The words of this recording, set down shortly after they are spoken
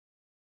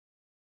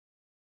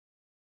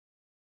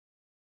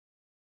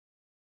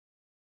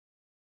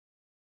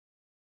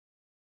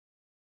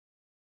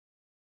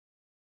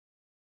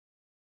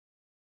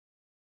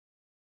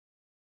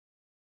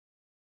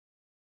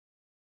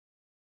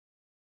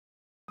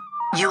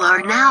You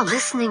are now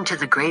listening to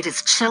the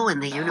greatest show in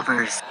the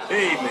universe.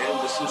 Hey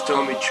man, this is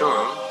Tommy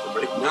Chong, and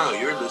right now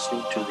you're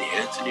listening to the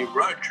Anthony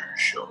Rogers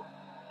Show.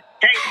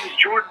 Hey, this is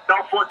Jordan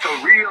Belfort,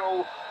 the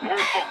real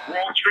Wolf of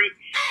Wall Street,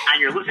 and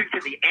you're listening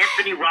to the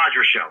Anthony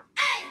Rogers Show.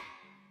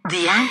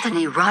 The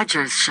Anthony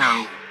Rogers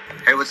Show.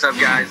 Hey, what's up,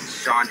 guys?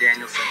 It's Sean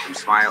Danielson from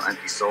Smile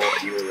Empty Soul,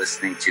 and you are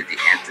listening to the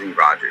Anthony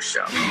Rogers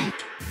Show.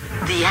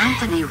 The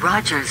Anthony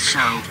Rogers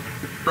Show.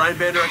 Brian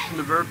Van Dyke from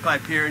the Verve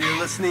Pipe here, and you're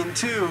listening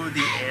to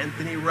the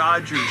Anthony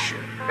Rogers Show.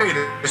 Hey,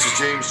 this is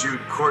James Jude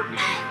Courtney,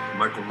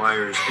 Michael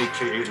Myers,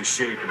 a.k.a. The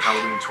Shape, in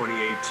Halloween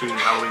 2018,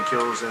 Halloween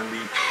Kills, and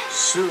the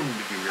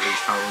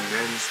soon-to-be-released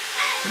Halloween Ends.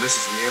 And this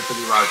is the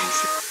Anthony Rogers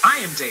Show. I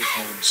am Dave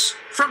Holmes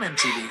from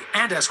MTV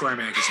and Esquire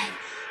Magazine,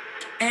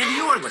 and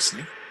you are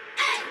listening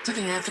to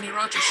the Anthony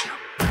Rogers Show.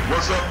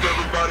 What's up,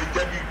 everybody?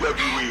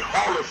 WWE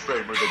Hall of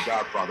Famer, the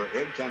Godfather,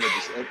 and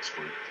cannabis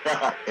expert,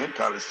 and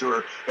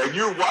connoisseur, and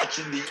you're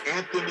watching the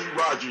Anthony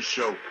Rogers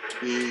Show.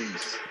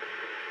 Peace.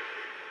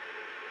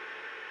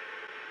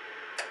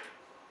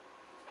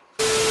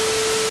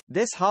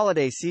 This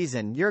holiday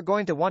season, you're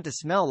going to want to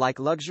smell like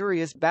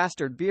Luxurious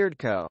Bastard Beard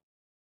Co.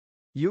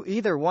 You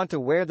either want to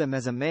wear them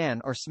as a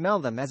man or smell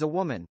them as a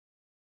woman.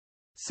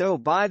 So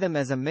buy them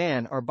as a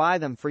man or buy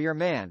them for your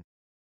man.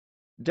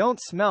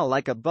 Don't smell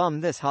like a bum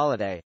this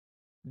holiday.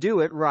 Do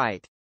it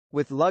right.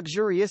 With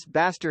Luxurious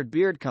Bastard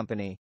Beard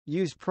Company,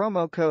 use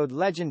promo code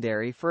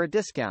LEGENDARY for a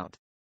discount.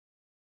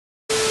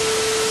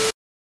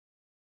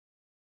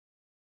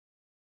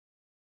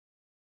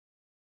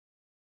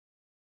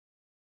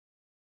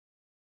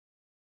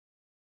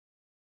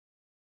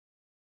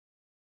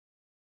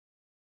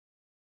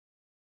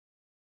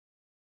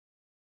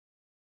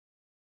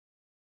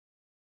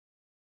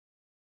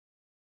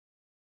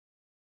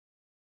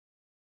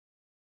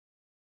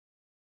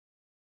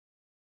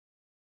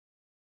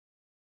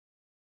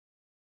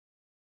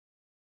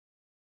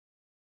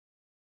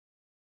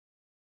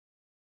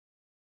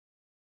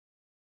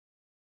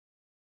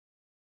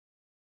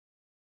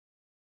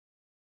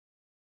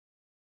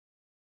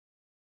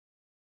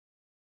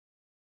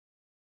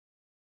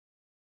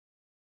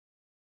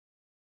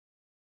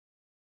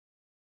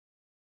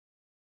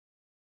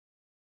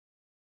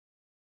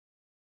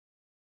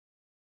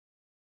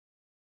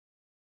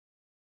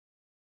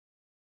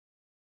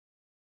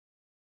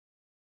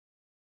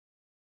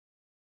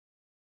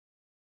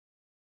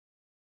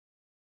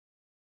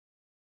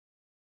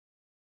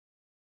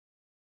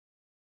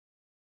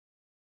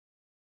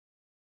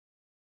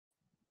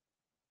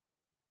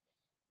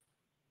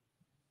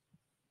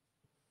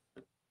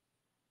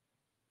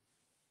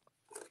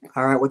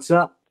 All right, what's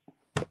up?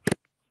 I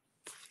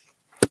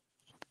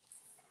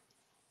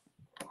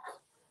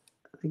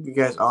think you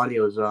guys'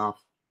 audio is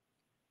off.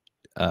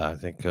 I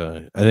think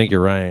you're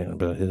right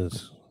about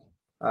his.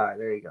 All right,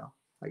 there you go.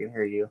 I can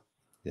hear you.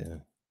 Yeah.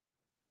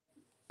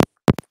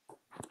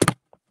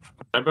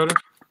 That better?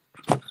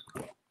 All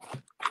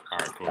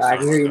right, cool. I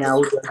can hear you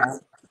now.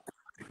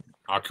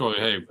 Oh, cool.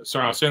 Hey,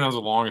 sorry, I was saying that was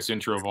the longest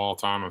intro of all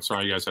time. I'm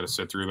sorry you guys had to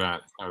sit through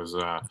that. It was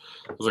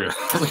like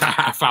a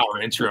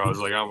half-hour intro. I was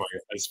like, oh my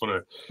God, I just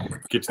want to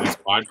get to this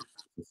podcast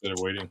instead of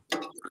waiting.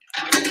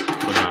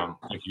 But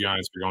thank you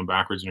guys for going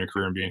backwards in your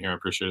career and being here. I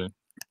appreciate it.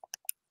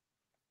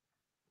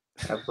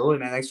 Absolutely,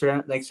 man. Thanks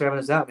for having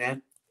us out,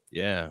 man.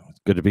 Yeah,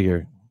 it's good to be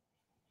here.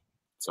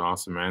 It's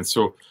awesome, man.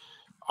 So,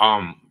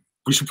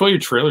 we should play your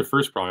trailer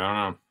first, probably. I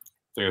don't know.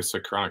 I think it's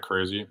like kind of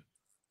crazy.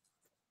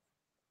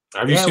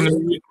 Have you seen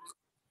it?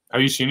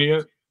 Have you seen it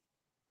yet?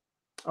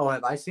 Oh,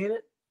 have I seen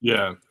it?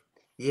 Yeah.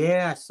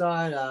 Yeah, I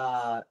saw it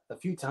a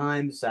few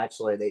times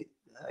actually.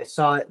 I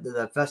saw it at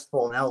the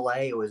festival in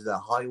LA. It was the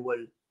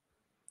Hollywood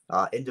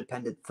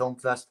Independent Film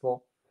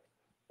Festival,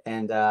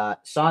 and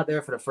saw it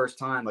there for the first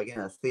time, like in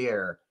a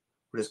theater,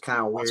 which is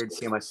kind of weird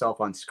seeing myself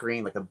on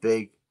screen, like a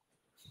big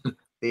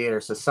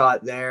theater. So saw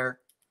it there,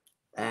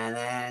 and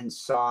then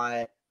saw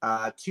it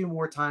two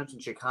more times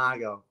in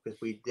Chicago because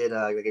we did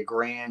like a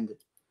grand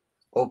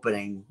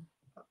opening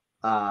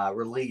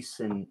release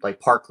in like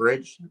Park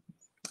Ridge,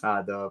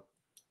 called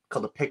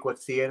the Pickwick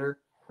Theater.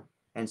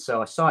 And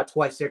so I saw it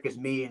twice there because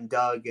me and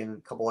Doug and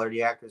a couple other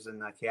actors in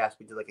the cast,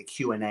 we did like a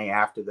Q&A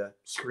after the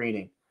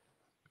screening.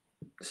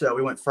 So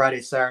we went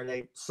Friday,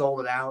 Saturday, sold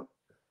it out.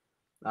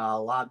 A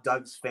lot of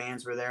Doug's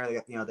fans were there. They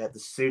got, they had the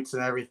suits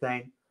and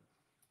everything.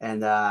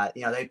 And,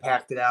 they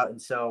packed it out.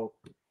 And so,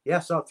 yeah,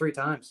 saw it 3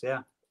 times.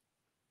 Yeah.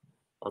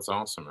 That's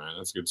awesome, man.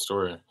 That's a good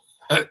story.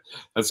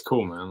 That's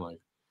cool, man.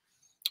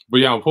 But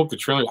yeah, I'll pull up the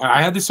trailer.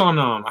 I had this on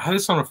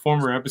a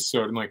former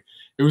episode, and like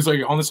it was like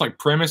on this like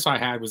premise I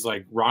had was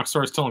like rock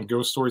stars telling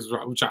ghost stories,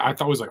 which I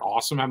thought was like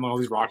awesome, having all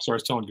these rock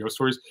stars telling ghost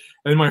stories.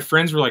 And then my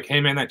friends were like,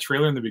 "Hey man, that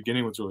trailer in the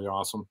beginning was really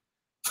awesome."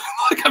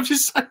 Like I'm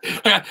just like,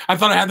 I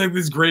thought I had like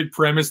this great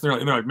premise, and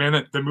they're like,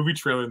 "Man, the movie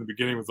trailer in the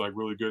beginning was like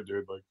really good,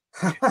 dude." Like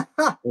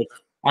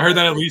I heard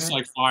that at least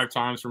like 5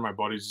 times from my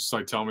buddies, just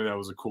like telling me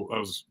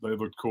that they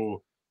looked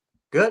cool.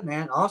 Good,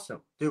 man. Awesome.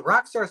 Dude,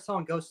 Rockstars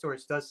telling ghost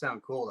stories does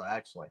sound cool, though,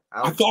 actually.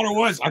 I thought it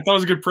was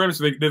a good premise.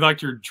 They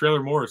liked your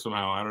trailer more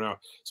somehow. I don't know.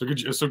 So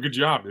good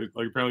job.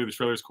 Like, apparently the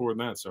trailer is cooler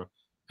than that. So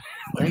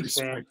Thanks,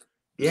 man.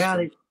 Yeah,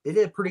 they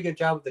did a pretty good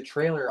job with the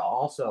trailer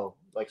also.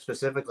 Like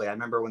specifically, I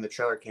remember when the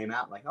trailer came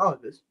out, like, oh,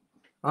 this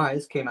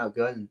came out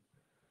good.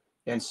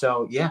 And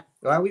so, yeah,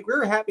 well, we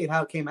were happy at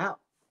how it came out.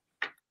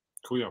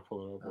 Cool, yeah,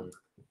 pull it up.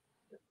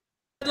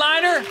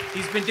 Headliner,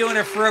 he's been doing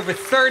it for over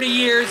 30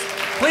 years.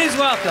 Please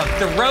welcome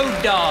the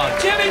road dog,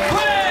 Jimmy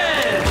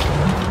Quinn!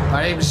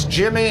 My name is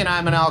Jimmy, and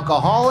I'm an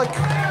alcoholic.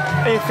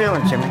 How you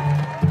feeling, Jimmy?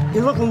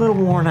 You look a little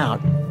worn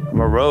out. I'm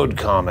a road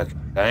comic.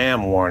 I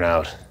am worn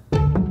out.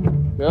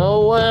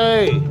 Go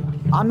away.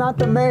 I'm not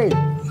the maid.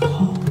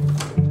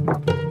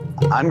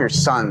 I'm your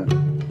son.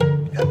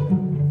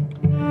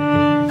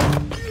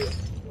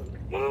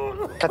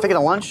 Can I take it to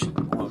lunch?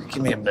 Oh,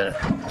 give me a minute.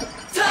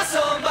 Tell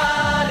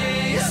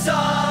somebody you're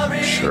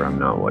sorry. Sure, I'm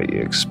not what you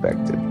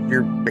expected.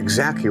 You're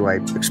exactly what I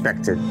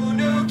expected.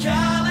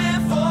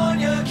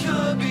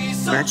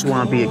 I actually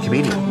want to be a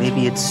comedian.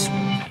 Maybe it's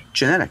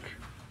genetic.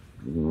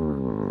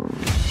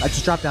 I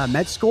just dropped out of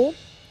med school.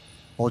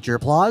 Hold your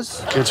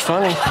applause. It's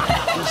funny.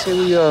 Let's say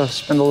we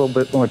spend a little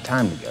bit more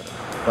time together.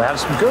 We'll have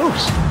some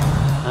goofs.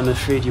 I'm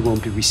afraid you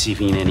won't be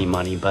receiving any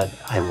money, but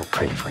I will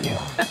pray for you.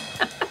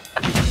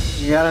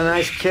 You got a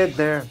nice kid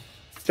there.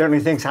 Certainly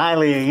thinks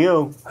highly of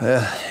you.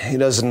 He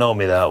doesn't know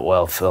me that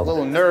well, Phil. A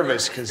little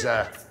nervous because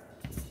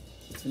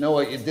you know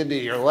what you did to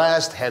your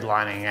last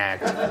headlining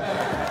act.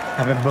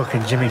 I've been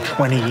booking Jimmy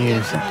 20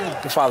 years.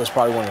 Your father's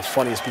probably one of the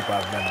funniest people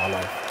I've met in my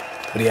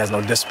life, but he has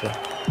no discipline.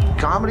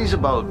 Comedy's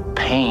about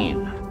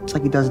pain. It's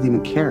like he doesn't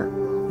even care.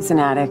 He's an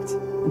addict.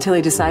 Until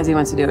he decides he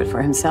wants to do it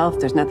for himself,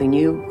 there's nothing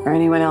you or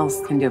anyone else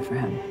can do for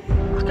him.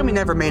 How come he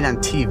never made on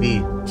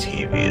TV?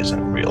 TV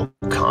isn't real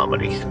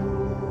comedy.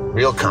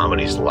 Real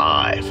comedy's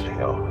live,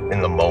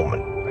 in the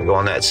moment. I go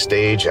on that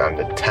stage, I'm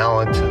the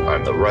talent,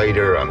 I'm the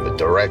writer, I'm the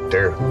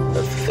director.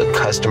 If the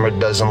customer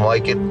doesn't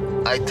like it,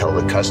 I tell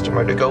the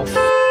customer to go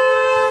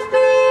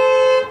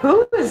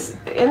Who is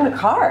in the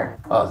car?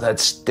 Oh,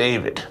 that's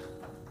David.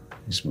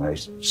 He's my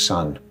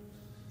son.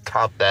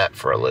 top that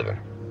for a living.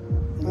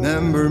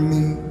 Remember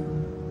me,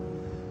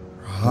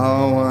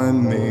 how I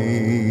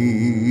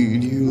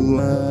made you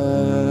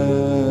laugh.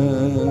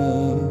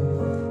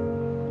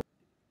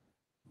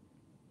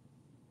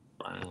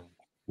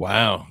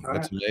 Wow,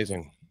 that's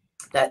amazing.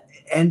 That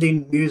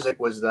ending music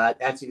was that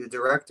Etsy, the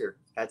director.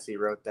 Etsy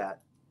wrote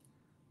that.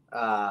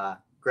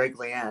 Greg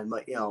Leanne,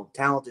 but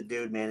talented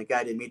dude, man. The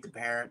guy didn't Meet the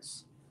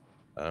Parents.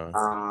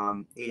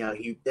 He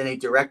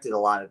directed a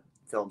lot of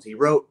films. He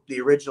wrote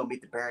the original Meet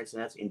the Parents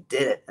and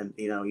did it, and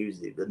he was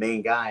the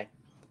main guy.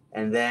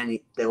 And then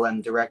they let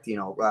him direct,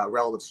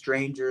 Relative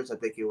Strangers. I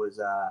think it was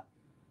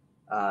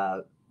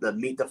the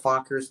Meet the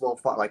Fockers,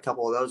 like a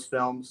couple of those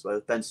films,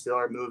 the Ben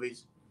Stiller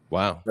movies.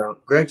 Wow. So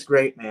Greg's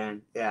great,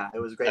 man. Yeah, it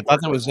was great. I thought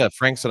that was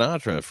Frank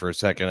Sinatra for a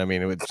second. I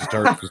mean, it would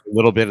start just a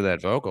little bit of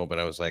that vocal, but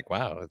I was like,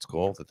 wow, it's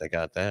cool that they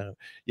got that.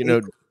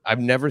 I've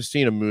never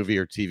seen a movie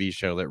or TV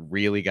show that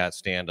really got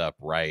stand up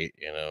right,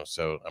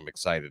 so I'm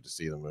excited to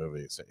see the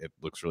movie. It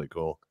looks really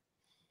cool.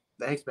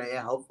 Thanks, man.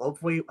 Yeah,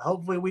 hopefully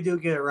we do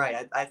get it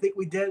right. I think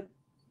we did,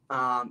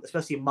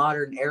 especially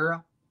modern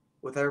era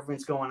with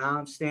everything's going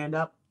on, stand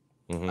up.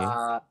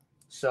 Mm-hmm.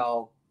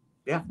 So,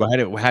 yeah. But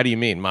how do you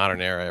mean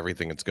modern era,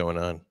 everything that's going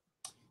on?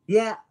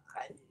 Yeah,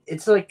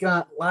 it's like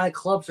a lot of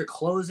clubs are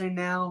closing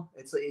now.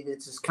 It's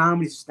just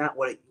comedy's just not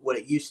what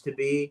it used to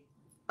be.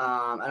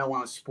 I don't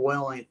want to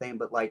spoil anything,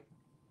 but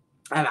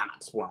I'm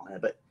not spoiling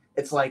it. But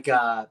it's like you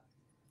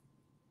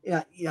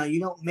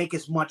don't make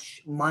as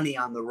much money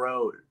on the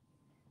road.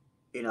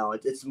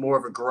 It's more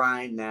of a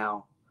grind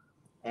now,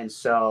 and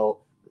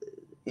so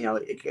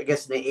I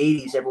guess in the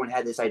 '80s everyone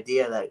had this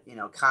idea that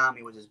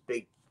comedy was this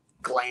big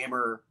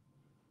glamour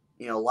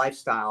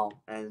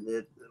lifestyle,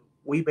 and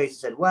we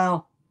basically said,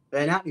 well,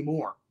 not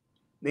anymore.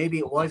 Maybe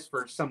it was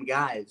for some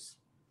guys.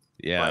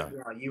 Yeah.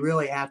 But, you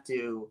really have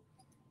to.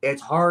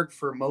 It's hard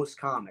for most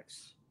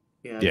comics.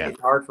 Yeah. It's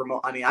hard for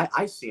most. I mean,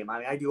 I see them. I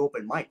mean, I do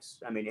open mics.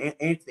 I mean,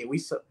 Anthony, we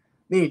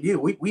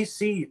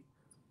see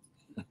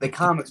the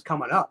comics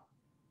coming up,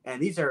 and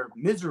these are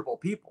miserable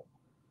people.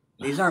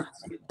 These aren't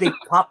big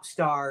pop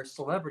star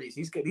celebrities.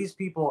 These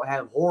people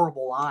have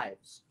horrible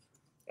lives,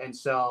 and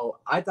so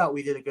I thought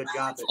we did a good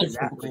job in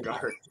that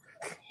regard.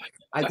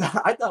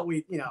 I thought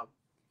we,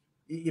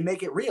 you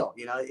make it real.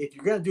 If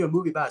you're gonna do a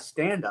movie about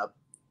stand-up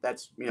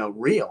that's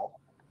real,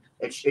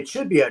 it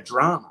should be a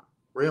drama,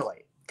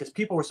 really, because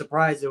people were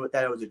surprised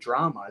that it was a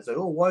drama. It's like,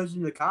 oh, why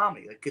isn't it a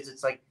comedy? Because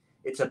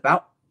it's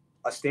about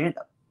a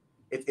stand-up.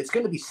 It's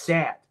going to be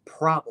sad,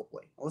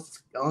 probably,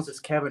 unless it's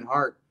Kevin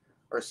Hart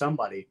or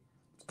somebody.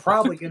 It's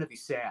probably going to be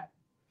sad.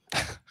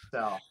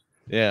 So.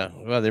 Yeah,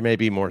 well, there may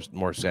be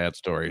more sad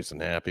stories than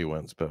happy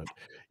ones, but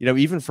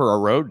even for a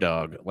road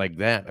dog like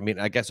that, I mean,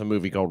 I guess a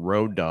movie called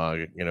Road Dog,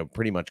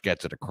 pretty much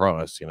gets it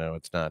across.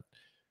 It's not,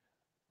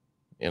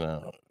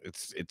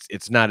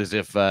 it's not as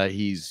if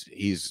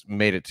he's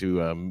made it to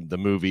the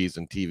movies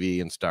and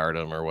TV and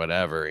stardom or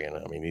whatever.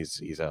 I mean,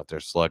 he's out there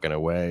slugging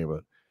away,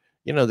 but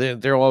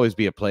there'll always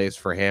be a place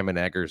for Ham and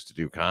Eggers to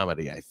do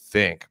comedy, I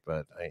think.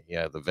 But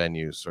the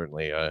venues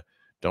certainly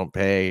Don't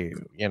pay,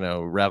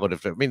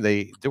 relative to. I mean,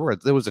 there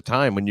was a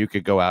time when you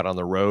could go out on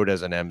the road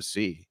as an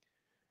MC,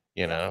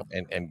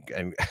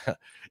 and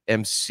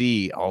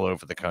MC all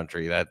over the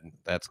country.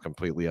 That's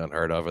completely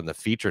unheard of, and the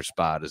feature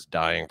spot is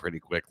dying pretty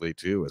quickly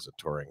too as a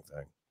touring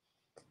thing.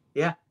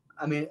 Yeah,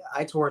 I mean,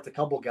 I tour with a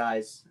couple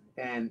guys,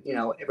 and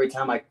every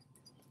time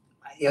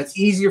it's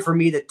easier for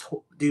me to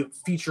do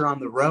feature on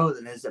the road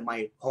than it is at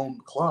my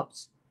home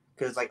clubs,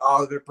 because like,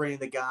 oh, they're bringing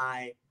the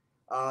guy,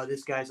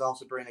 this guy's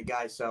also bringing a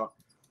guy, so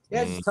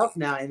yeah, it's tough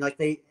now. And like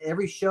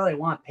every show they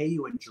want to pay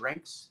you in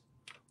drinks.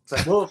 It's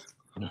like, well,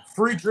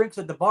 free drinks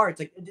at the bar. It's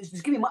like,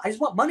 just give me money. I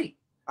just want money.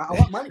 I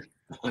want money.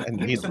 And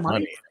need some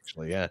money,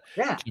 actually. Yeah.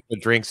 Keep the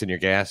drinks in your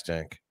gas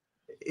tank.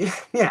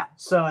 Yeah.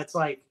 So it's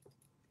like,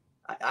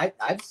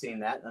 I've seen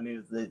that. I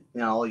mean,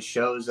 all these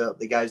shows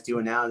the guys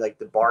doing now, like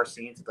the bar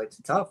scenes, it's like it's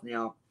tough.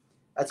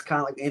 That's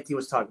kind of like Anthony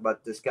was talking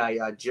about, this guy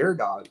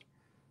Dog,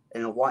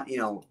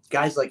 and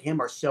guys like him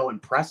are so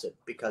impressive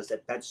because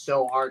that's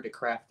so hard to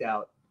craft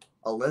out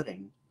a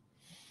living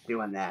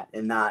doing that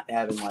and not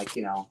having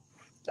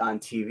on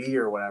TV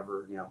or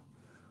whatever.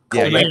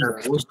 Yeah,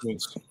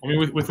 endorsements. I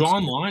mean, with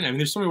online, I mean,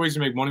 there's so many ways to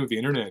make money with the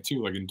internet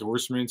too, like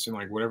endorsements and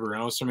like whatever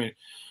else.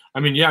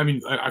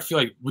 I feel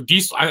like with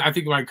diesel, I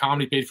think my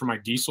comedy paid for my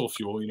diesel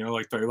fuel,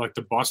 like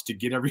the bus to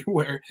get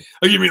everywhere.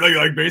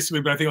 Like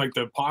basically, but I think like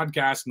the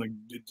podcast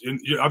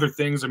and other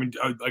things. I mean,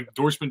 like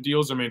endorsement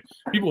deals. I mean,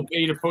 people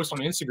pay to post on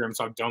Instagram.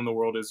 That's how dumb the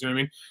world is. You know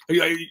what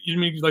I mean? You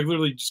mean like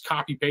literally just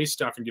copy paste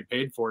stuff and get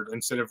paid for it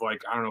instead of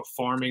like, I don't know,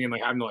 farming and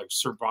like having to like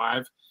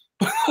survive.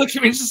 It's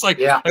just like,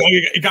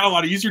 it got a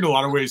lot easier in a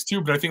lot of ways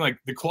too. But I think like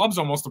the club's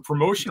almost a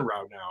promotion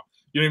route now.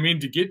 You know what I mean?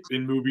 To get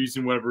in movies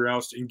and whatever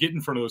else and get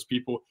in front of those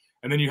people.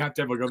 And then you have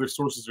to have like other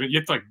sources. You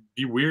have to like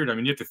be weird. I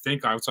mean, you have to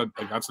think outside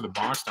the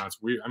box now.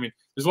 It's weird. I mean,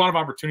 there's a lot of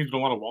opportunities, but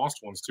a lot of lost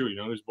ones too.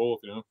 There's both.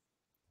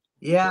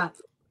 Yeah,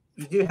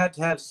 you do have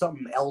to have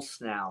something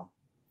else now.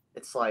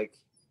 It's like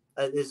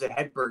there's a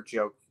Hedberg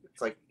joke.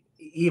 It's like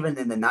even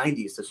in the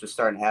 '90s, this was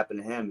starting to happen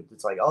to him.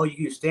 It's like, oh, you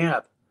can do stand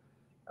up.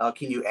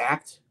 Can you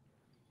act?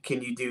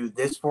 Can you do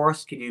this for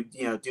us? Can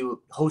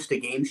you host a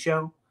game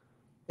show?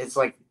 It's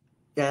like,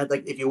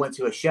 like if you went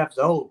to a chef,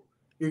 oh,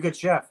 you're a good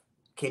chef.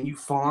 Can you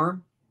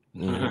farm?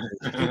 And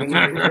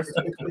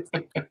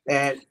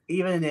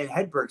even in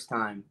Hedberg's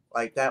time,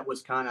 like that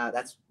was kind of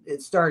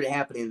it started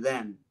happening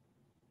then.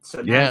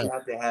 So now you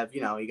have to have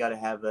you got to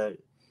have a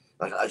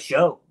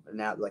show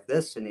now like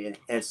this, and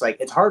it's like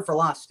it's hard for a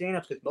lot of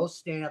stand-ups because most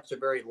stand-ups are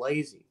very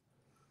lazy,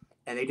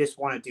 and they just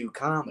want to do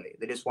comedy.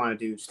 They just want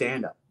to do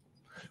stand-up.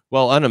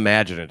 Well,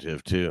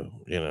 unimaginative too,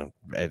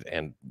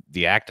 and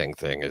the acting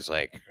thing is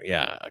like,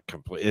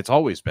 it's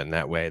always been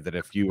that way. That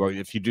if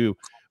you do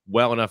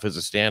well enough as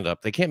a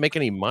stand-up, they can't make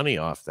any money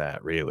off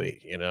that,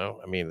 really.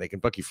 I mean, they can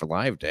book you for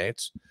live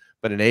dates,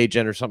 but an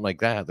agent or something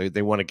like that,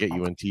 they want to get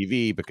you on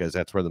TV because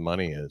that's where the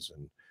money is,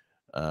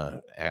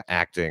 and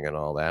acting and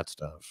all that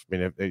stuff. I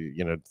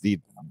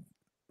mean,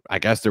 I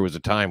guess there was a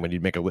time when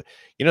you'd make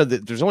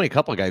there's only a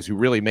couple of guys who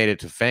really made it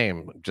to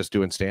fame just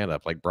doing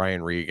stand-up, like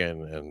Brian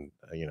Regan and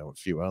a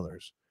few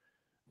others,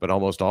 but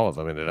almost all of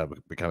them ended up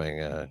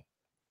becoming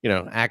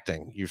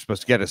acting. You're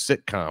supposed to get a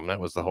sitcom.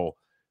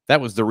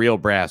 That was the real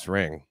brass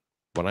ring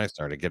when I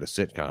started, get a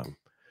sitcom.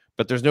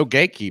 But there's no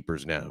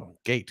gatekeepers now,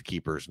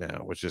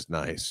 which is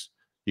nice.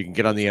 You can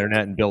get on the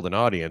internet and build an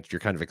audience. You're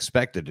kind of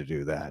expected to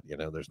do that.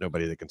 There's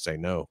nobody that can say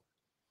no.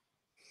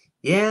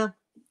 Yeah.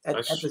 At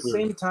the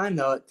same time,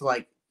 though, it's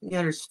like,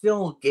 there's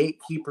still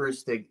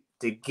gatekeepers to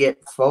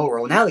get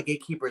forward. Well, now the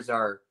gatekeepers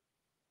are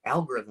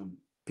algorithm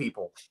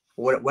people,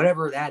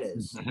 whatever that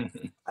is.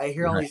 I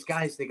hear all these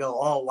guys, they go,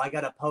 oh, I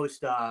got to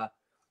post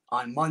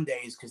on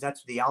Mondays because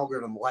that's what the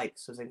algorithm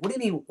likes. So it's like, what do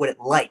you mean what it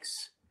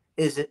likes?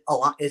 Is it a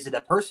lot? Is it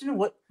a person?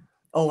 What?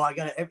 Oh,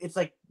 it's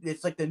like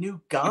the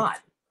new God.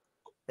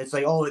 It's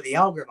like, oh, the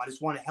algorithm. I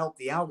just want to help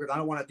the algorithm. I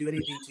don't want to do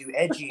anything too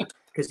edgy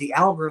because the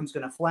algorithm's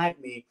going to flag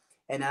me.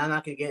 And I'm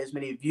not going to get as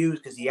many views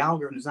because the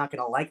algorithm is not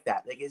going to like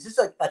that. Like, is this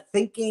a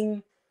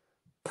thinking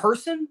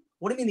person?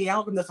 What do you mean the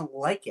algorithm doesn't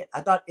like it?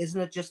 I thought, isn't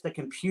it just the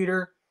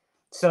computer?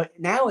 So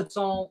now it's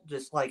all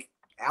just like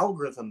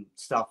algorithm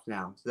stuff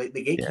now. So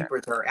the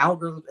gatekeepers are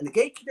algorithms, and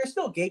they're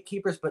still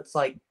gatekeepers, but it's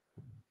like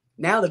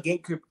now the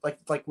gatekeeper,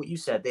 like what you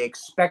said, they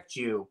expect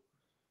you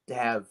to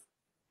have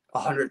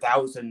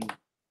 100,000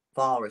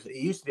 followers. It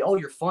used to be, oh,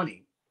 you're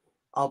funny.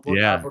 I'll book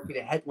you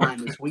a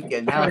headline this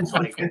weekend. Now it's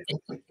like,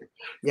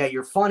 yeah,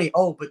 you're funny.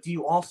 Oh, but do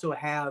you also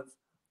have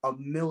 1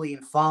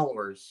 million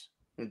followers?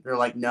 And they're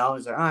like, no.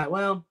 It's like, all right,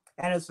 well,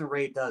 Addison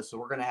Rae does, so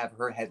we're gonna have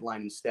her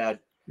headline instead.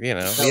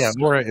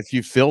 More if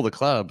you fill the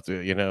club,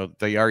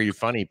 the "Are You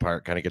Funny"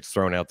 part kind of gets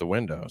thrown out the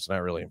window. It's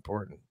not really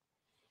important.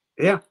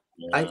 Yeah.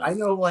 I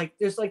know, like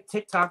there's like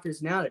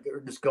TikTokers now that are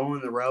just going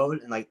on the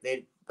road and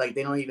they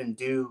don't even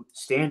do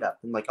stand up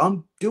and like,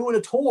 I'm doing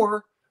a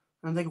tour.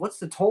 I'm like, what's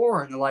the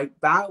tour? And they're like,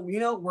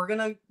 we're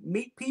gonna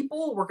meet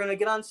people, we're gonna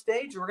get on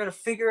stage, and we're gonna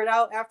figure it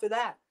out after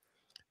that.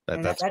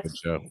 That's a good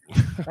show.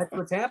 That's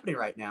what's happening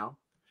right now.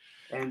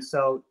 And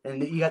so,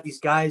 and you got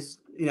these guys,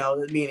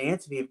 that me and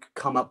Anthony have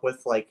come up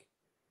with, like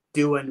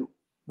doing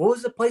what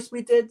was the place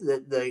we did?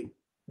 The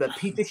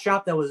pizza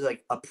shop that was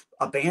like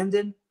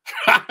abandoned.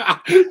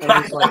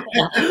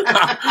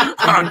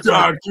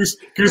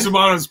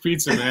 Cusumano's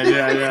Pizza, man.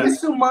 Yeah.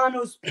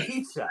 Cusumano's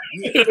Pizza.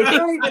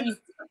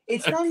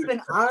 It's not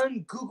even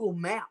on Google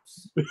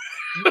Maps.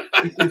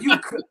 If you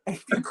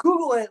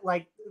Google it,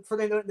 like for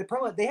the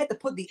promo, they had to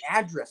put the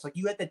address. Like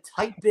you had to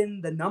type in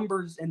the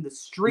numbers and the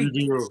street.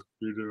 You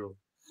do.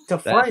 To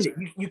find it.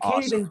 You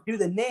can't even do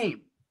the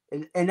name.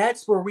 And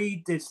that's where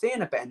we did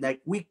stand-up at. And like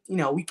we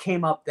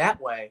came up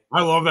that way.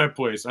 I love that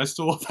place. I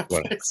still love that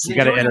place. You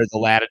got to enter the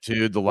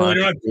latitude, the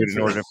longitude in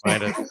order to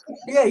find it.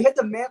 Yeah, you had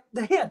the map.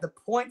 Yeah, the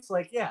points.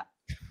 Like,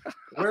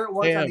 where it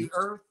was on the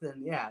earth,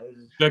 and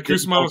that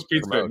Cusumano's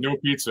Pizza, no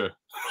pizza.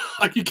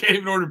 Like you can't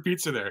even order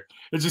pizza there.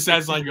 It just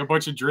has like a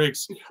bunch of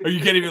drinks, or you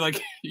can't even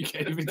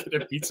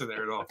get a pizza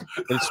there at all.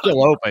 It's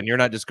still open. You're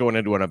not just going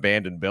into an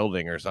abandoned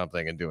building or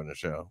something and doing a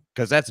show,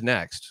 because that's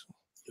next.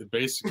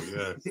 Basically,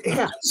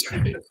 yeah.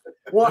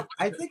 Well,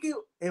 I think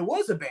it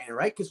was abandoned,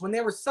 right? Because when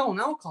they were selling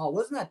alcohol,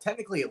 wasn't that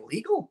technically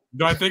illegal?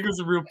 No, I think it was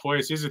a real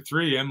place. He has a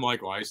 3M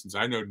like license.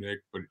 I know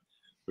Nick, but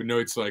no,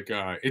 it's like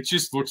it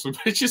just looks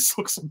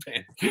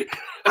abandoned.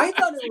 I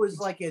thought it was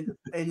like an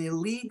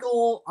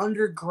illegal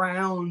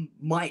underground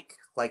mic.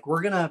 Like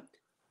we're just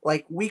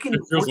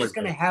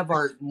gonna have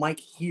our mic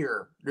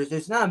here.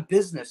 There's not a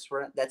business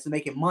that's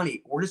making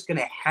money. We're just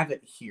gonna have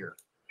it here.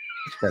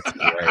 That's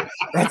great.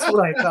 That's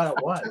what I thought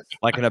it was.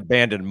 Like an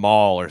abandoned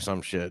mall or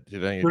some shit.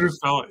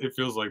 It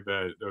feels like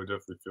that. No, it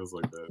definitely feels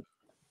like that.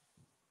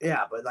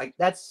 Yeah, but like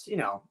that's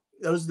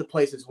those are the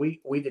places we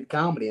did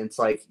comedy. And it's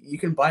like you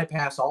can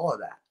bypass all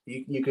of that.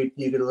 You could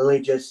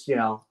literally just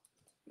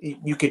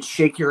you could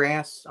shake your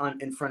ass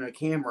in front of a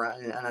camera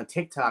on a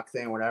TikTok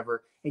thing or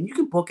whatever, and you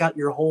can book out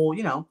your whole.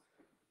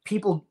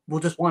 People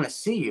will just want to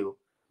see you.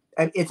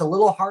 And it's a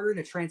little harder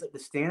to translate the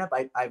stand up.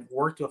 I've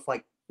worked with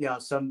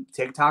some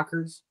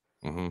TikTokers.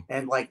 Mm-hmm.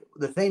 And like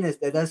the thing is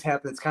that does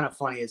happen. It's kind of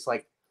funny. It's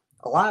like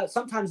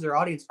sometimes their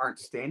audience aren't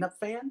stand-up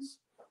fans,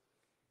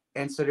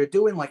 and so they're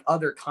doing like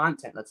other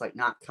content that's like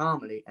not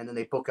comedy, and then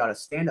they book out a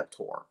stand-up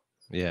tour.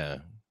 Yeah.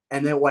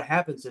 And then what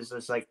happens is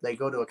it's like they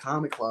go to a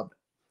comedy club,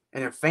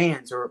 and their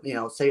fans are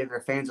say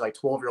their fans are like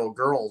 12-year-old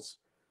girls.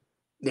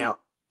 You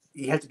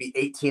have to be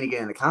 18 to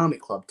get in a comedy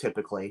club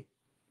typically,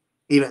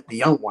 even the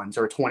young ones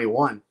are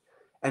 21,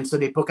 and so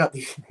they book out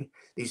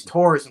these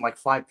tours, and like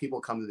 5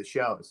 people come to the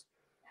shows.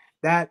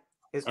 That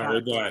is I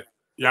heard that.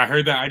 Yeah, I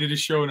heard that. I did a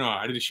show in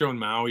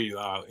Maui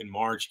in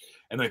March,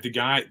 and like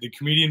the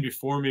comedian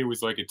before me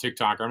was like a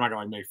TikToker. I'm not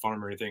gonna make fun of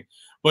him or anything,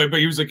 but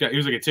he was like a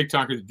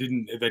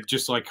TikToker that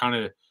just like kind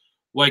of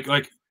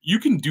like you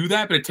can do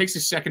that, but it takes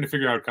a second to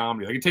figure out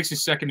comedy. Like it takes a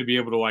second to be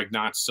able to like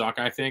not suck.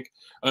 I think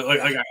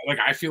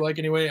I feel like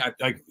anyway,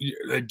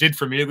 it did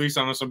for me at least.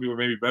 I don't know, some people are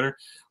maybe better,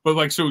 but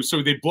like so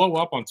they blow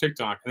up on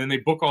TikTok and then they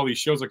book all these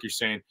shows like you're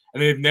saying,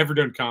 and they've never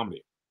done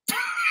comedy.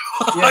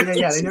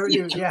 Yeah, they never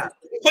do. Yeah,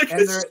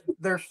 and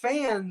their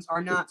fans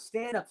are not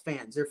stand-up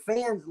fans. Their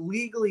fans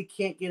legally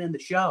can't get into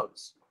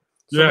shows.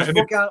 So they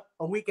book out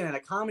a weekend at a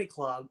comedy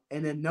club,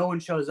 and then no one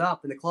shows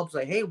up, and the club's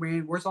like, "Hey,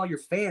 man, where's all your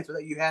fans? So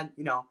that you had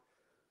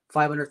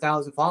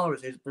 500,000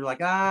 followers." They're like,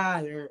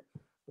 they're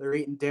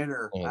eating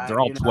dinner. They're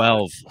all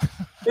 12.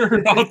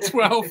 They're all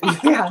 12.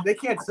 Yeah, they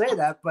can't say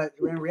that, but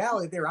in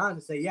reality, they're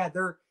honest and say,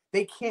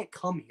 they can't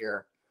come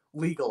here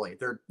legally.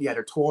 They're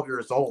 12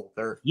 years old.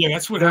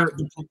 That's what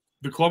happened.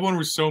 The club owner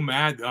was so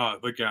mad.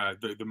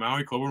 The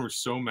Maui club owner was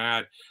so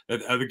mad that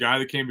the guy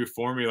that came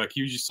before me, like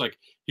he was just like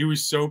he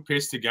was so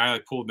pissed. The guy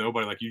like pulled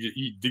nobody. Like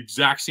the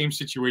exact same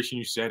situation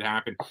you said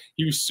happened.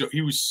 He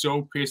was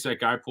so pissed that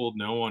guy pulled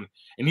no one.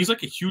 And he's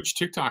like a huge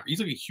TikTok. He's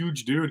like a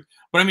huge dude.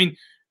 But I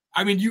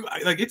mean, you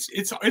like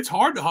it's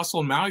hard to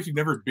hustle in Maui if you've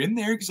never been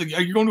there, because like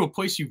you're going to a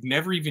place you've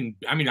never even.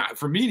 I mean,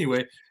 for me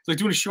anyway, it's like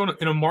doing a show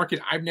in a market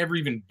I've never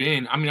even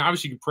been. I mean,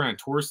 obviously you can prey on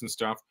tourists and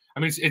stuff. I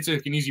mean, it's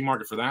like an easy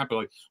market for that,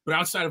 but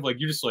outside of like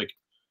you're just like,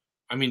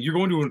 I mean, you're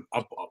going to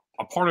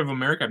a part of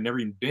America I've never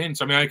even been.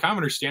 So I mean, I kind of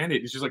understand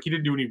it. It's just like he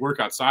didn't do any work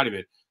outside of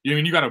it. I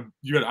mean, you got. I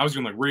was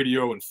doing like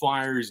radio and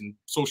flyers and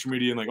social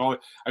media and like all.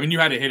 I mean, you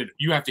had to hit it.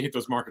 You have to hit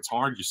those markets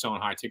hard. You're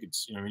selling high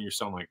tickets. I mean, you're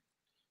selling like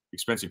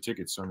expensive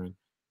tickets. So I mean.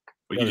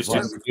 But you just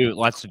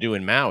lots to do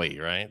in Maui,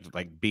 right?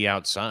 Like be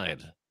outside.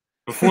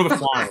 Before the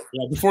flyer,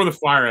 before the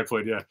flyer I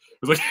played, it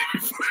was like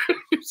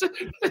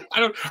I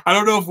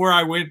don't know if where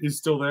I went is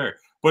still there,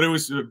 but it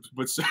was,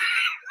 but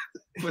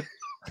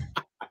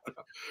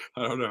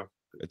I don't know.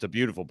 It's a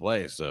beautiful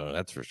place, so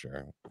that's for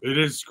sure. It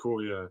is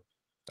cool, yeah.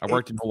 I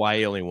worked in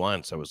Hawaii only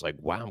once. I was like,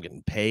 wow, I'm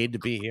getting paid to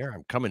be here.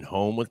 I'm coming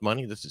home with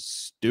money. This is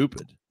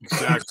stupid.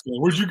 Exactly.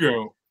 Where'd you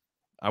go?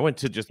 I went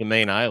to just the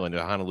main island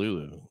of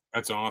Honolulu.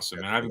 That's awesome,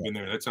 man. I haven't been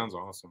there. That sounds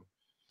awesome.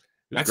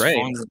 That's great.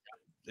 Fun.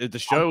 The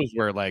shows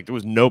were like there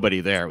was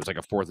nobody there. It was like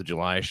a 4th of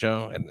July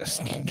show, and there's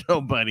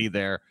nobody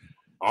there.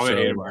 So,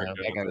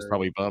 that guy was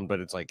probably bummed, but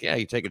it's like, yeah,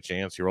 you take a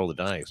chance, you roll the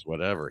dice,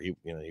 whatever. He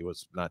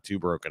was not too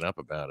broken up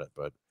about it.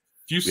 But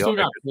if you still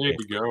got paid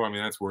to go, I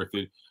mean, that's worth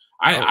it.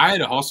 I had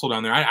to hustle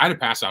down there. I had to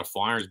pass out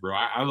flyers, bro.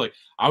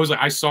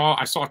 I saw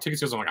ticket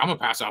sales. I'm like, I'm gonna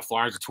pass out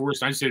flyers to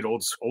tourists. I just did it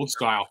old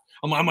style.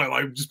 I'm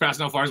like just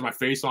passing out flyers with my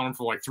face on them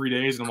for like 3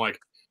 days, and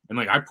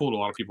I pulled a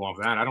lot of people off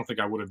that. I don't think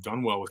I would have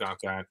done well without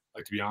that,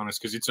 like, to be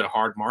honest, because it's a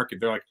hard market.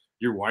 They're like,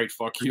 you're white,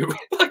 fuck you.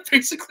 Like,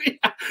 basically,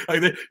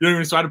 like, they don't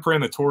even try to prey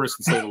on the tourists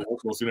instead of the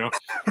locals, you know?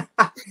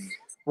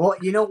 Well,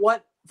 you know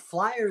what?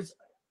 Flyers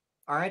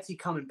are actually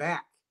coming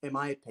back, in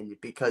my opinion,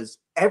 because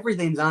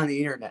everything's on the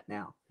internet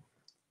now.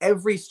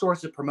 Every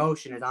source of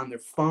promotion is on their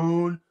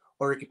phone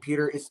or a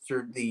computer. It's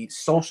through the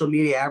social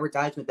media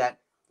advertisement that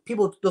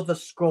people will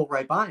just scroll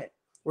right by it.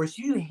 Whereas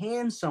you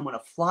hand someone a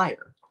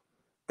flyer,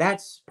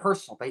 that's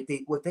personal.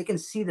 They can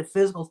see the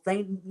physical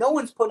thing. No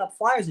one's putting up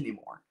flyers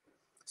anymore.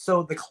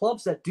 So the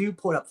clubs that do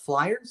put up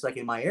flyers, like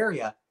in my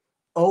area,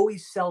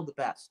 always sell the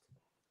best.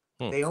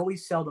 They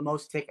always sell the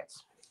most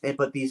tickets.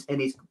 But these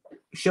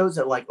shows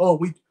that, like, oh,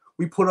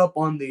 we put up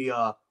on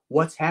the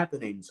what's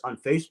happenings on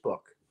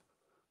Facebook,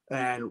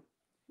 and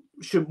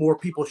more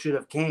people should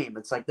have came.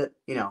 It's like that,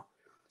 you know.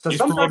 So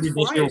sometimes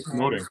flyers,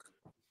 promoting.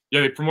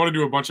 Yeah, they promoted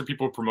to a bunch of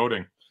people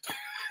promoting.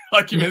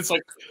 Like, you know, it's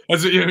like,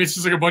 it's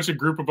just like a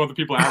group of other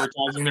people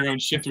advertising their own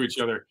shit to each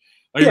other.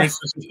 Like,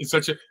 it's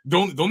such a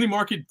the only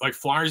market, like,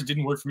 flyers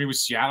didn't work for me was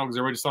Seattle, because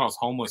everybody just thought I was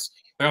homeless.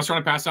 Like, I was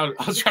trying to pass out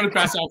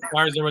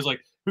flyers. Everybody's like,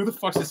 who the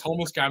fuck's this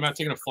homeless guy? I'm not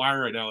taking a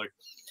flyer right now. Like,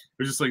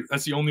 it's just like,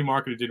 that's the only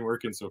market it didn't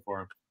work in so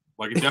far.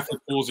 Like, it definitely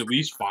pulls at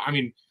least 5. I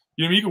mean,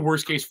 you know, you can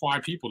worst case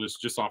 5 people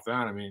just off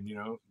that. I mean, you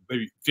know,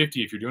 maybe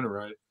 50 if you're doing it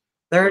right.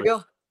 There you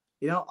go.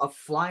 You know, a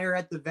flyer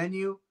at the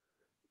venue.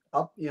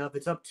 Up, you know, if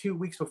it's up 2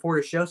 weeks before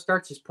the show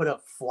starts, just put a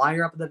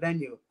flyer up at the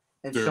venue.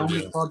 And so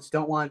many clubs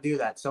don't want to do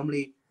that. So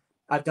many,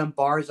 I've done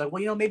bars like,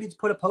 well, you know, maybe just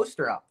put a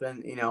poster up,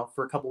 and, you know,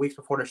 for a couple weeks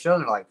before the show,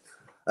 and they're like,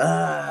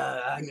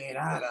 I mean,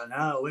 I don't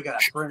know, we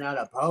gotta print out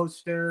a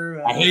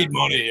poster. I hate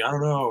money. I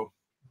don't know.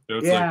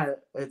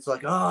 It's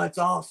like, oh, it's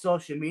all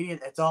social media.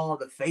 It's all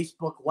the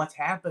Facebook what's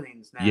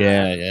happenings now.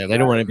 Yeah. They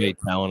don't want anybody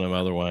telling them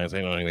otherwise. They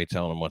don't want anybody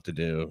telling them what to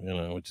do, you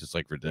know, which is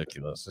like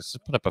ridiculous. Let's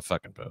just put up a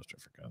fucking poster,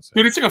 for God's sake.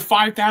 Dude, it's like a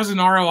 5,000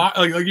 ROI,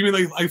 like you mean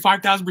like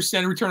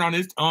 5,000% return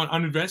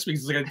on investment.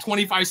 It's like a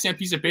 25-cent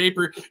piece of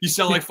paper. You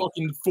sell like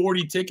fucking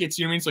 40 tickets.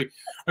 You know what I mean? It's like,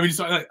 I mean, it's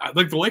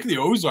like the Lake of the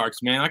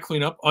Ozarks, man. I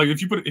clean up. Like,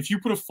 if you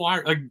put a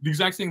flyer, like the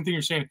exact same thing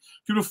you're saying.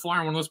 If you put a flyer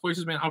in one of those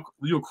places, man,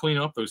 you'll clean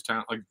up those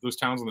towns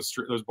on the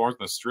strip, those bars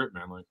on the strip,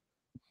 man. Like,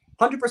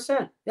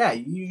 100%. Yeah,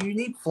 you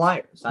need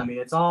flyers. I mean,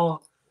 it's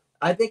all.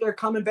 I think they're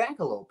coming back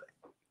a little bit.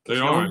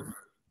 They are.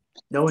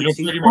 No one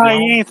sees. Hi,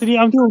 Anthony.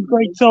 I'm doing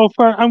great so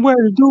far. I'm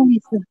wearing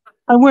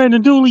a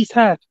Dooley's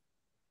hat.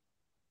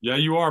 Yeah,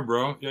 you are,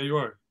 bro. Yeah, you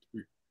are.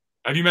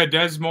 Have you met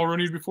Des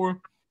Mulrooney before?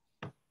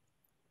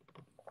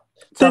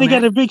 Then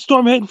again, a big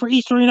storm heading for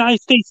eastern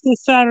United States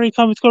this Saturday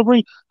coming. It's going to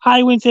bring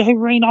high winds and heavy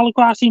rain all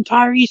across the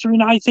entire eastern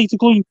United States,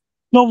 including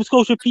Nova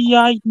Scotia,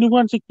 PEI, New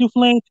Brunswick,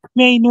 Newfoundland,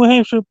 Maine, New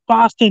Hampshire,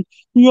 Boston,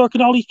 New York,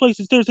 and all these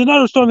places. There's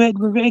another storm heading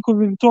for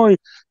Vancouver, Victoria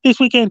this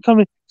weekend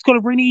coming. It's going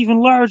to bring an even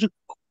larger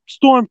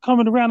storm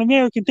coming around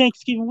American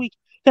Thanksgiving week.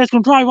 That's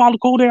going to drive all the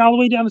cold air all the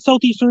way down to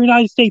southeastern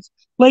United States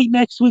late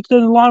next week.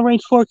 Then the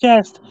long-range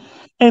forecast.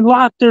 And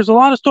there's a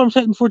lot of storms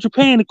heading for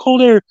Japan. The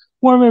cold air,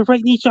 warm air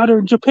fighting each other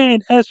in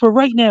Japan as for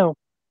right now.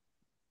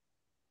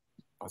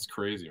 That's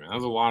crazy, man. That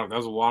was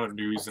a lot of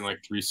news in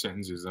like 3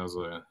 sentences. I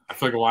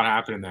feel like a lot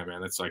happened in that,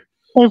 man. It's like,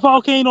 a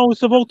volcano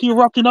is about to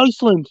erupt in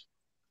Iceland.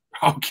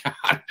 Oh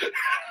God,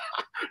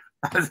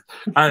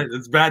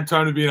 it's bad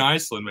time to be in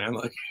Iceland, man.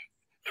 Like,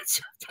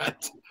 it's bad.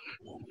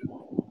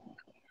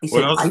 You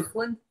said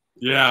Iceland?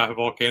 Yeah, a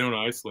volcano in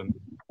Iceland.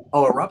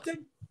 Oh, erupted?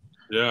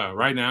 Yeah,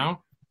 right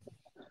now.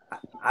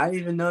 I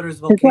didn't even know there's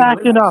a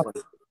volcano in Iceland.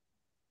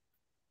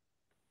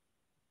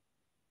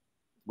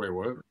 Wait,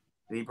 what?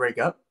 Did he break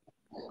up?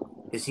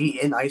 Is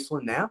he in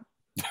Iceland now?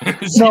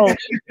 No,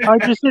 I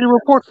just did a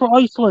report for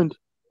Iceland.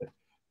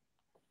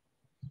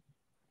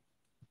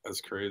 That's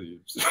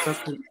crazy.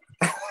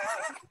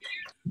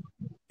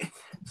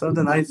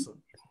 Something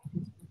Iceland.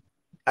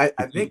 I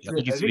think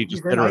he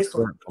just did a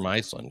report from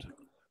Iceland.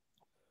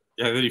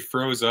 Yeah, then he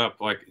froze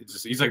up. Like,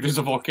 he's like, there's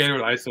a volcano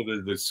in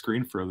Iceland. The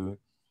screen froze.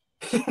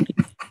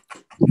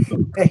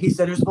 Yeah, he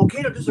said there's a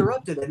volcano just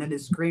erupted, and then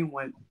his screen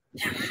went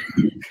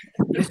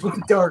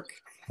dark.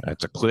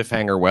 That's a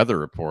cliffhanger weather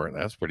report.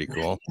 That's pretty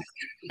cool.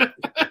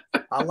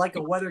 I like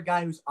a weather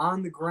guy who's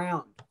on the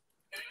ground.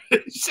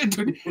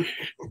 Dude,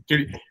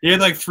 he had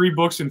like 3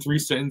 books in 3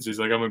 sentences.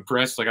 Like, I'm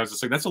impressed. Like, I was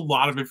just like, that's a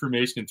lot of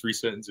information in 3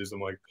 sentences. I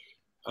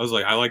was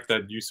like, I like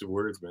that use of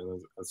words,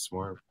 man. That's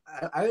smart.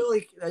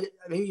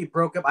 Maybe you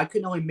broke up. I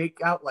couldn't only make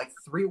out like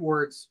 3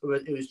 words.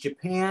 It was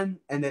Japan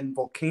and then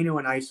volcano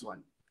in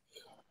Iceland.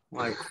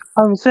 Like,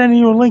 I'm sending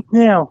you a link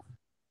now.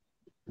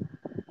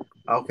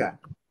 Okay.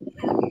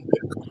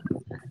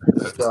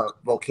 The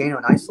volcano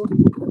in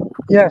Iceland?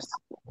 Yes.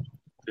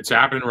 It's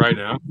happening right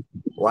now.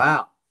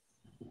 Wow.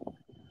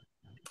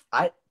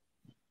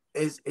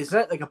 Is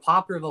that like a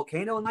popular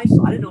volcano in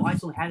Iceland? I didn't know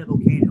Iceland had a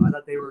volcano. I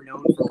thought they were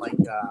known for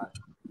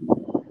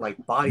like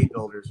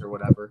bodybuilders or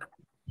whatever.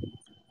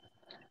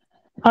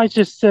 I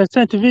just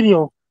sent a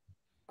video.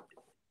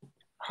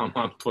 I'm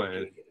on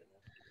planet.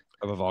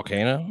 Of a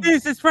volcano?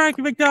 This is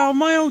Frankie McDowell,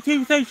 my own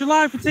TV station,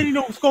 live from Sydney,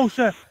 Nova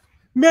Scotia.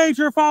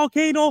 Major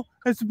volcano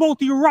is supposed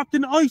to erupt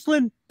in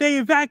Iceland. They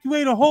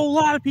evacuated a whole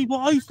lot of people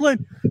in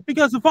Iceland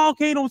because the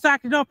volcano is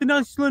acting up in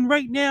Iceland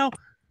right now,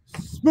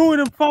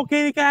 spewing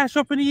volcanic ash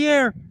up in the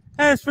air.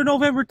 As for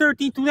November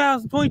 13,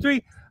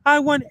 2023, I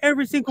want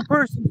every single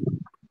person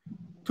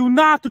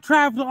not to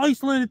travel to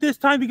Iceland at this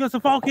time because the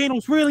volcano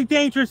is really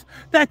dangerous.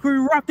 That could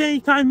erupt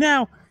anytime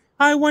now.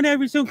 I want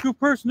every single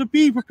person to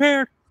be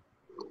prepared.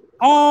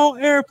 All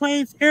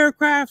airplanes,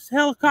 aircrafts,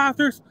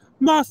 helicopters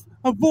must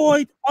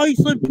avoid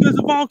Iceland because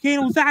the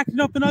volcano is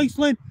acting up in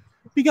Iceland,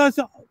 because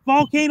the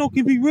volcano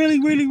can be really,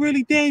 really,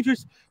 really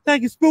dangerous. That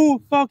can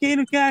spew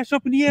volcanic ash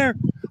up in the air.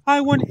 I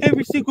want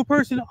every single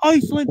person in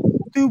Iceland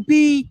to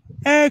be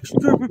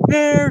extra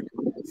prepared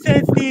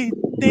since they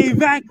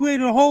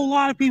evacuated a whole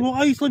lot of people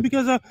in Iceland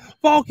because the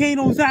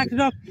volcano is acting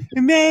up.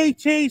 It may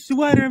change the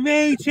weather, it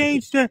may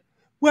change the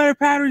weather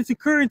patterns, the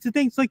currents, and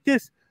things like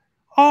this.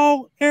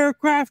 All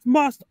aircraft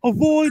must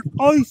avoid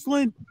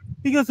Iceland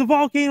because the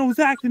volcano is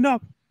acting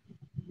up.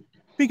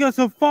 Because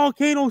the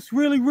volcano is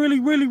really, really,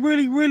 really,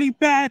 really, really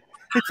bad.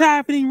 It's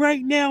happening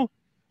right now.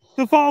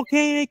 The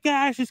volcanic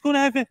ash is going to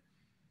have it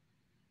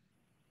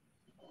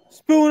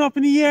spewing up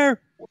in the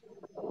air.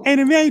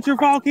 And a major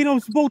volcano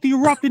is supposed to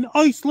erupt in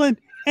Iceland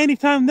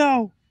anytime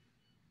now.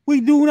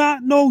 We do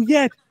not know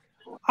yet.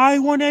 I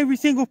want every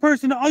single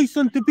person in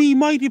Iceland to be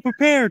mighty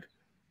prepared.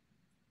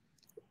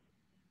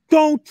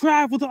 Don't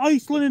travel to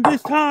Iceland at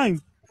this time.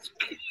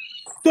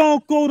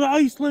 Don't go to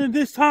Iceland at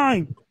this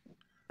time.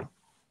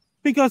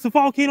 Because the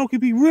volcano can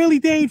be really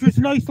dangerous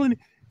in Iceland.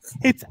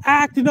 It's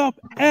acting up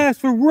as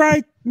for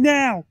right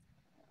now.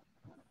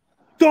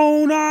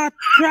 Do not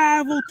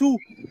travel to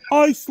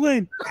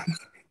Iceland.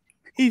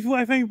 If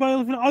anybody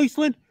lives in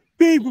Iceland,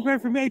 be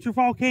prepared for major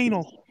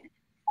volcano.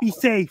 Be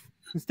safe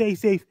and stay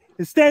safe.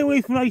 And stay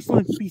away from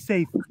Iceland. Be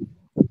safe.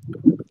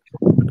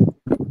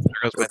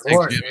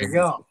 There you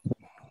go.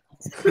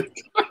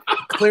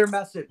 Clear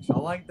message. I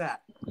like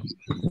that.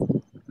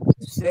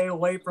 Stay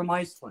away from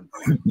Iceland.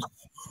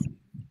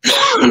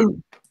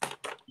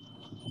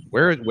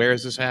 Where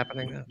is this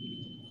happening now?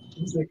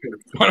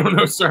 I don't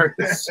know. Sorry.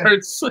 That's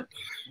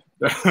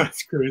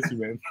crazy,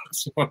 man.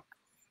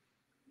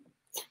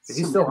 Is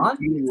he still on?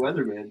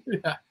 Weatherman.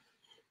 Yeah.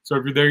 So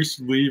if you're there, you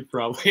should leave,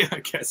 probably. I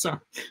guess.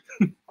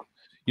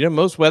 You know,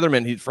 most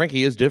weathermen,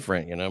 Frankie is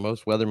different. You know,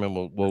 most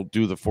weathermen will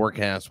do the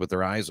forecast with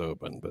their eyes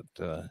open, but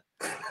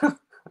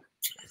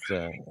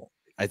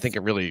I think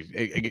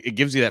it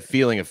gives you that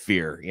feeling of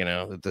fear, you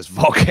know, that this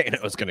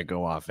volcano is going to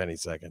go off any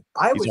second.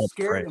 I was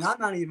scared, and I'm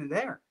not even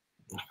there.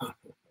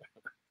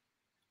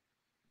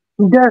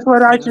 Guess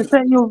what? I just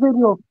sent you a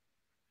video.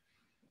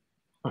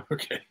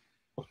 Okay.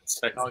 Oh,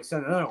 he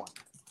sent another one.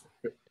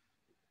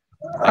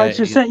 I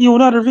just sent you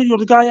another video.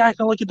 The guy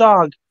acting like a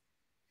dog.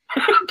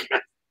 Okay.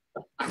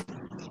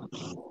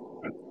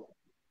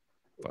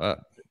 There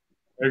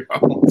you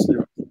go.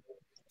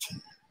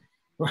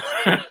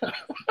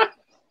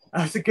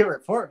 That's a good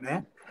report,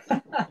 man.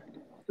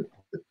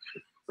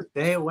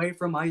 Stay away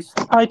from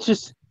Iceland. I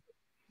just.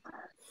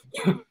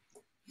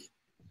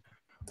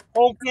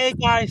 Okay,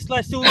 guys,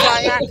 let's do a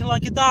guy acting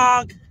like a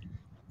dog.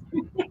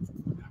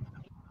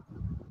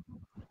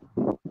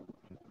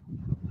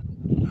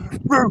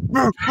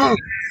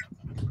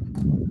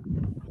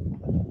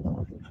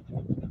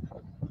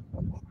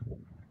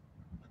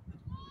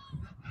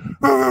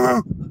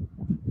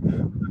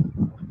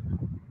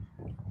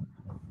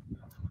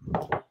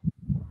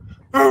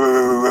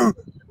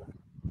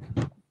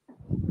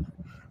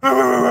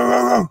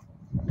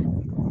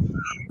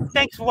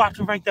 Thanks for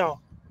watching right now.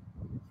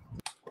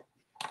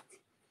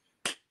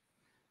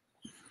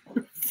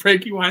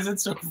 Frankie, why is that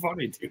so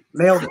funny, dude?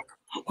 Nailed it.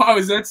 Why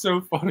is that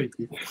so funny,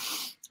 dude?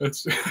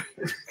 That's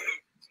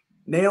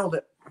nailed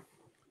it.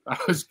 I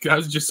was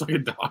just like a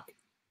dog.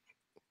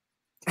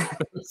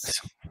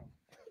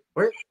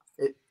 Where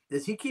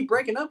does he keep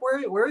breaking up?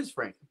 Where is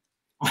Frank?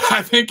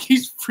 I think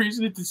he's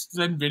freezing it to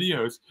send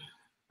videos.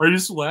 Or he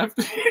just left.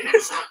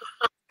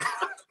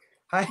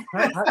 How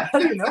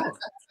do you know?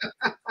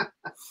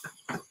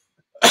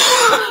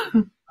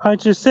 I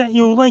just sent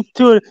you a link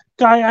to a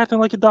guy acting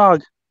like a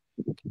dog.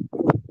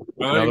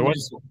 Another one.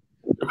 It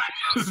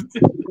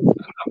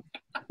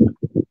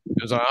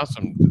was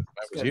awesome.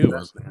 That was you.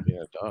 Being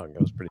a dog.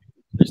 That was pretty.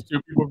 There's two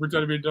people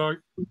pretending to be a dog.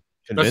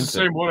 That's the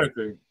same one, I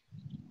think.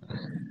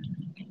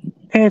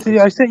 Anthony,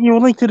 I sent you a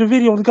link to the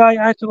video of the guy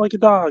acting like a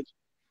dog.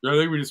 I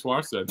think we just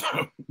watched that,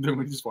 though. Didn't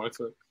we just watch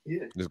that?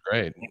 Yeah. It was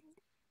great.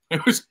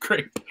 It was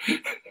great.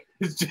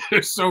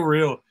 It's so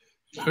real.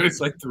 It's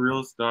like the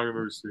realest dog I've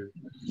ever seen.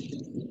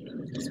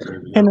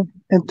 And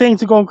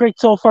things are going great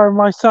so far on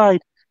my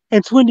side.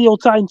 It's windy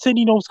outside in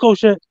Sydney, Nova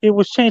Scotia. It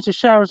was chance of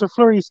showers or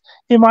flurries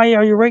in my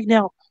area right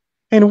now.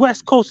 And the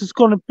West Coast is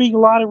going to be a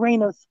lot of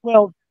rain as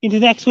well. Into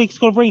next week, it's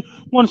going to bring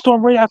one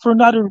storm right after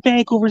another in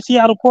Vancouver,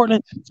 Seattle,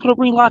 Portland. It's going to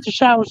bring lots of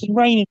showers and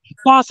rain in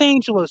Los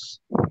Angeles.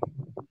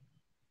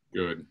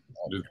 Good.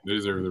 They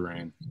deserve the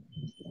rain.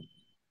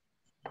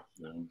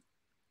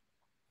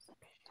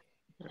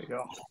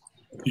 go.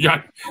 You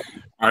got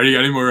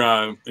any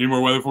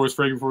more weather for us,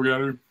 Frank, before we get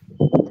out of here?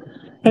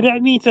 And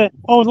that means that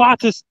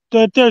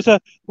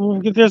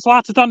there's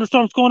lots of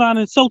thunderstorms going on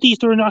in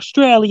southeastern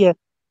Australia.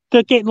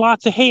 They're getting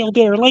lots of hail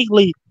there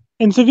lately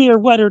and severe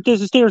weather.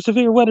 This is their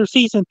severe weather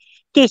season.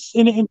 This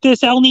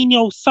El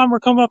Nino summer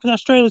coming up in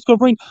Australia is going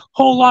to bring a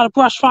whole lot of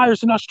brush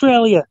fires in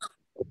Australia.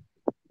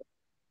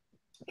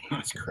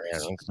 That's crazy. Yeah,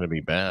 it's going to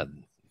be bad.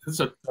 This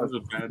is a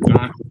bad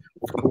time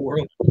for the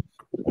world.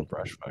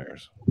 Brush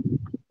fires.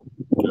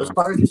 Those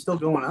fires are still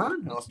going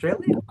on in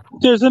Australia?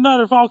 There's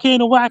another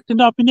volcano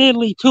acting up in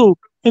Italy, too.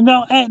 And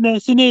Mount Etna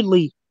is in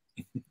Italy.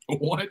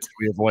 What?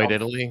 We avoid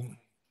Italy?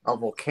 A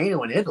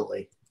volcano in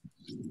Italy?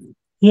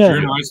 Yeah. If you're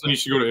in Iceland, you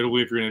should go to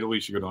Italy. If you're in Italy,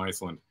 you should go to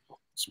Iceland.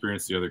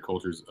 Experience the other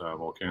culture's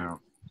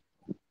volcano.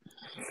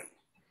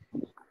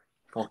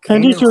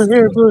 And did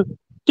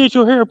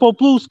you hear about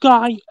Blue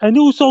Sky? A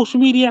new social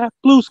media app,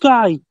 Blue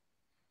Sky.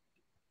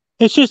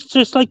 It's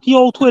just like the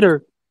old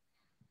Twitter.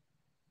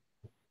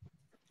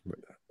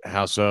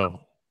 How so?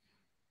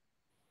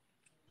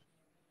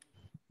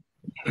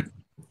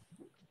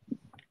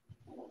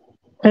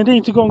 And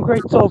things are going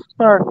great so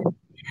far.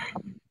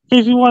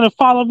 If you want to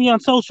follow me on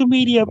social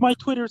media, my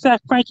Twitter is at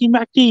Frankie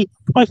MacD.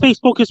 My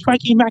Facebook is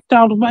Frankie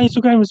MacDonald. My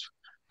Instagram is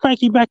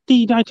Frankie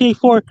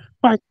MacD984.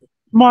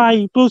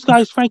 My Blue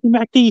Sky is Frankie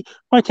MacD.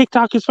 My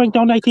TikTok is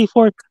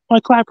FrankDown984. My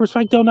Clapper is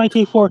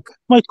FrankDown984.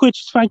 My Twitch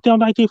is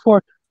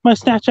FrankDown984. My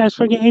Snapchat is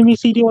Frankie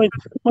AMCDoing.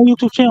 My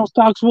YouTube channel is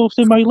Dogs Wolves,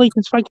 and my link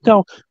is Frankie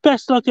Down.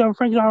 Best luck to you,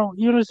 Frankie Down.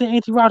 You're listening to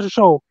Anthony Rogers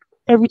Show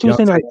every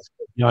Tuesday night.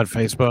 You on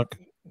Facebook?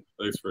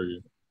 Thanks,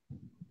 Frankie.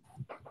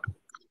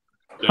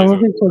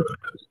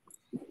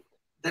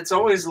 That's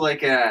always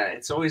like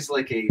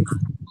the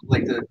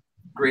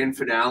grand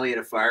finale at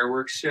a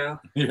fireworks show.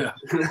 Yeah.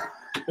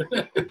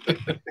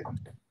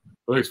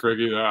 Thanks,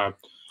 Frankie.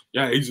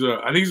 Yeah, he's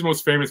I think he's the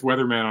most famous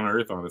weatherman on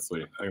earth.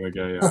 Honestly, I think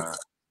the guy,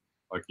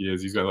 like he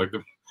is. He's got like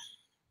the.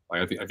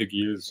 I think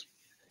he is.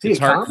 It's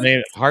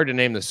hard to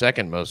name the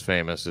second most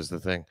famous is the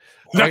thing.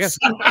 So I guess.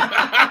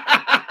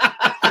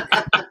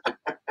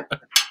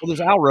 Well,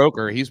 there's Al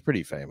Roker. He's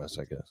pretty famous,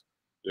 I guess.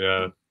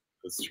 Yeah,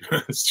 that's true.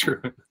 That's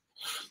true.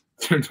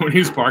 When he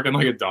was barking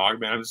like a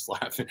dog, man, I'm just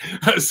laughing.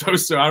 So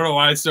I don't know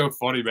why it's so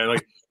funny, man.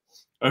 Like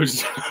I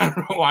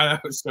don't know why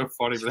that was so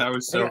funny, but that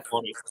was so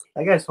funny.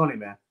 That guy's funny,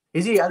 man.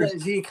 Is he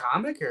a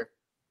comic or?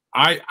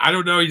 I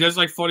don't know. He does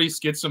like funny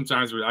skits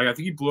sometimes. But I think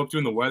he blew up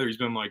doing the weather. He's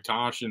been like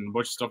Tosh and a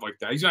bunch of stuff like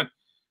that. He's got.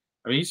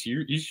 I mean, he's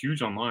huge. He's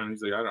huge online.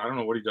 He's like I don't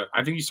know what he does.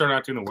 I think he started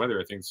out doing the weather.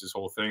 I think it's his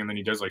whole thing, and then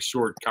he does like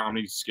short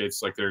comedy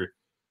skits. Like they're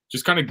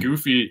just kind of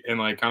goofy and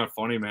like kind of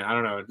funny, man. I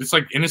don't know. It's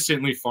like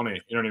innocently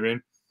funny. You know what I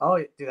mean? Oh,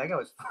 dude, that guy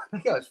was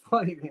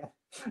funny, man.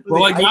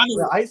 Well, like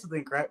the ice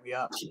thing cracked me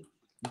up.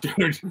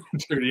 Dude,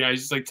 yeah, I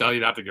just like tell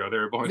you not to go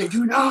there. They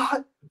do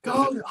not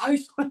go to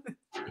Iceland.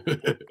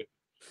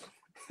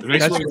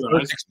 That's your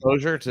first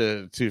exposure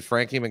to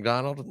Frankie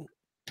McDonald,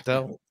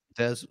 though,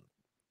 Des?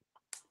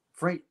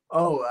 Frank.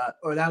 Oh,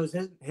 or that was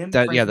him.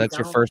 That's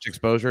your first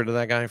exposure to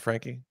that guy,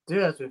 Frankie.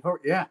 Dude, that's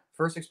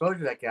first exposure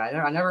to that guy.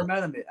 I never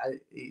met him.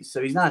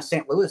 So he's not a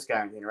St. Louis guy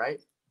or anything,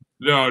 right?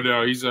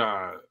 No, he's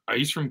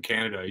from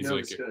Canada. He's Nova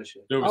like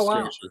Scotia. Nova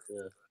Wow. Scotia.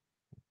 Yeah.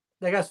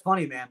 That guy's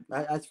funny, man.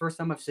 That's the first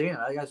time I've seen him.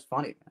 That guy's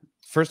funny, man.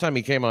 First time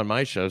he came on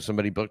my show,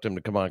 somebody booked him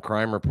to come on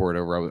Crime Report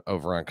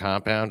over on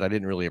Compound. I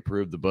didn't really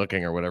approve the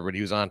booking or whatever, but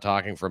he was on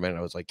talking for a minute.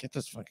 I was like, get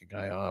this fucking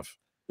guy off.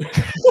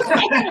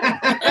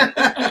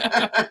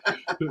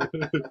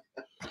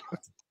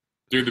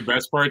 Dude, the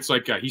best part's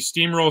like he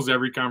steamrolls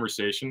every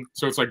conversation,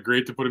 so it's like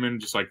great to put him in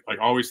just like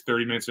always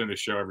 30 minutes into the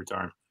show every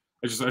time.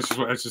 It's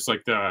just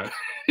like the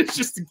it's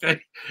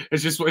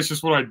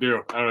just what I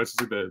do. I don't know. It's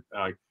just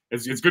like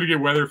it's good to get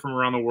weather from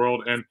around the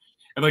world and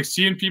like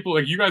seeing people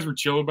like you guys were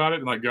chill about it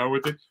and like go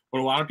with it, but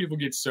a lot of people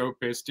get so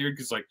pissed, dude,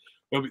 because like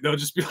they'll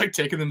just be like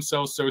taking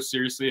themselves so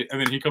seriously, and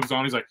then he comes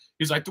on,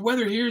 he's like the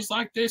weather here is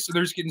like this, and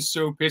they're just getting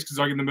so pissed because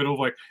like in the middle of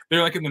like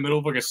they're like in the middle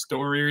of like a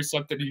story or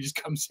something, and he just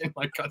comes in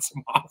like cuts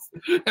them off,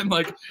 and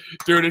like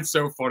dude, it's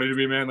so funny to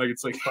me, man. Like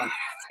it's like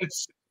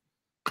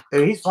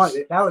Dude, he's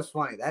funny. That was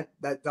funny.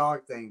 That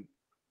dog thing.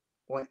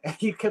 When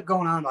he kept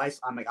going on ice,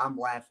 I'm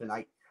laughing.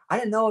 I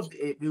didn't know if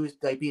he was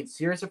like being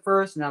serious at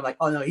first, and I'm like,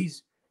 oh no,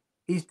 he's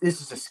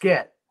this is a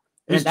skit.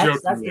 And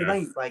that's the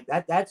thing. Like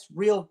that's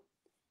real.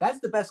 That's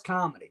the best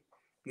comedy.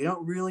 You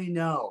don't really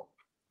know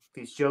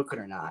if he's joking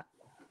or not.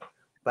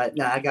 But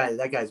no,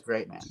 that guy's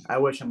great, man. I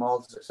wish him all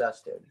the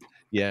success, dude.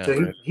 Yeah.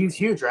 So he's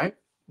huge, right?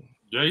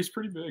 Yeah, he's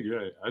pretty big.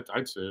 Yeah,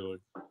 I'd say like.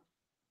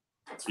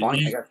 It's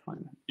funny. That guy's funny,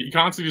 man. He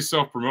constantly just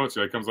self-promotes.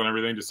 He comes on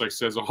everything, just like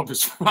says all of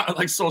his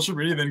like social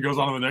media, then goes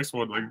on to the next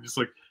one. Like just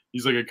like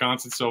he's like a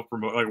constant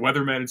self-promote, like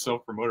weatherman and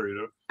self-promoter. You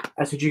know.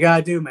 That's what you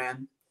gotta do,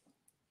 man.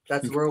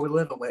 That's the world we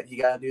live in.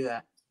 You gotta do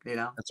that. You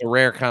know. It's a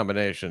rare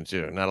combination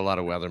too. Not a lot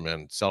of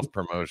weathermen,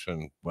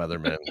 self-promotion,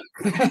 weathermen.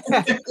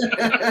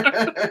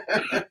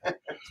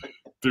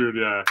 Dude,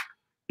 yeah,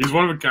 he's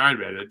one of a kind,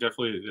 man. It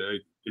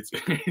definitely, it's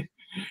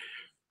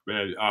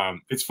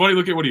Man, it's funny.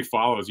 Look at what he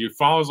follows. He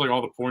follows like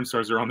all the porn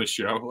stars that are on the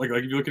show. Like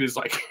if you look at his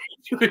like,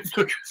 you look at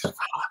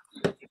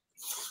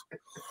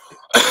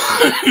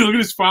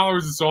his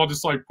followers. It's all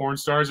just like porn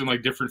stars and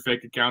like different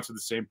fake accounts of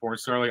the same porn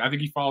star. Like I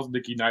think he follows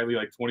Nikki Knightly,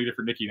 like 20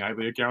 different Nikki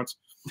Knightly accounts.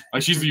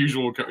 Like she's the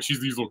usual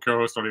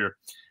co-host on here,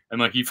 and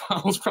like he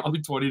follows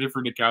probably 20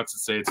 different accounts that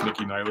say it's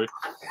Nikki Knightly.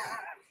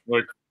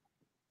 Like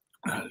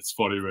it's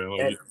funny, man.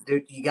 Like,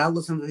 dude, you gotta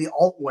listen to the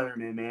alt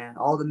weathermen, man.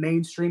 All the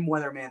mainstream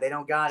weathermen, they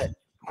don't got it.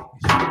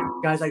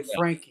 Guys like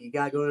Frankie, you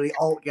gotta go to the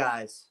alt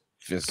guys.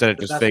 Instead of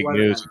just fake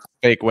news,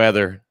 fake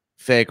weather,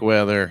 fake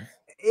weather.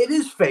 It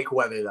is fake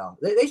weather though.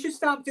 They should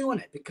stop doing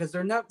it because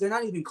they're not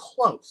even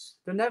close.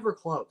 They're never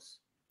close.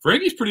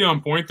 Frankie's pretty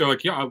on point though.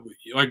 Like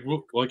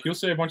like he'll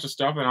say a bunch of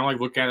stuff and I'll like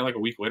look at it like a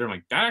week later. I'm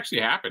like, that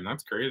actually happened.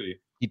 That's crazy.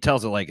 He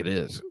tells it like it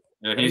is.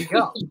 Yeah, There you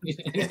go. He's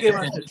giving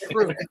us the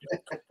truth.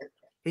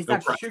 He's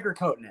not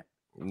sugarcoating it.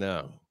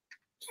 No.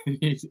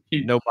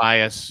 No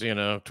bias,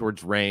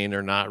 towards rain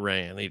or not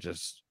rain. He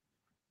just,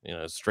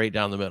 straight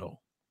down the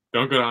middle.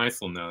 Don't go to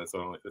Iceland now. That's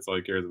all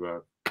he cares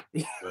about.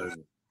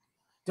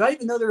 Do I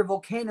even know there are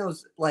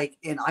volcanoes like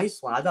in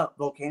Iceland? I thought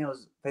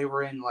volcanoes they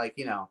were in like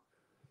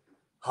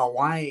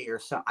Hawaii or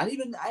something.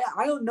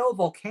 I don't know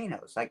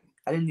volcanoes. Like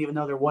I didn't even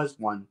know there was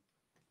one.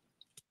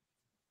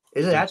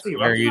 Is it actually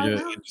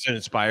does it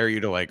inspire you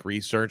to like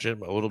research it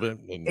a little bit?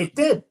 And it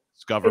did.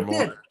 Discover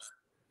more.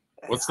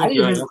 What's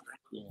the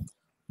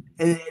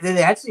Did it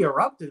actually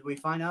erupt? Did we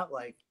find out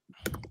like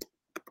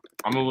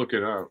I'm gonna look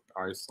it up.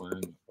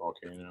 Iceland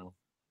volcano.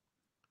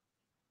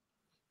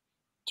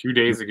 2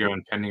 days ago,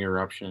 impending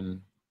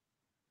eruption.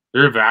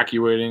 They're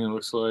evacuating. It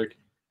looks like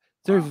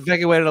they've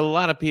evacuated a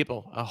lot of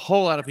people, a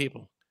whole lot of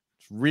people.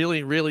 It's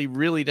really, really,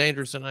 really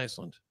dangerous in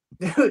Iceland.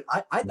 Dude,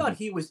 I thought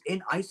he was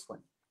in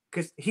Iceland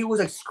because he was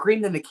like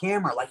screaming in the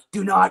camera, like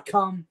 "Do not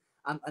come."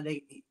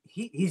 And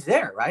he's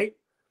there, right?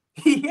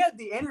 He had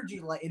the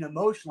energy, like in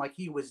emotion, like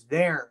he was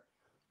there,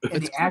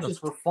 and the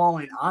ashes were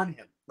falling on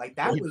him. Like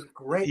that was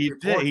great. He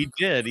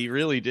did. He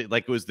really did.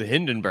 Like it was the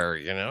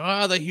Hindenburg,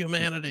 the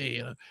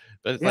humanity.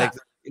 But like,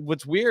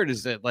 what's weird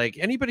is that like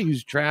anybody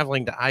who's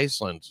traveling to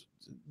Iceland,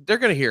 they're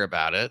gonna hear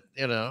about it.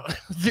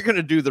 They're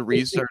gonna do the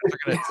research.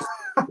 They're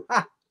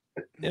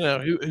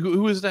gonna,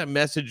 who is that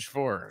message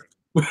for?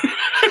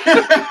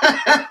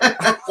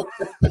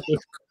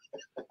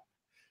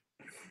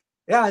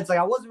 Yeah, it's like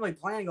I wasn't really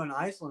planning on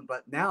Iceland,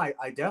 but now I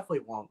definitely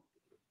won't.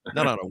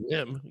 Not on a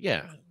whim.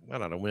 Yeah,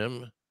 not on a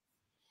whim.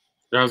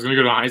 Yeah, I was gonna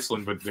go to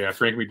Iceland, but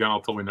Frank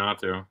McDonald told me not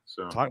to.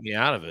 So talk me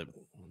out of it.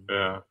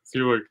 Yeah, see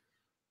like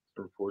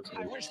reports.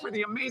 I wish for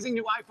the amazing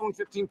new iPhone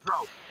 15 Pro.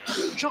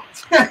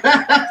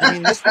 I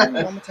mean, this one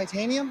with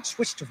titanium.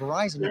 Switch to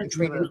Verizon. You can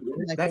trade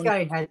in. That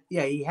guy had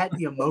he had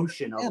the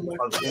emotion of him.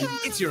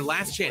 It's your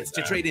last chance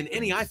to trade in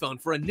any iPhone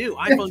for a new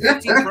iPhone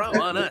 15 Pro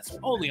on us,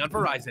 only on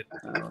Verizon.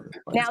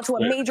 Now to a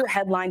major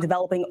headline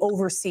developing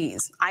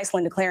overseas.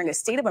 Iceland declaring a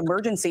state of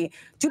emergency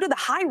due to the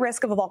high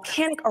risk of a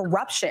volcanic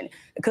eruption.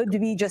 It could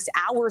be just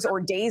hours or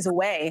days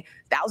away.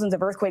 Thousands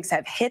of earthquakes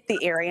have hit the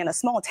area and a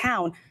small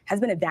town has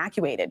been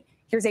evacuated.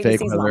 Here's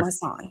ABC's Lama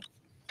Hassan.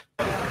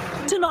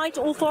 Tonight,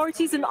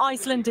 authorities in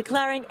Iceland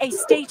declaring a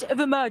state of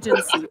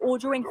emergency,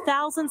 ordering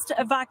thousands to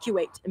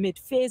evacuate amid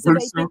fears of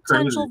a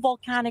potential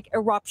volcanic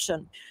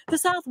eruption. The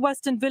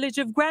southwestern village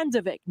of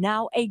Grandavik,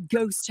 now a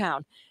ghost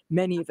town.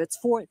 Many of its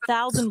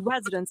 4,000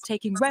 residents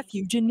taking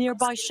refuge in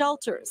nearby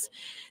shelters.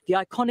 The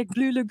iconic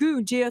Blue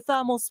Lagoon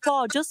geothermal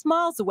spa just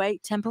miles away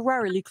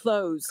temporarily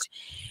closed.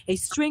 A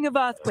string of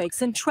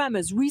earthquakes and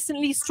tremors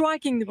recently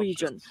striking the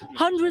region.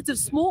 Hundreds of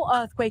small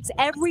earthquakes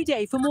every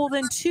day for more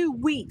than 2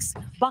 weeks,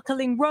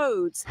 buckling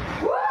roads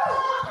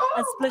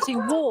and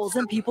splitting walls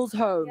in people's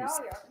homes.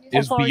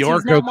 Is Authorities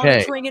Bjork now okay?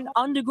 monitoring an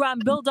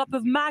underground buildup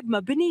of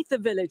magma beneath the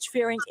village,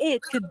 fearing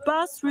it could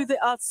burst through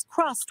the Earth's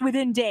crust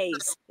within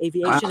days.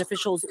 Aviation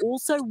officials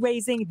also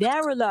raising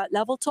their alert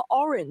level to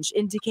orange,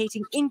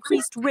 indicating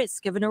increased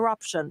risk of an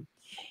eruption.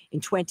 In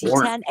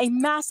 2010, a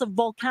massive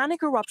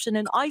volcanic eruption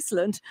in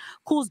Iceland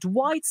caused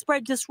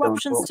widespread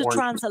disruptions to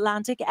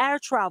transatlantic air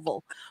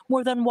travel.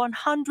 More than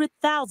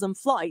 100,000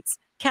 flights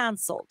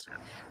cancelled.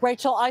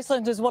 Rachel,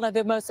 Iceland is one of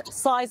the most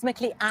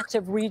seismically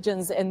active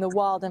regions in the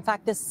world. In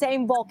fact, the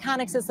same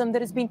volcanic system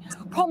that has been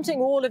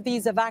prompting all of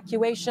these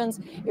evacuations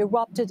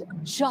erupted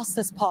just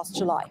this past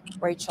July.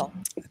 Rachel.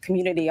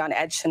 Community on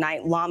edge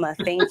tonight. Lama,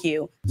 thank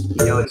you.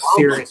 It's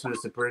serious when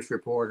it's a British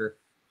reporter.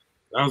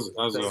 That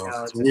was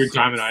a weird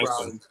time in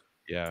Iceland.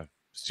 Yeah,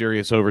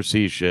 serious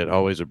overseas shit.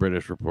 Always a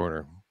British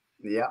reporter.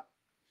 Yeah.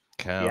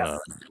 Count on.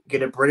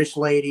 Get a British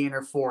lady in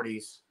her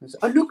 40s.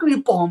 A nuclear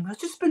bomb has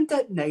just been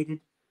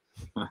detonated.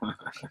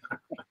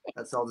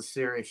 That's all the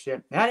serious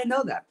shit. I didn't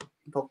know that.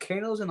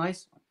 Volcanoes in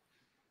Iceland.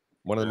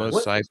 One of the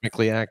most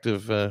seismically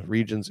active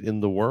regions in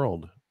the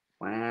world.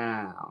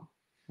 Wow.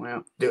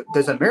 Well,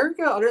 does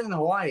America, other than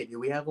Hawaii, do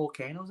we have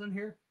volcanoes in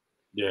here?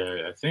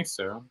 Yeah, I think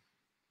so.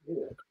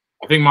 Yeah.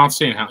 I think Mount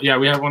St. Helens. Yeah,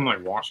 we have one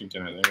like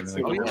Washington, I think.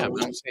 Oh, yeah,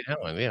 Mount St.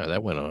 Helens. Yeah,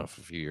 that went off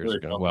a few years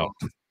ago. Well,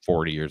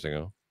 40 years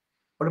ago.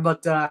 What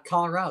about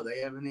Colorado? They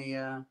have any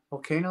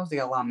volcanoes? They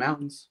got a lot of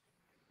mountains.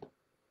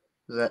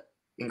 Does that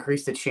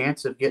increase the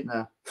chance of getting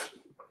a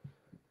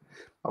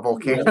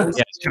volcano?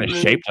 Yeah, it's kind of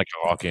shaped like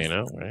a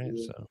volcano, right?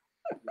 So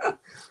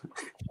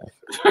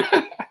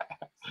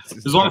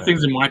there's a lot of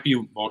things that might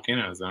be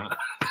volcanoes. I'm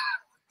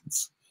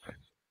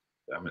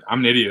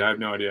an idiot. I have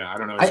no idea. I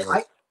don't know.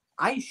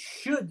 I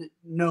should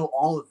know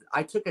all of it.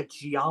 I took a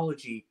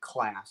geology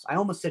class. I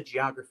almost said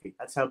geography.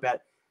 That's how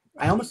bad.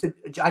 I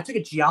took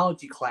a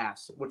geology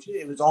class, which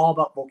it was all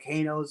about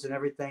volcanoes and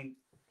everything.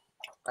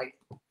 Like,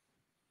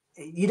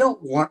 you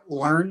don't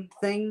learn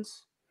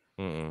things.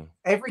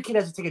 Every kid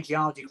has to take a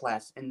geology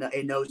class, and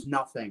it knows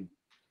nothing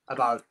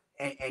about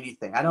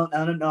anything. I don't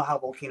know how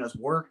volcanoes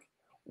work,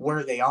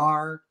 where they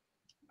are.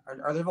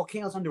 Are there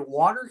volcanoes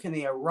underwater? Can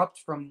they erupt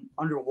from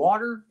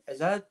underwater? Is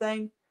that a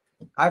thing?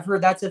 I've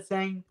heard that's a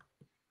thing.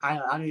 I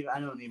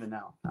don't even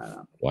know. I don't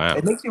know. Wow.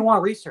 It makes me want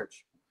to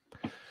research.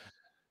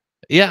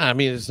 Yeah, I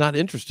mean, it's not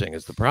interesting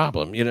is the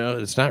problem. You know,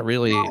 it's not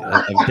really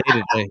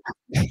day-to-day.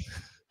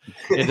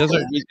 It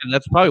doesn't.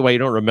 That's probably why you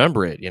don't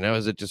remember it. You know,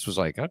 is it just was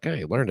like,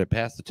 okay, learned to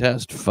pass the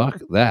test.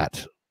 Fuck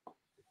that.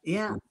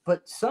 Yeah,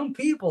 but some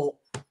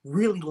people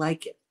really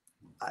like it.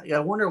 I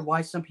wonder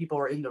why some people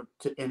are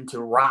into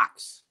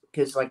rocks.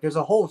 Because like, there's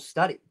a whole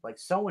study. Like,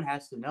 someone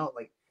has to know.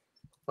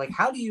 Like,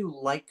 how do you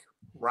like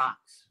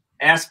rocks?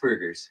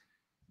 Asperger's.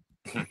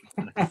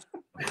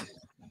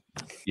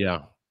 Yeah.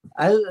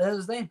 That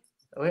was the thing.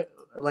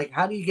 Like,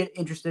 how do you get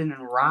interested in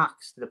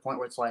rocks to the point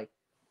where it's like,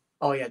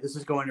 oh yeah, this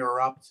is going to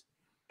erupt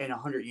in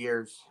 100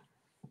 years?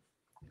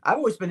 I've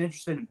always been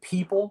interested in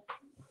people,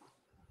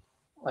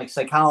 like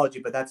psychology,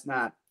 but that's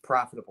not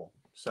profitable.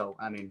 So,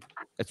 I mean,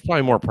 it's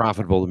probably more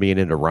profitable than being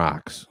into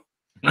rocks.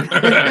 I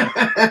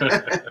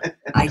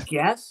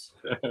guess.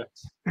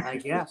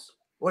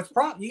 Well,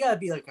 you gotta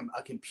be like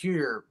a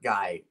computer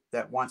guy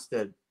that wants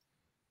to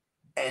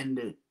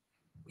end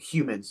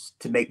humans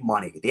to make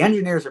money. The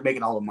engineers are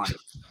making all the money.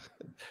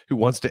 Who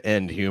wants to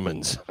end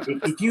humans?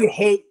 If you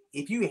hate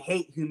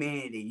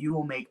humanity, you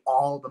will make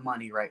all the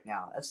money right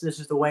now. This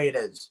is the way it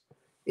is.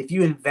 If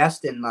you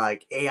invest in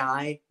like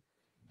AI,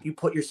 if you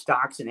put your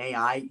stocks in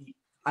AI,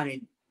 I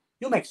mean,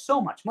 you'll make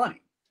so much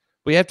money.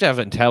 We have to have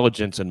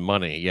intelligence and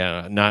money.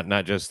 Yeah,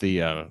 not just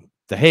the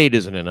hate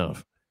isn't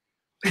enough.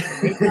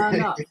 It's not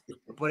enough,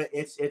 but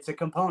it's a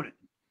component.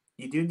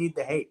 You do need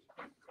the hate.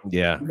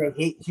 Yeah, they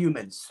hate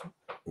humans.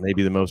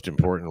 Maybe the most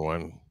important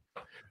one.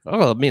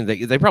 Oh, I mean,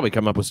 they probably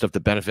come up with stuff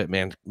that benefit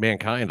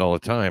mankind all the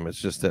time. It's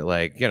just that,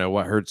 like, you know,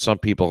 what hurts some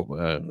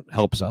people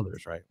helps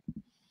others, right?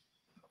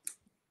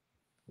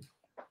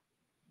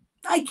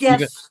 I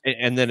guess.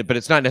 But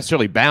it's not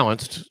necessarily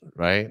balanced,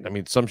 right? I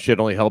mean, some shit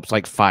only helps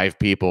like 5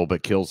 people,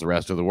 but kills the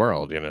rest of the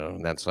world, you know?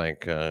 And that's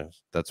like,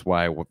 that's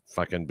why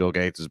fucking Bill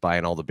Gates is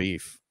buying all the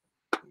beef,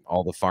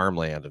 all the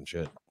farmland and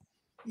shit.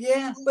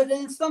 Yeah, but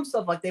then some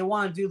stuff, like they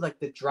want to do like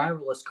the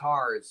driverless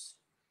cars.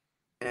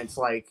 And it's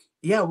like,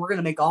 yeah, we're going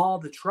to make all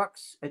the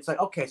trucks. It's like,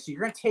 okay, so you're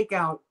going to take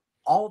out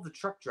all the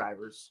truck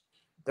drivers.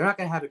 They're not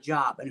going to have a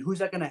job. And who's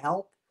that going to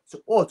help?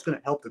 So, it's going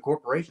to help the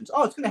corporations.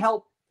 Oh, it's going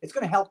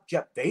to help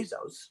Jeff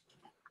Bezos.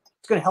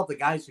 It's going to help the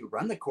guys who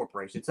run the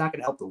corporation. It's not going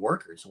to help the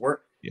workers.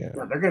 They're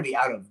going to be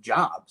out of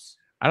jobs.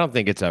 I don't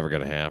think it's ever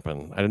going to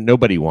happen.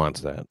 Nobody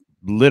wants that.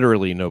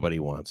 Literally, nobody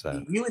wants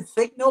that. You would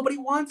think nobody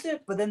wants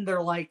it, but then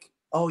they're like,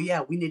 oh, yeah,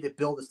 we need to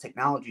build this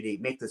technology to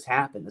make this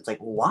happen. It's like,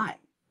 well, why?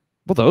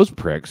 Well, those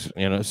pricks,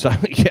 you know, so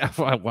yeah,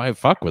 why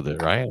fuck with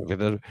it, right?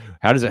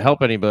 How does it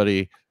help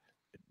anybody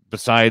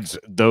besides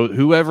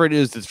whoever it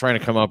is that's trying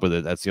to come up with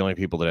it? That's the only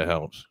people that it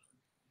helps.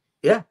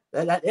 Yeah,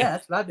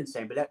 that's what I've been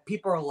saying. But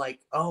people are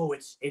like, oh,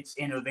 it's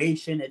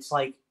innovation. It's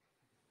like,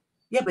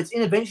 yeah, but it's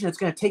innovation that's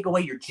going to take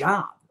away your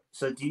job.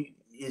 So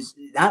is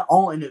not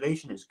all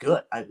innovation is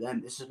good.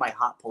 This is my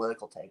hot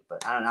political take,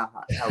 but I don't know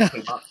how it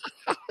came up.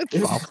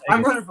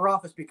 I'm running for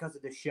office because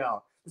of this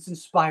show. This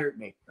inspired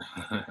me.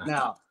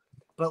 No.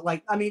 But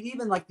like, I mean,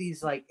 even like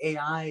these like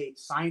AI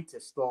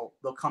scientists,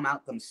 they'll come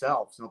out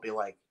themselves and they'll be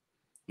like,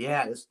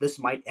 yeah, this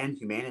might end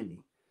humanity.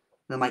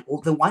 And I'm like,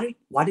 well, then why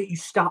don't you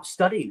stop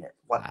studying it?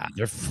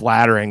 They're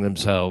flattering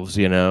themselves,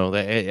 you know. The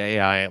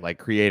AI, like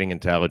creating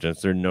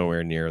intelligence, they're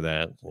nowhere near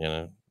that. You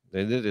know,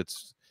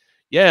 it's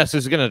yes,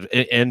 it's gonna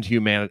end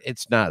humanity.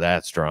 It's not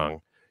that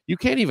strong. You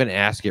can't even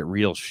ask it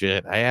real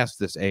shit. I asked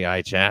this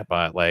AI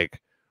chatbot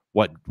like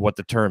what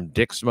the term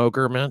dick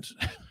smoker meant.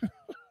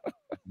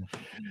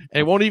 And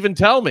it won't even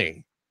tell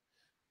me.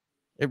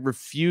 It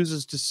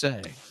refuses to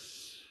say.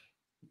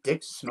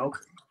 Dick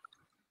smoker.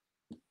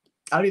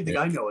 I don't even think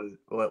I know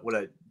what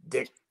a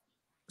dick.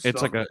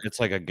 It's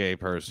like a gay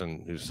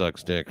person who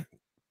sucks dick.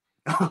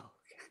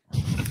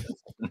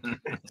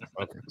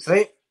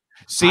 Okay.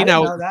 See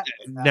now,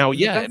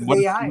 yeah.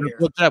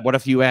 What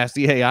if you ask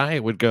the AI?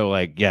 It would go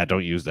like, yeah,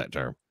 don't use that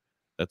term.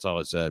 That's all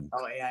it said.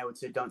 Oh, AI would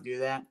say, don't do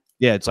that.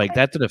 Yeah, it's like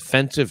that's an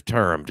offensive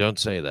term. Don't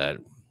say that.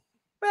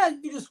 Well,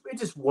 it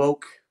just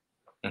woke.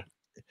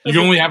 You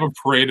can only have a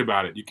parade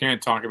about it. You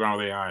can't talk about it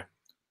with AI.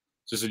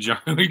 Just a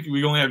giant.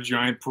 We only have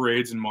giant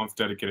parades and months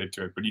dedicated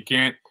to it, but you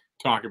can't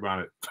talk about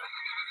it.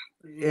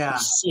 Yeah,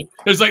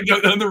 it's like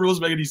none of the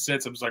rules make any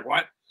sense. I'm just like,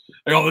 what?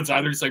 Like all the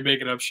time, they're just like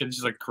making up shit. It's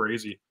just like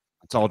crazy.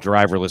 It's all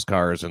driverless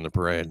cars in the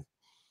parade.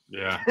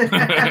 Yeah.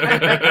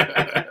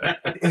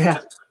 Yeah.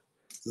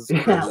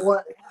 Yeah.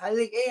 Well, I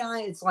think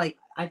AI. It's like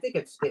I think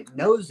it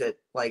knows it.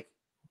 Like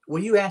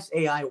when you ask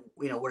AI,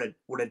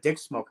 what a dick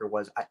smoker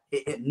was,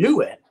 it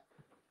knew it.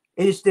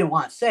 It just didn't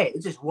want to say it.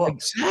 It just woke.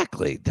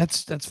 Exactly.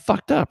 That's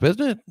fucked up,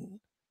 isn't it?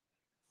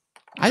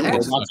 I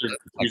think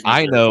like,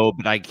 I know,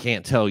 but I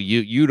can't tell you.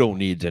 You don't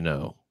need to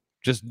know.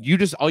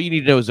 All you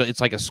need to know is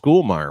it's like a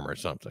school marm or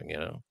something, you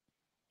know.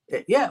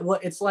 Yeah, well,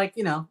 it's like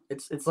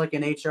it's like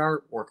an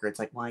HR worker. It's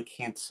like, well, I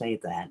can't say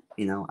that.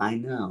 I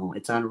know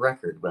it's on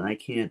record, but I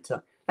can't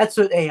tell. That's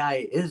what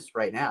AI is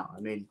right now. I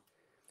mean,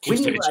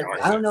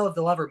 I don't know if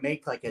they'll ever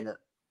make like an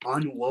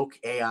unwoke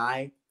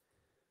AI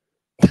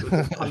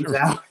that comes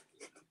out.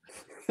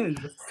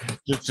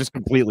 just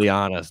completely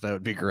honest. That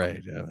would be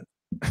great. Yeah.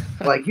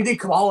 Like, you think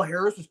Kamala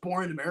Harris was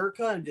born in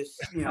America and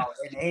just an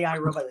AI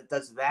robot that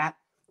does that?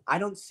 I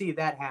don't see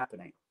that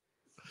happening.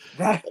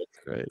 That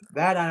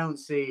I don't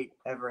see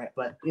ever.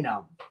 But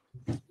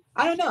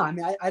I don't know. I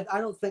mean,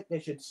 I don't think they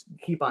should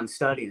keep on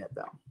studying it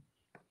though.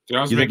 Dude,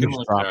 I was making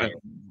like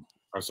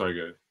I'm sorry,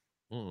 good.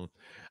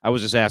 I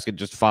was just asking,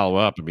 just to follow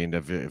up. I mean,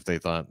 if they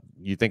thought,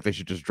 you think they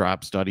should just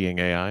drop studying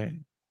AI?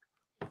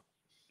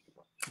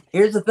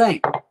 Here's the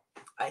thing.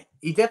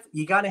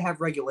 You got to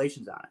have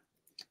regulations on it.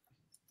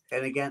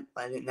 And again,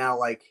 now,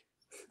 like,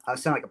 I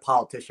sound like a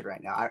politician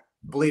right now.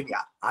 Believe me,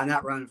 I'm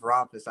not running for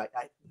office. I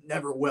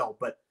never will.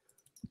 But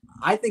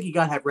I think you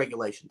got to have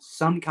regulations,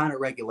 some kind of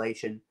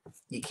regulation.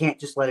 You can't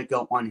just let it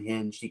go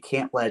unhinged. You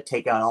can't let it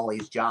take out all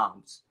these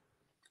jobs.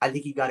 I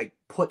think you got to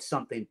put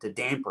something to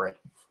damper it.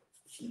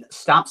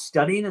 Stop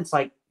studying. It's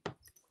like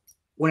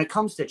when it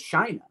comes to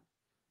China,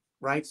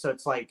 right? So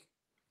it's like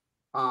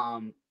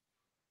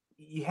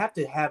you have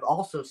to have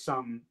also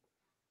some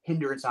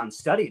hindrance on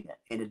studying it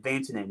and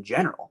advancing it in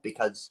general,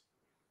 because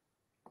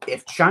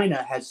if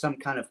China has some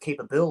kind of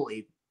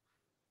capability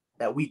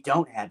that we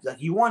don't have,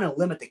 like, you want to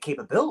limit the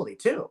capability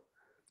too,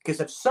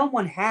 because if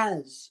someone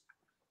has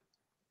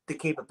the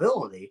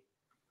capability,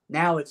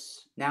 now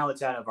it's out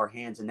of our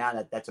hands, and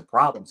now that's a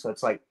problem. So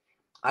it's like,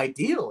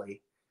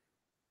 ideally,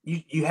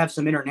 you have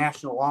some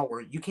international law where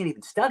you can't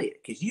even study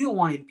it because you don't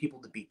want even people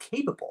to be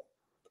capable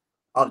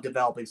of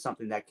developing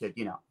something that could,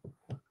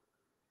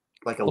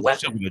 like a weapon.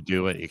 Something to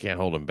do it. You can't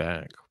hold them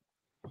back.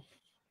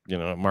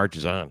 It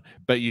marches on.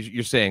 But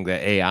you're saying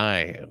that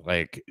AI,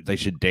 like, they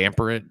should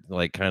damper it,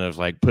 like, kind of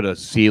like put a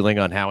ceiling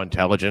on how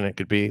intelligent it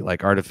could be,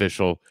 like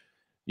artificial,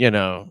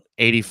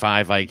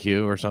 85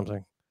 IQ or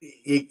something.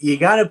 You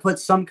got to put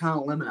some kind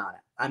of limit on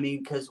it. I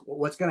mean, because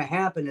what's going to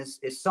happen is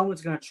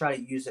someone's going to try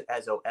to use it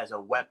as a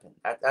weapon.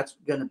 That's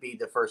going to be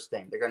the first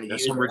thing they're going to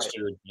use. Some rich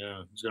dude,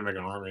 yeah, he's going to make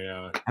an army.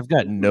 Yeah, I've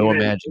got no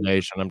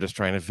imagination. I'm just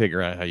trying to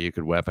figure out how you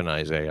could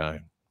weaponize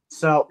AI.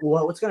 So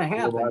what's going to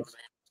happen?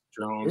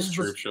 Drones,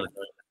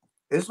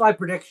 this is my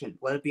prediction.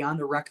 Let it be on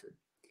the record.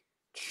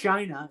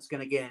 China is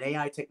going to get an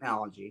AI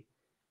technology,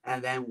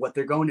 and then what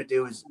they're going to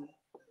do is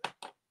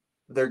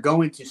they're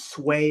going to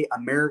sway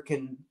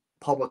American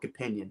public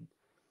opinion.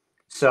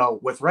 So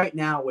with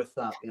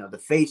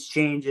the face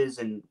changes,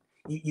 and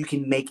you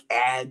can make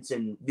ads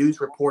and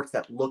news reports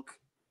that look,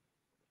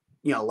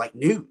 like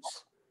news.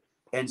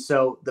 And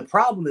so the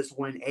problem is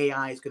when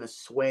AI is going to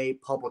sway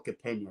public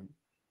opinion,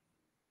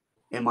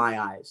 in my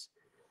eyes.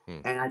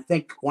 And I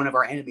think one of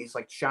our enemies,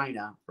 like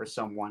China or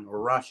someone,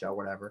 or Russia or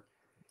whatever,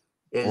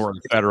 or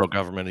the federal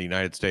government of the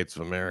United States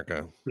of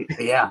America.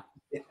 Yeah.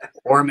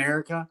 Or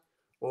America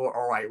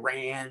or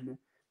Iran,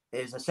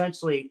 is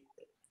essentially,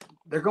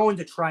 they're going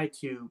to try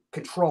to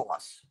control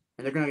us,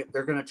 and they're going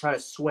to try to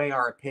sway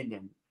our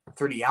opinion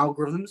through the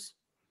algorithms.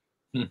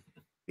 The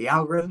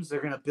algorithms,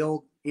 they're going to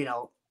build,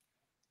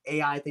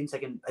 AI things that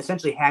can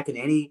essentially hack in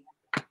any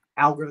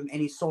algorithm,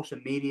 any social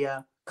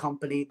media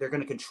company. They're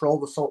going to control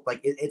the soul.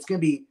 Like, it's going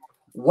to be,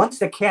 once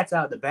the cat's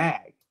out of the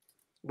bag,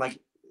 like,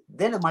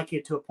 then it might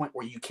get to a point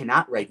where you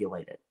cannot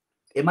regulate it.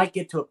 It might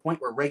get to a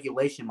point where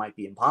regulation might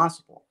be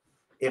impossible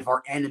if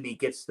our enemy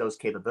gets those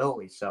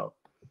capabilities. So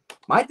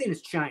my thing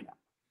is China.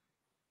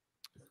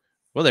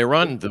 Well, they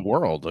run the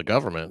world, the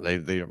government.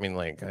 They I mean,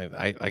 like,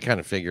 I kind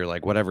of figure,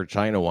 like, whatever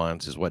China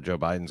wants is what Joe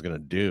Biden's going to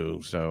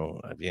do. So,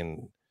 I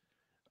mean,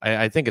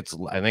 I think it's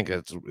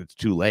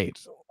too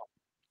late.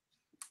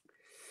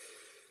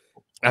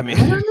 I mean,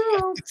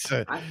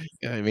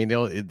 I mean,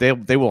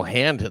 they will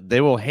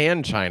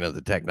hand China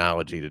the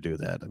technology to do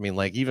that. I mean,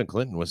 like, even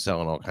Clinton was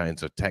selling all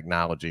kinds of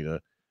technology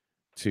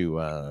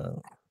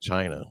to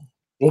China.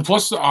 Well,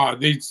 plus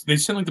they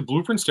send like the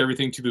blueprints to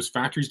everything to those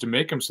factories to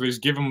make them, so they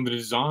just give them the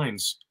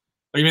designs.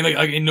 Like, I mean,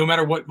 like no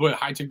matter what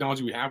high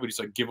technology we have, we just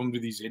like give them to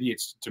these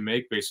idiots to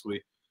make,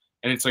 basically.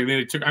 And it's like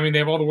they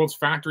have all the world's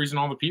factories and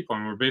all the people. I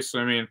mean, we're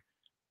basically,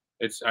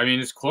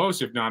 it's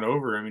close if not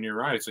over. I mean, you're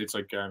right. It's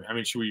like, I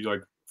mean, should we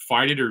like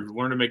fight it or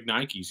learn to make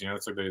Nikes?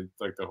 It's like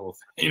the whole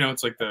thing.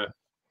 It's like the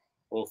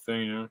whole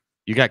thing.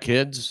 You got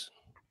kids?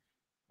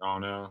 Oh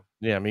no.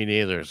 Yeah, me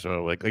neither.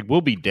 So like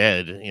we'll be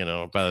dead,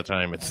 by the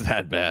time it's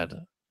that bad.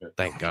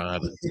 Thank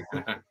God.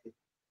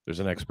 There's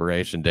an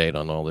expiration date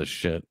on all this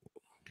shit.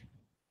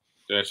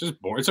 Yeah, it's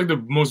just boring. It's like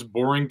the most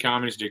boring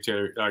communist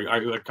dictator,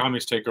 like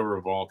communist takeover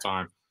of all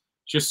time.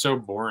 Just so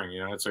boring,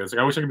 you know. It's like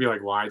I wish I could be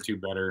like lied to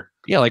better.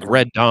 Yeah, like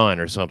Red Dawn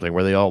or something,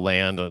 where they all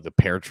land, the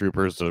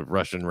paratroopers, the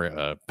Russian,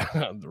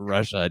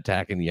 Russia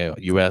attacking the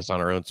U.S.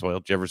 on our own soil.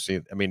 Did you ever see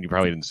it? I mean, you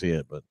probably didn't see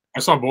it, but I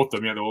saw both of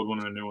them. Yeah, the old one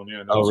and the new one.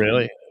 Yeah. Oh,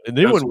 really? The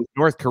new one was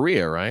North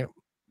Korea, right?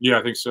 Yeah,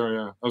 I think so.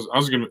 Yeah, those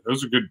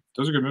are good.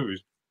 Those are good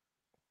movies.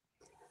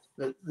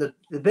 The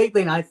big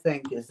thing I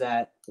think is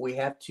that we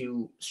have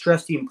to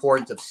stress the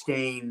importance of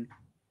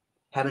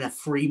having a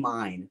free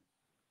mind.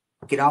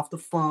 Get off the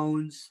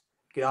phones,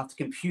 get off the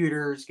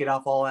computers, get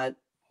off all that.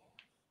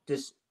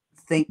 Just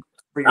think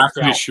for yourself.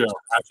 After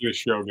the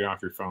show, get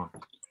off your phone.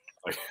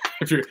 Like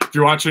if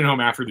you're watching at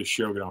home after the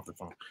show, get off the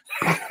phone.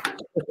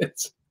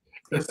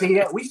 See,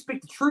 yeah, we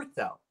speak the truth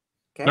though.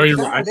 Okay, no, you're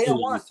right. They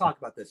don't want to talk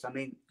about this. I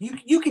mean,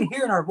 you can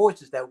hear in our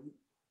voices that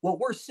what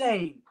we're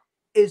saying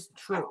is the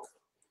truth.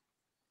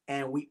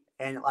 And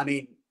I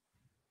mean,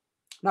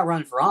 I'm not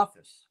running for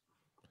office.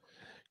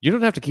 You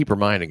don't have to keep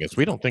reminding us.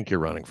 We don't think you're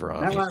running for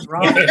office. I'm not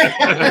running for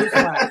office.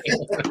 I'm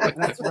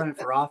not running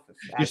for office.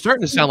 You're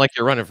starting to sound like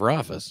you're running for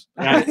office.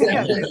 Yeah.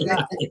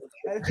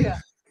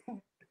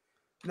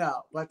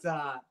 No, but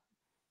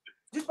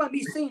just by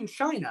me saying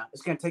China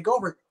is going to take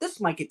over, this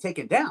might get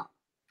taken down.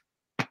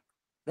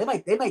 They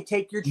might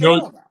take your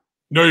channel down.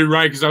 No, you're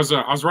right. Because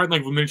I was writing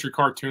like miniature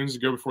cartoons to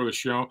go before the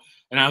show,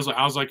 and I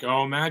was like,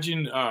 oh,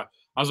 imagine.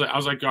 I was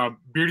like,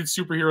 bearded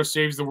superhero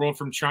saves the world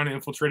from China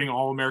infiltrating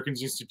all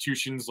Americans'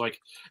 institutions, like,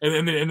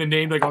 and then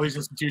named like all these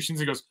institutions.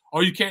 He goes,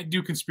 oh, you can't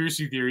do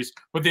conspiracy theories,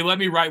 but they let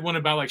me write one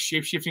about like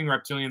shape-shifting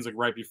reptilians like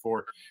right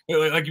before,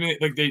 and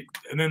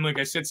then like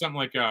I said something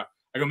like, I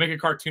go make a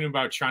cartoon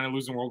about China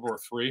losing World War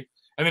III,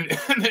 and then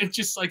it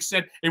just like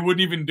said it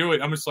wouldn't even do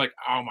it. I'm just like,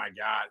 oh my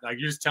god, like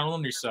you're just telling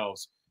them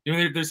yourselves. You know,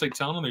 they're just like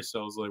telling them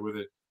themselves like with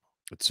it.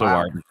 It's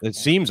so it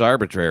seems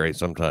arbitrary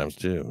sometimes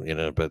too, you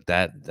know. But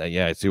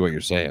yeah, I see what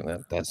you're saying.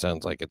 That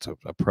sounds like it's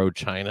a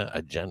pro-China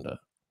agenda.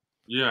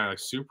 Yeah, like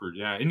super.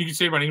 Yeah, and you can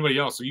say about anybody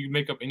else. So you can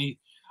make up any.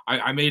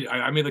 I made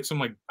like some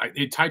like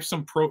it typed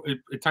some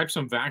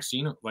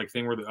vaccine like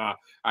thing where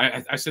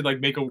I said like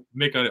make a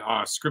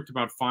script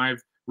about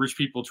 5 rich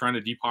people trying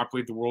to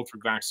depopulate the world through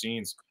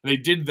vaccines, and they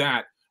did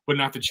that, but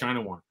not the China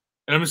one.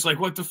 And I'm just like,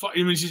 what the fuck? I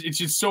mean, it's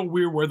just so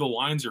weird where the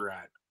lines are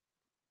at.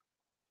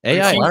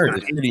 AI art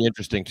is pretty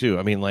interesting too.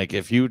 I mean, like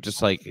if you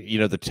just like, you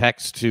know, the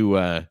text to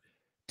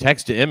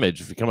image,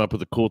 if you come up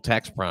with a cool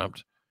text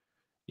prompt,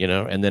 you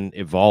know, and then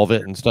evolve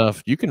it and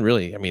stuff, you can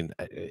really, I mean,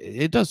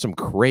 it does some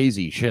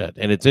crazy shit.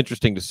 And it's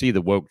interesting to see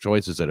the woke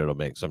choices that it'll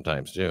make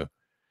sometimes too.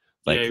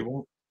 Like,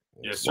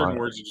 yeah, certain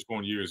words you just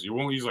won't use. You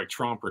won't use like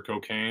Trump or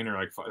cocaine or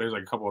like there's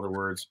like a couple other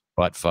words.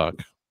 Butt fuck.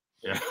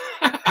 Yeah,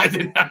 I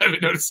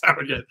haven't noticed that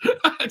one yet.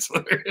 That's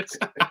hilarious.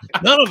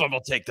 None of them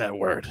will take that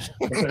word.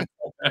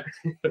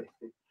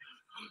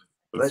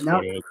 But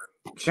no,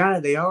 China,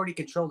 they already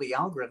control the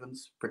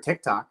algorithms for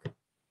TikTok.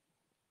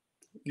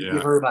 You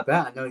heard about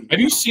that? I know. Have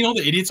you seen all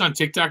the idiots on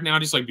TikTok now,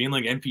 just like being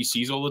like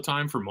NPCs all the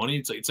time for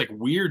money? It's like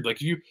weird. Like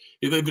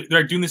they're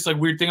like doing this like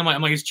weird thing.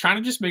 I'm like, is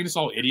China just making us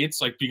all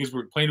idiots? Like because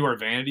we're playing to our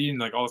vanity and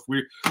like all this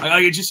weird.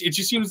 Like it just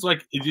seems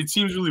like it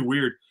seems really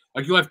weird.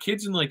 Like you'll have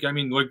kids in like, I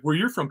mean, like where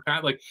you're from,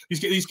 Pat. Like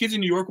these kids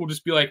in New York will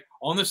just be like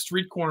on the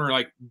street corner,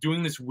 like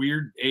doing this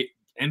weird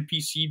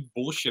NPC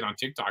bullshit on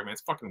TikTok. Man,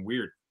 it's fucking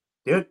weird.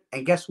 Dude,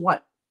 and guess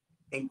what?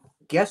 And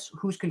guess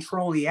who's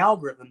controlling the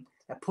algorithm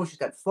that pushes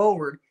that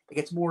forward, that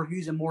gets more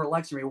views and more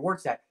likes and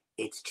rewards that?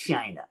 It's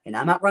China. And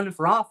I'm not running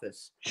for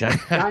office.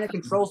 China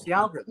controls the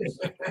algorithms.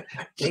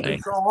 They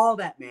control all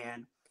that,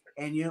 man.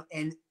 And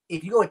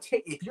if you're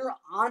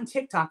on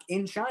TikTok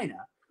in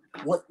China,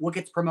 what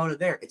gets promoted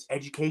there? It's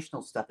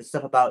educational stuff. It's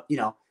stuff about, you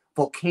know,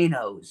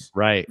 volcanoes,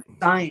 right?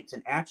 Science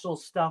and actual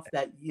stuff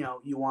that, you know,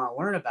 you want to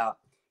learn about.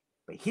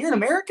 But here in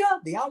America,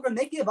 the algorithm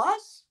they give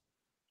us,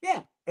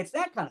 yeah, it's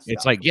that kind of stuff.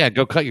 It's like, yeah,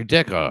 go cut your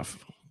dick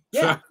off.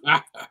 Yeah,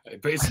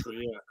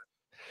 basically, yeah.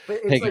 But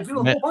it's like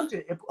doing a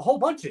whole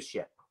bunch of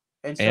shit,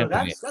 and so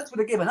that's what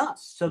they're giving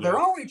us. So they're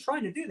already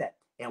trying to do that.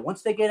 And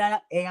once they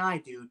get AI,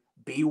 dude,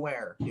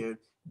 beware,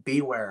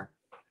 beware.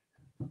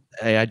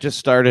 Hey, I just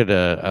started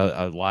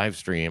a live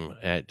stream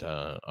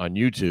on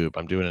YouTube.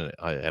 I'm doing it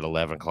at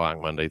 11 o'clock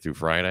Monday through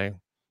Friday.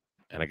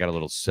 And I got a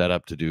little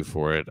setup to do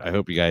for it. I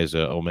hope you guys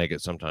will make it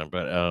sometime.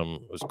 But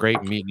it was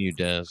great meeting you,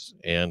 Des,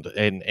 and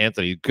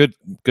Anthony. Good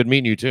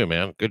meeting you too,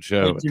 man. Good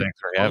show. Thanks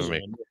for having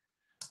me.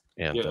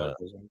 And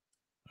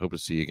hope to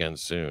see you again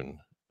soon.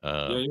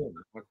 All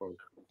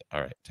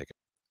right, take it.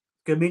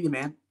 Good meeting you,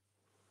 man.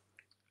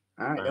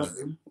 All right.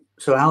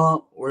 So how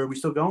long? Were we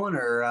still going,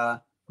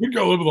 or? We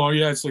go a little long.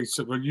 Yeah, it's like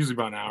usually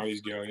about an hour.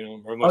 He's going.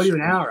 You know. Oh, you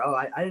an hour? Oh,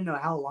 I didn't know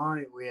how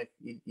long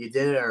you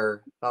did it,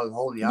 or I was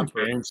holding you up.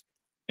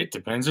 It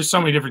depends. There's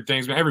so many different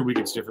things, but every week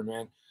it's different,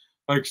 man.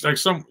 Like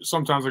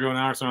sometimes I go an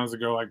hour, sometimes I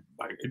go like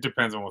it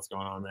depends on what's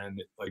going on, man.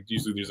 Like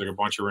usually there's like a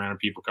bunch of random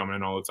people coming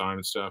in all the time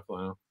and stuff.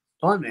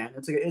 Fun, man.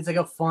 It's like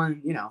a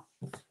fun, you know,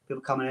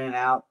 people coming in and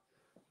out.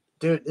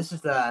 Dude, this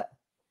is I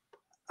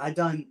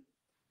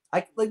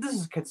this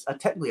is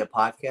technically a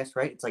podcast,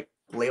 right? It's like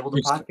labeled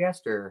a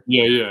podcast, or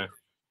yeah.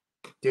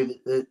 Dude,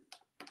 the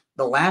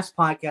last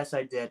podcast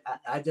I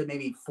did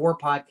maybe 4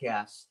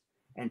 podcasts,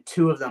 and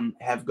 2 of them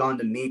have gone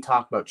to me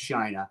talk about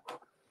China.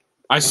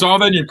 I saw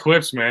that in your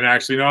clips, man.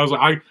 Actually, I was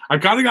like, I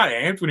kind of got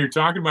amped when you're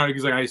talking about it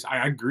because like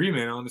I agree,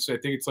 man. Honestly, I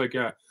think it's like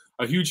a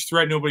huge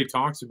threat nobody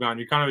talks about. And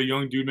you're kind of a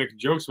young dude making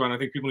jokes about it. And I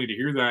think people need to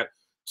hear that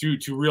to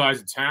realize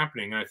it's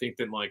happening. And I think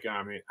that I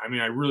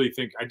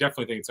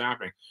definitely think it's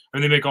happening.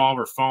 And they make all of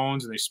our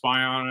phones and they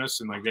spy on us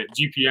and like that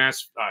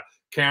GPS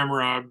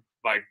camera,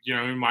 like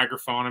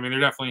microphone. I mean,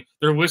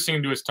 they're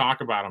listening to us talk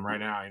about them right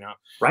now.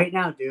 Right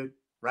now, dude.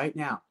 Right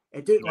now,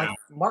 and dude, like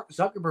Mark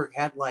Zuckerberg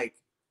had like.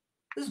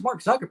 This is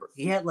Mark Zuckerberg.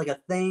 He had like a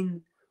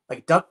thing,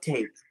 like duct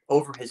tape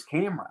over his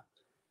camera.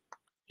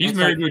 He's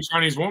married to a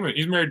Chinese woman.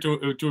 He's married to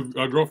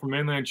a girl from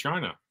mainland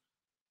China.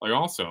 Like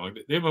also, like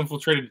they've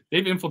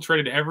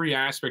infiltrated every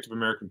aspect of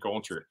American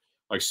culture,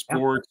 like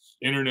sports,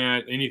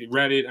 internet, anything,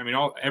 Reddit. I mean,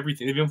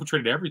 everything. They've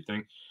infiltrated everything.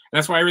 And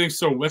that's why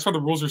that's why the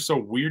rules are so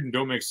weird and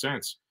don't make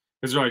sense.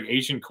 Because they're like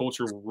Asian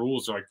culture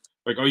rules, like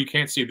oh, you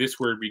can't say this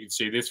word, but you can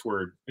say this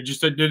word. It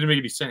doesn't make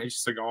any sense. It's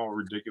just like all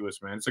ridiculous,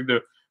 man. It's like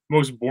the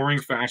most boring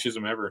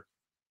fascism ever.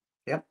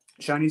 Yep,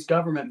 Chinese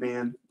government,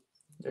 man.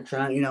 They're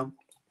trying,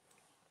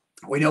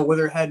 we know where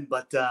they're heading,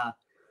 but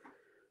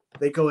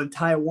they go in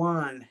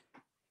Taiwan,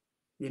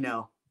 it's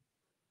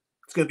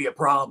gonna be a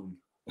problem.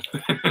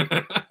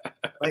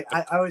 Like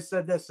I always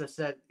said this. I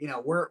said,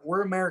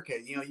 we're America.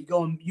 You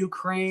go in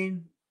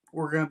Ukraine,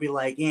 we're gonna be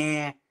like,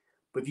 yeah,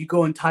 but if you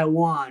go in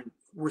Taiwan,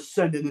 we're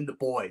sending in the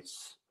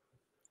boys.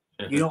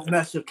 You don't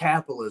mess with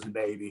capitalism,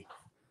 baby.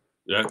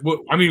 Yeah,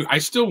 well, I mean, I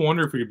still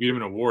wonder if we could beat them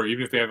in a war,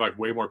 even if they have like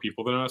way more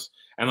people than us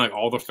and like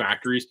all the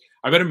factories.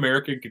 I bet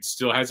America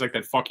still has like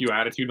that fuck you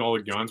attitude and all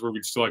the guns where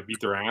we'd still like beat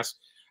their ass.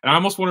 And I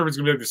almost wonder if it's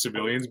gonna be like the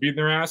civilians beating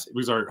their ass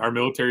because our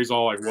military is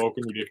all like woke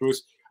and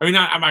ridiculous. I mean,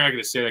 I'm not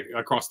gonna say like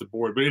across the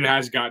board, but it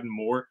has gotten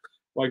more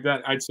like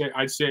that. I'd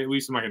say at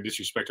least I'm not gonna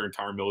disrespect our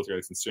entire military.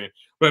 That's insane.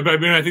 But I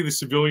mean, I think the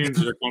civilians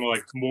are kind of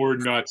like more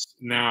nuts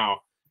now,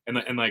 and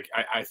like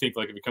I think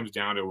like if it comes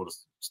down to it, we'll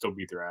still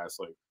beat their ass.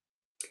 Like.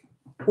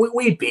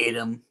 We beat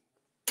them.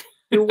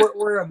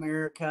 We're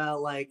America.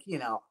 Like,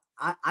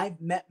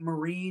 I've met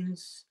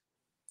Marines.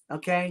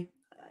 Okay.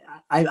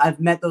 I've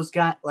met those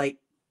guys. Like,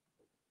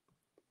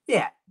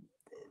 yeah,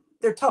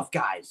 they're tough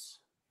guys.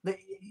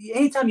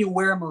 Anytime you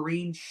wear a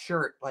Marine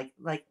shirt, like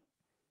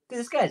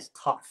this guy's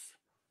tough.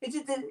 And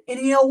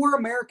we're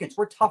Americans.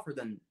 We're tougher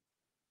than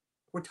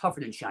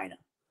China.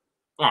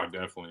 Oh,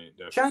 definitely.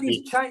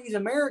 Chinese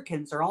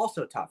Americans are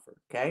also tougher.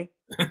 Okay.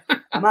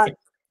 I'm not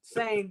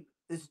saying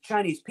this is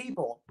Chinese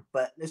people,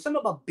 but there's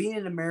something about being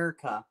in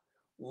America,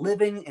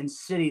 living in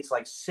cities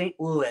like St.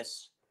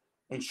 Louis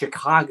and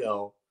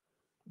Chicago,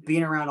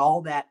 being around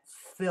all that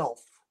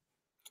filth,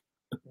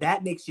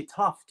 that makes you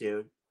tough,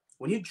 dude.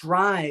 When you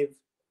drive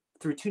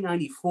through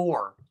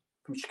 294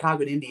 from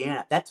Chicago to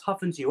Indiana, that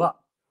toughens you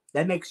up.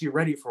 That makes you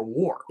ready for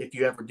war if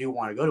you ever do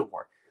want to go to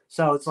war.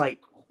 So it's like,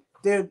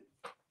 dude,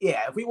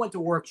 yeah, if we went to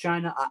war with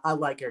China, I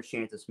like our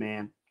chances,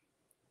 man.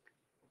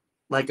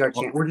 Like our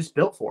chance. We're just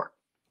built for it.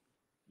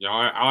 Yeah,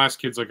 I'll ask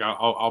kids like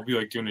I'll be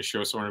like doing a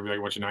show somewhere and be like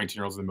a bunch of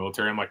 19-year-olds in the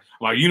military. I'm like,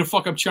 you gonna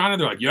fuck up China?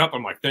 They're like, yep.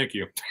 I'm like, thank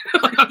you.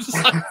 I'm just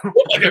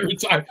like every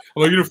time.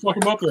 I'm like, you gonna fuck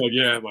them up? They're like,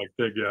 yeah. I'm like,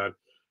 thank God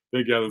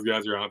those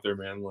guys are out there,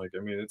 man. Like,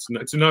 I mean, it's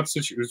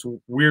a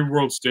weird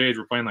world stage.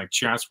 We're playing like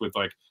chess with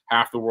like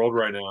half the world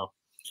right now,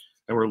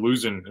 and we're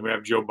losing. And we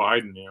have Joe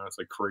Biden. It's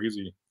like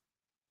crazy.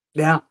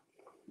 Yeah,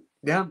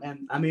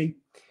 and I mean,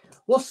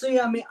 we'll see.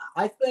 I mean,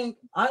 I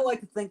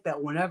like to think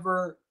that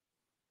whenever,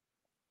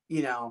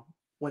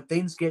 when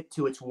things get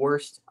to its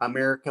worst,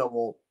 America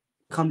will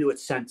come to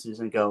its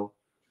senses and go,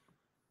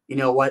 you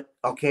know what?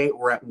 Okay,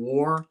 we're at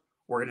war.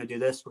 We're going to do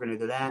this. We're going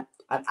to do that.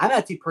 I'm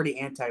actually pretty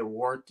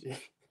anti-war,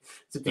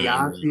 to be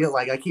honest with you.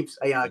 Like, I keep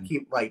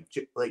like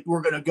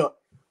we're going to go.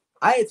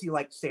 I actually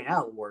like staying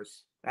out of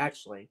wars,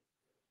 actually.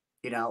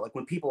 Like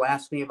when people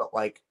ask me about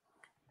like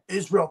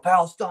Israel,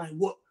 Palestine,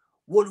 what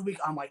do we,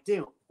 I'm like,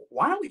 dude,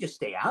 why don't we just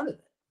stay out of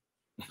it?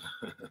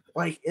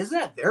 Like, isn't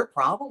that their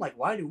problem? Like,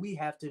 why do we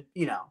have to,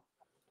 Yeah,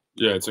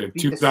 it's a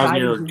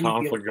 2,000-year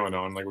conflict going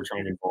on. Like we're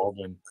trying to get involved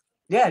in.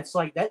 Yeah, it's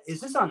like that.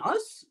 Is this on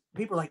us?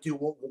 People are like, dude,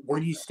 where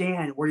do you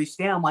stand? Where do you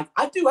stand? I'm like,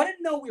 I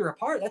didn't know we were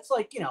apart. That's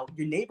like, your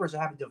neighbors are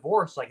having a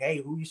divorce. Like,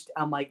 hey,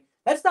 I'm like,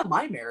 that's not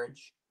my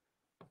marriage.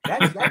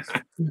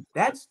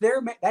 That's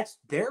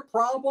their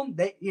problem.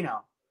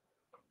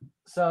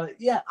 So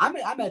yeah, I'm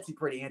actually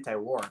pretty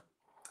anti-war.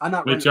 I'm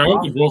not. Mitch, I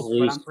hope they both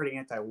lose. But I'm pretty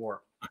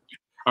anti-war.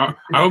 I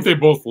hope they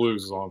both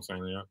lose. Is all I'm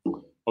saying. Yeah.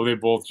 Oh, they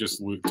both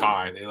just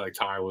tie. They like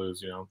tie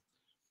lose.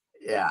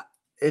 Yeah,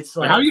 it's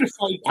like how are you gonna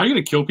fight? How are you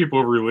gonna kill people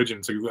over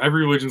religion? So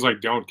every religion's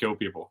like, don't kill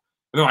people.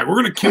 And they're like, we're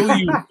gonna kill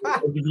you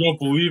if you don't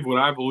believe what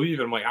I believe.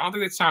 And I'm like, I don't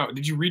think that's how.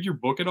 Did you read your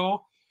book at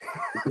all?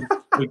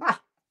 Like,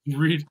 you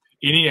read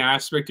any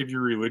aspect of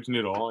your religion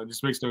at all? It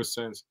just makes no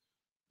sense.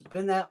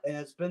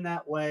 It's been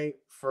that way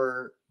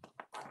for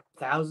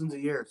thousands of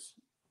years.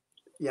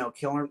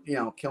 Killing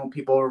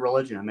people over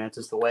religion. I mean, it's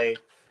just the way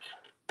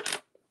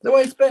The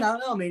way it's been, I don't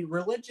know. I mean,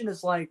 religion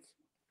is like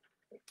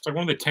it's like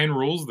one of the 10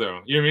 rules,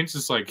 though. You know what I mean? It's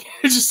just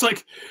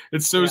like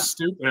it's so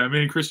stupid. I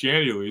mean, in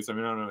Christianity at least. I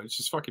mean, I don't know. It's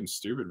just fucking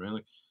stupid, man.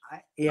 Like,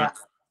 yeah.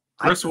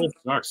 The rest of the world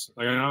sucks.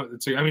 Like, I know.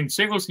 It's like, I mean,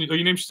 St. Louis.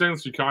 You named St.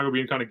 Louis, Chicago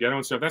being kind of ghetto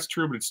and stuff. That's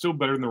true, but it's still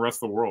better than the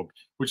rest of the world,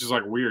 which is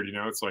like weird. You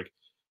know, it's like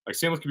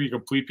St. Louis could be a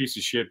complete piece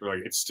of shit, but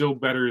like it's still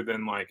better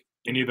than like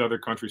any of the other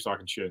countries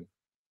talking shit.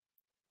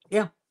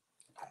 Yeah,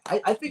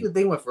 I think the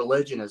thing with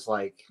religion is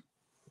like,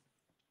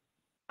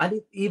 I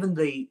think even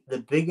the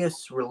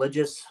biggest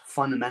religious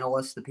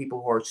fundamentalists, the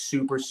people who are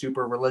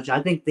super religious,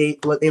 I think they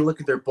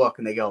look at their book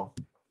and they go,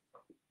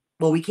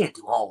 well, we can't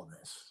do all of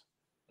this.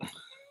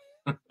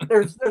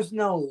 There's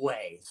no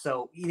way.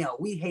 So, you know,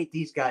 we hate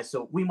these guys,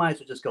 so we might as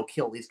well just go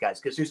kill these guys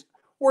because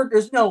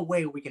there's no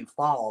way we can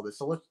follow this.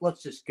 So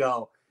let's just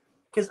go.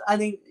 Because I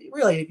think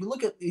really, if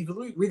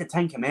you read the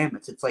 10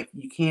 Commandments, it's like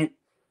you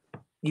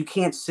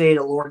can't say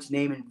the Lord's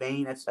name in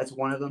vain. That's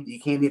one of them. You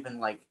can't even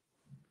like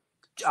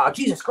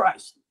Jesus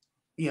Christ.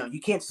 You know,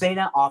 you can't say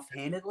that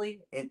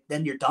offhandedly, and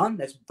then you're done.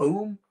 That's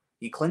boom,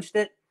 you clinched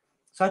it.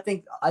 So I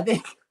think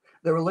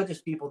the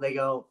religious people,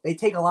 they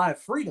take a lot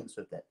of freedoms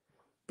with it.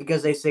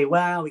 Because they say,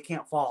 well, we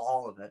can't follow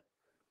all of it,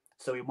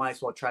 so we might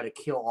as well try to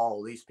kill all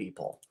of these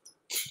people.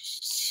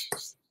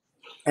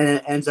 And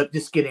it ends up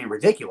just getting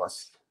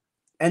ridiculous.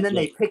 And then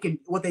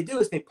what they do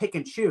is they pick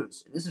and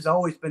choose. This has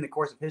always been the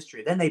course of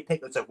history. Then they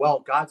pick, it's like,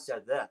 well, God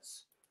said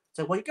this. It's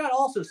like, well, God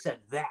also said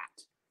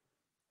that,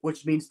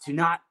 which means to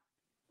not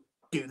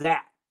do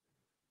that.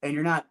 And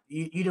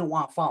you don't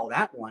want to follow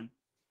that one.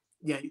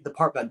 You know, the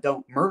part about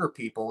don't murder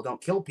people, don't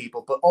kill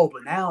people, but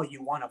now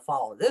you want to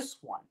follow this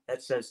one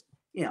that says,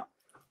 you know,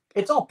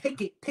 it's all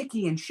picky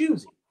and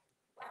choosy,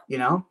 you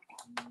know?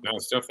 No,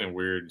 it's definitely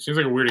weird. It seems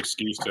like a weird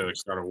excuse to like,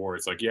 start a war.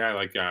 It's like, yeah,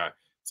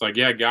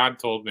 God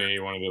told me he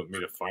wanted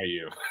me to fight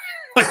you.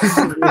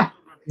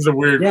 It's a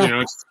weird, you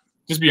know,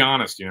 just be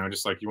honest, you know,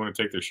 just like you want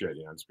to take their shit,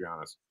 you know, just be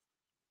honest.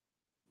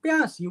 Be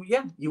honest,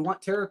 you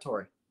want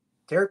territory.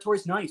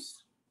 Territory's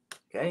nice.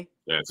 Okay?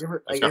 Yeah,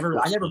 I never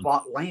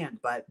bought land,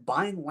 but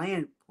buying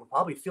land will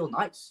probably feel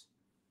nice.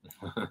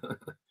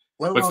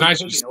 But it's nice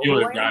to steal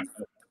it,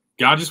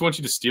 God just wants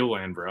you to steal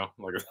land, bro.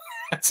 Like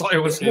that's all he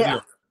wants you to do.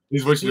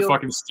 He wants you to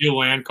fucking steal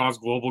land, cause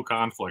global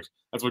conflict.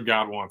 That's what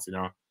God wants, you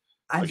know.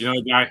 Like, you know,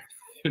 the guy.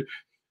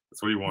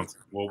 That's what he wants.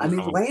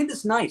 Land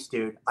is nice,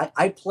 dude.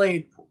 I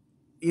played.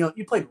 You know,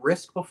 you played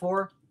Risk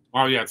before.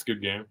 Oh yeah, it's a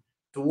good game.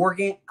 The war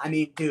game. I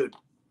mean, dude,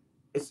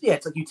 it's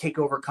like you take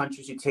over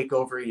countries, you take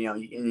over. You know,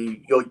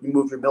 you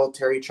move your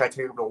military, you try to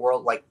take over the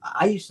world. Like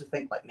I used to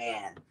think, like,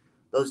 man,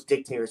 those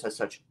dictators are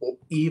such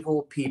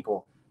evil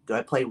people. Dude,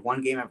 I played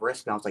one game of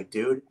Risk, and I was like,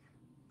 dude,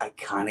 I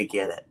kind of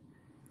get it.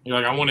 You're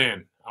like, I want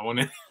in.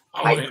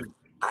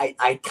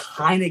 I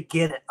kind of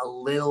get it a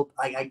little.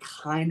 Like, I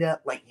kind of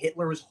like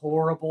Hitler was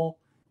horrible.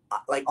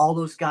 Like all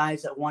those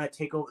guys that want to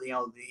take over, you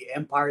know, the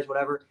empires,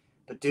 whatever.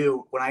 But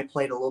dude, when I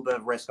played a little bit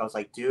of Risk, I was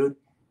like, dude,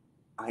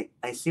 I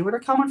see where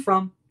they're coming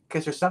from.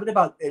 Because there's something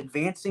about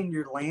advancing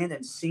your land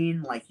and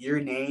seeing like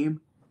your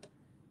name,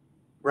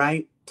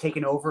 right,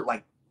 taking over.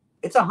 Like,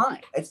 it's a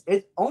high. It's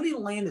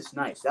owning land is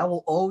nice. That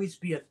will always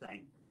be a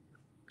thing.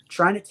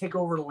 Trying to take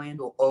over the land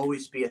will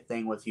always be a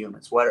thing with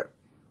humans, whether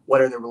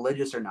they're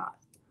religious or not.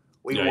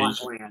 We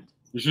want land.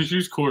 You should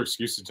use cooler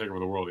excuses to take over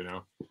the world, you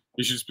know?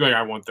 You should just be like,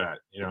 I want that,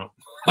 you know?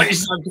 Like, you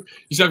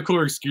should have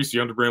cooler excuse. You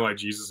have to bring, like,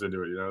 Jesus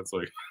into it, you know? It's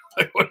like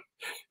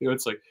you know,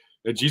 it's like,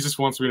 Jesus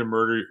wants me to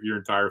murder your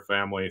entire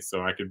family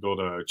so I can build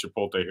a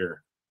Chipotle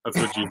here. That's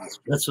what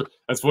Jesus,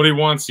 that's what he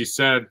wants, he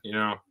said, you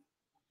know?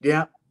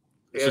 Yeah.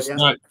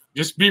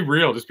 Just be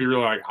real. Just be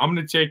real. Like, I'm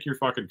going to take your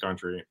fucking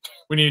country.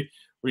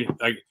 You're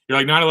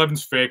like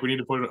 9/11's fake. We need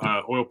to put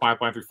an oil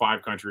pipeline through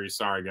 5 countries.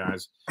 Sorry,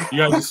 guys. You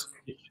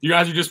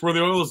guys are just where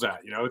the oil is at.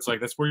 You know, it's like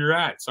that's where you're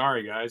at.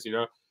 Sorry, guys. You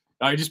know,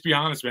 just be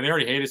honest, man. They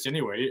already hate us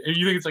anyway.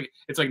 You think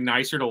it's like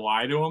nicer to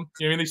lie to them? You know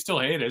what I mean, they still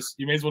hate us.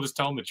 You may as well just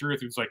tell them the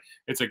truth. It's like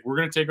we're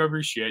gonna take over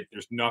your shit.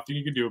 There's nothing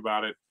you can do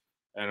about it,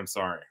 and I'm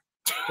sorry.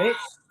 They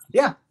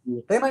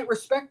might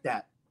respect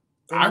that.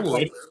 I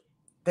would.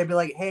 They'd be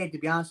like, hey, to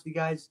be honest with you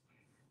guys,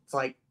 it's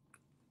like,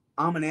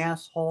 I'm an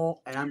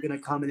asshole and I'm going to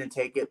come in and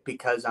take it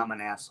because I'm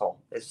an asshole.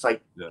 It's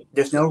like,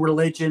 there's no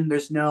religion.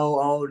 There's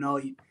no,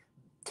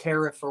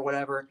 tariff or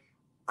whatever.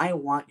 I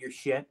want your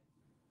shit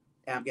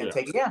and I'm going to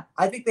take it. Yeah.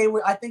 I think they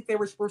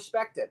were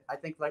respected. I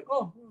think like,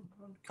 oh,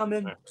 come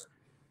in.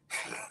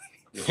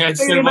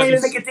 They might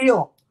even make a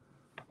deal.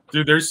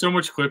 Dude, there's so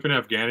much clip in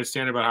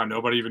Afghanistan about how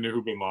nobody even knew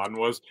who Bin Laden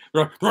was.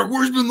 They're like,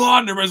 where's Bin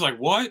Laden? Everybody's like,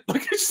 what?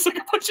 Like, it's just like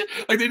a bunch of,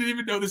 like, they didn't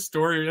even know the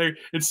story. Like,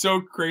 it's so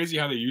crazy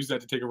how they use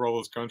that to take over all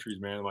those countries,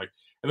 man. Like,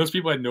 and those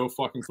people had no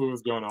fucking clue what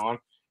was going on.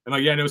 And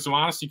like, yeah, no, some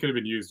honesty could have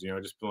been used, you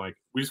know, just been like,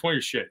 we just want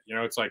your shit. You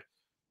know, it's like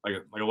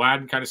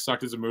Aladdin kind of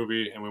sucked as a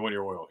movie and we want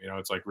your oil. You know,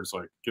 it's like, we're just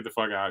like, get the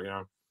fuck out, you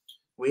know?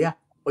 Well, yeah,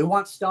 we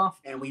want stuff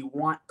and we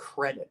want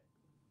credit.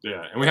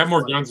 Yeah, and we have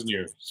more guns than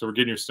you, so we're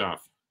getting your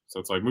stuff. So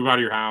it's like, move out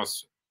of your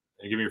house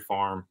and give me your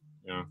farm,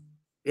 you know?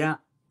 Yeah,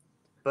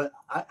 but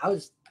I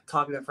was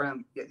talking to a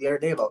friend the other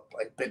day about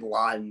like Bin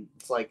Laden.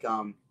 It's like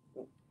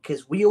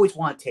because we always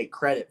want to take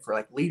credit for,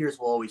 like, leaders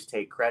will always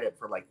take credit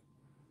for, like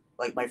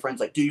my friends,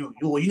 like,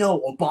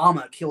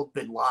 Obama killed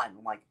bin Laden.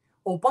 I'm like,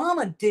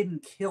 Obama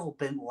didn't kill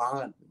bin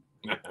Laden.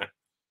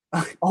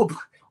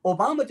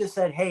 Obama just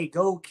said, hey,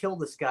 go kill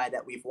this guy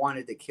that we've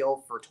wanted to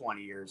kill for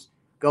 20 years.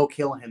 Go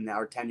kill him now,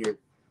 or 10 years.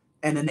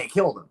 And then they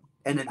killed him.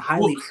 And then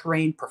highly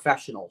trained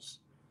professionals.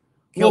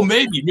 Well,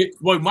 maybe.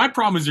 Well, my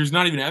problem is there's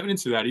not even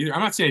evidence of that either.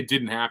 I'm not saying it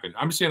didn't happen.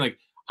 I'm just saying, like,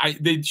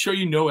 they show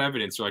you no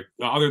evidence, like,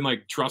 other than,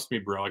 like, trust me,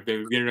 bro. Like,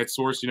 the internet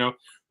source, you know?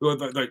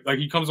 Like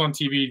he comes on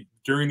TV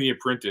during The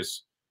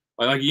Apprentice.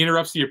 Like he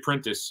interrupts The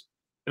Apprentice.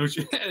 And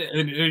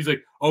he's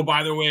like, oh,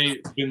 by the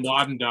way, bin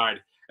Laden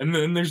died. And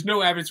then there's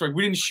no evidence. Like,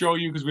 we didn't show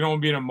you because we don't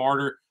want to be a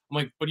martyr. I'm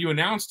like, but you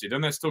announced it.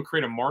 Doesn't that still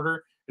create a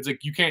martyr? It's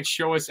like, you can't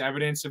show us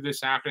evidence of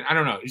this happening. I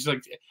don't know. It's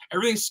like,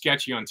 everything's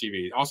sketchy on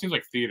TV. It all seems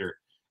like theater.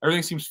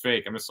 Everything seems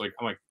fake. I'm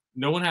like,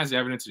 no one has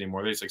evidence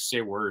anymore. They just, like,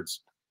 say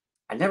words.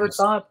 I never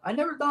thought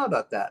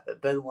about that.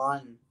 But bin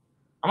Laden.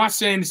 I'm not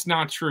saying it's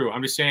not true.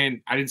 I'm just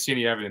saying I didn't see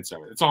any evidence of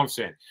it. That's all I'm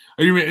saying.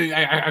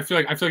 I feel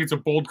like it's a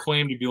bold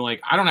claim to be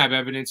like, I don't have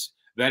evidence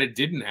that it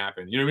didn't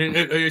happen. You know what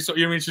I mean? So,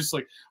 you know what I mean? It's just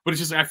like, but it's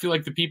just, I feel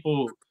like the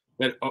people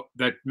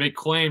that make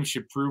claims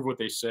should prove what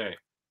they say.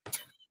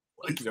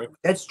 Like, you know?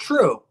 That's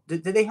true.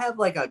 Did they have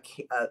like like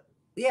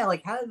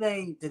how did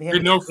they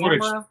have no a camera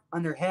footage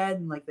on their head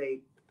and like they?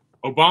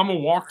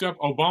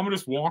 Obama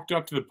just walked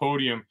up to the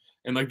podium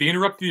and like they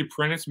interrupted The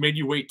Apprentice, made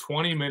you wait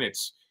 20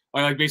 minutes.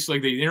 Like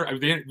basically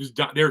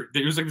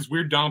it was like this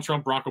weird Donald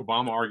Trump Barack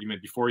Obama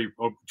argument before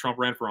Trump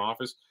ran for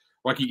office.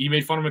 Like he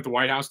made fun of him at the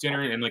White House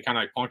dinner and like kind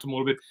of like punked him a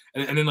little bit,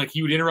 and then like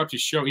he would interrupt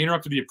his show. He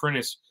interrupted The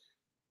Apprentice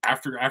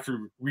after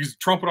because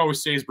Trump would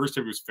always say his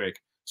birthday was fake,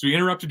 so he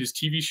interrupted his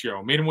TV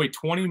show, made him wait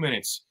 20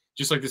 minutes,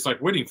 just like this,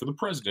 like waiting for the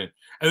president,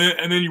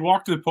 and then he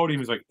walked to the podium.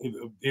 He's like,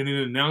 and then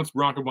announced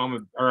Barack Obama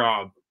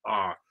or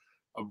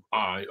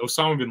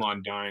Osama bin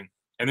Laden dying,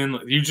 and then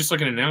he was just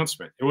like an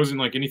announcement. It wasn't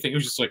like anything. It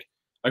was just like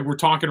we're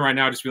talking right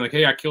now, just be like,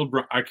 hey, I killed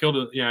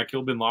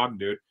bin Laden,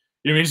 dude.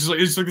 You know what I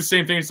mean? It's like the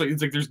same thing. It's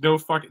like there's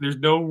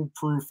no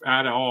proof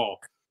at all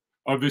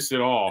of this at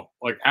all,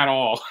 like at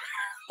all.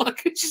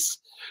 Like it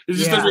just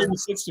doesn't make any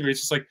sense to me.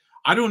 It's just like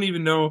I don't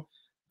even know.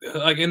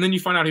 Like, and then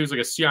you find out he was like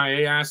a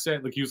CIA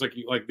asset. Like he was like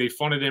they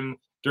funded him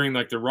during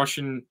like the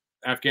Russian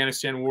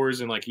Afghanistan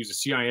wars, and like he was a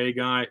CIA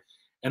guy,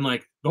 and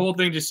like the whole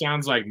thing just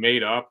sounds like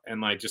made up, and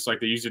like just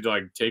like they used it to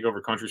like take over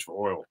countries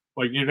for oil.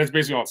 Like, you know, that's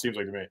basically all it seems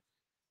like to me.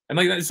 And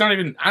like it's not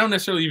even. I don't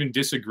necessarily even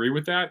disagree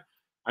with that.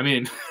 I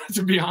mean,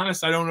 to be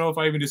honest, I don't know if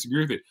I even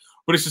disagree with it.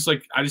 But it's just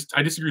like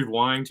I disagree with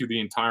lying to the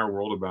entire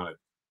world about it.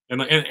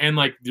 And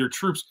like their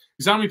troops.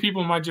 Because how many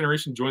people in my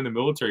generation joined the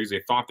military because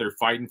they thought they're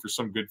fighting for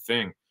some good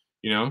thing,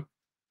 you know?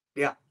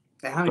 Yeah.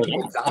 And how many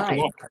people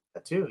died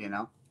too, you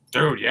know?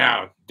 Dude,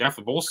 yeah,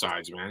 definitely both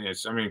sides, man.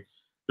 I mean,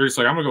 they're just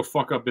like, I'm gonna go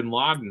fuck up bin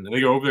Laden, and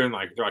they go over there and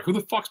like they're like, who the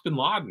fuck's bin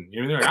Laden?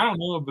 You know, they're like, I don't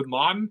know bin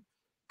Laden.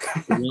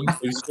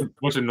 It's just a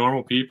bunch of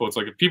normal people. It's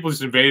like if people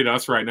just invaded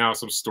us right now,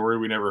 some story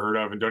we never heard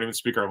of, and don't even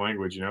speak our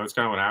language. You know, it's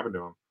kind of what happened to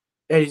them.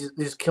 Yeah,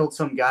 they just killed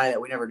some guy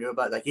that we never knew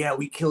about. Like, yeah,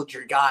 we killed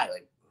your guy.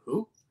 Like,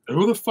 who?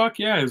 Who the fuck?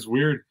 Yeah, it's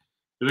weird.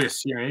 He's like a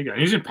CIA guy.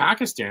 He's in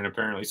Pakistan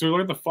apparently. So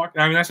what the fuck?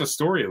 I mean, that's a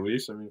story at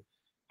least. I mean,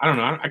 I don't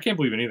know. I can't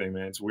believe anything,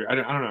 man. It's weird. I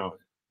don't know.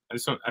 I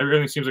just don't.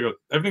 Everything seems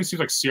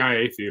like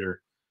CIA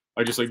theater.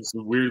 Like just like this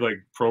weird like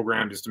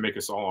program just to make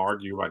us all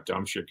argue about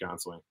dumb shit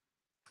constantly.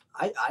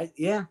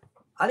 Yeah.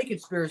 I think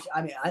conspiracy.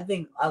 I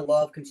mean, I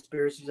love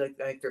conspiracies. I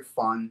think they're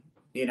fun.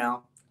 You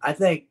know, I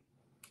think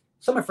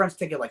some of my friends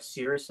take it like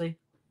seriously,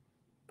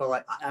 but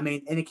like I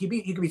mean, and you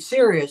can be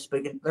serious,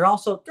 but they're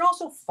also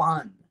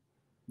fun.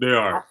 They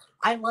are.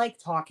 I like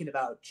talking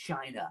about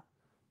China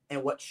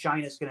and what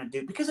China's going to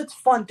do because it's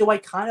fun. Do I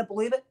kind of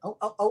believe it?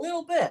 A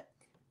little bit.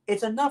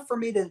 It's enough for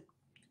me to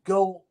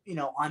go, you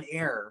know, on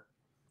air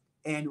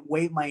and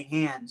wave my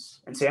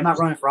hands and say I'm not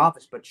running for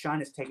office, but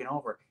China's taking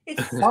over.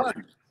 It's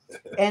fun.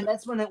 And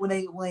that's when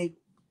they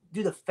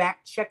do the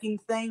fact checking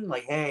thing,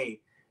 like,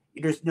 hey,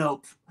 there's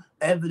no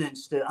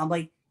evidence to. I'm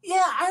like,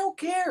 yeah, I don't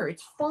care.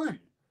 It's fun.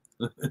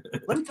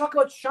 Let me talk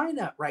about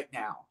China right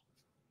now.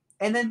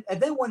 And then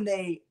when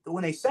they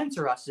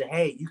censor us, say,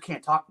 hey, you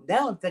can't talk.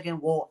 Now I'm thinking,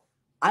 well,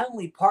 I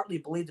only partly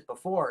believed it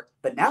before,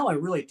 but now I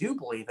really do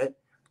believe it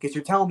because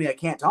you're telling me I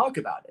can't talk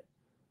about it.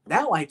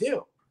 Now I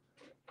do.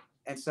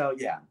 And so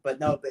yeah, but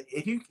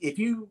if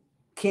you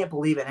can't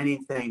believe in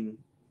anything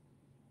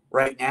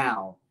right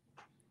now,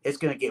 it's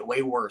going to get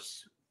way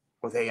worse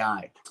with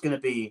AI. It's going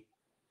to be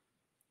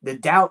the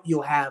doubt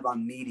you'll have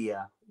on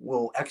media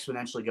will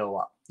exponentially go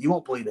up. You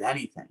won't believe in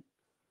anything.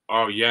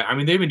 Oh yeah, I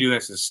mean they've been doing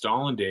that since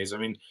Stalin days. I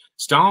mean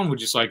Stalin would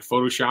just like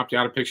Photoshop you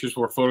out of pictures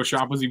before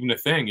Photoshop was even a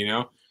thing. You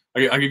know,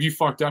 like if you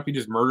fucked up, he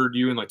just murdered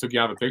you and like took you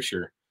out of a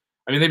picture.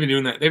 I mean they've been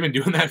doing that. They've been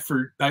doing that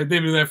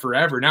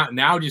forever.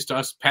 Now just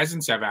us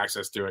peasants have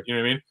access to it. You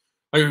know what I mean?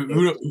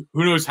 Like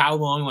who knows how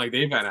long like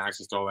they've had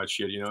access to all that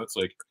shit. You know, it's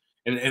like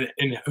And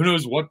who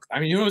knows what? I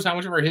mean, who knows how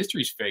much of our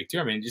history is fake too?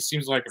 I mean, it just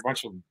seems like a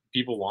bunch of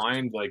people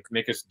lying, like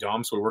make us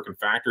dumb, so we work in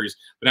factories.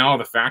 But now all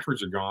the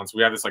factories are gone, so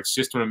we have this like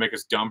system to make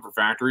us dumb for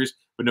factories,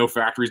 but no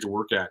factories to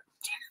work at.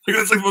 Like,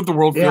 that's like what the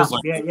world feels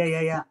like.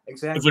 Yeah.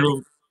 Exactly. It's like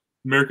what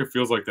America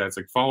feels like that. It's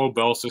like follow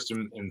Bell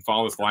system and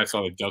follow this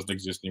lifestyle that doesn't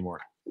exist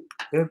anymore.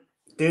 Dude,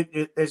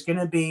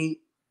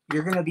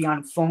 you're gonna be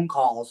on phone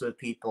calls with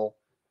people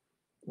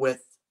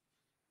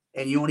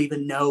and you won't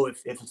even know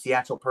if it's the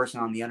actual person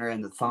on the other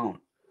end of the phone.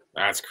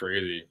 That's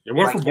crazy. And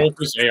what if we're both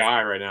just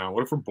AI right now?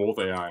 What if we're both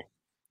AI?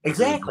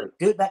 Exactly,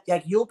 dude.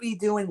 Like you'll be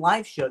doing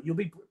live show. You'll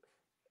be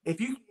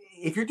if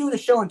you're doing a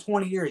show in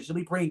 20 years, you'll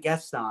be bringing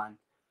guests on,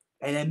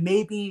 and then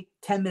maybe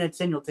 10 minutes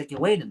in, you'll think,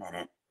 wait a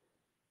minute,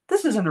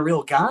 this isn't a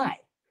real guy.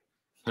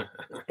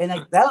 And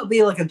like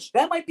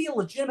that might be a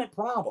legitimate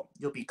problem.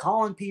 You'll be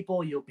calling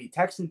people, you'll be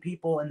texting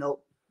people,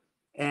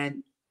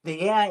 and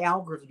the AI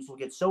algorithms will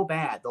get so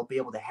bad they'll be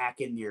able to hack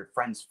into your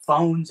friends'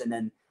 phones, and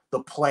then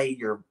they'll play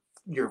your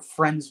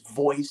friend's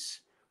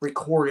voice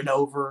recorded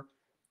over,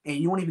 and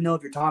you won't even know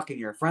if you're talking to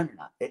your friend or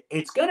not.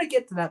 It's gonna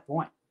get to that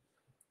point.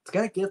 It's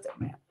gonna get there,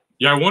 man.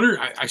 Yeah, I wonder.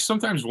 I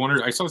sometimes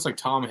wonder. I saw this like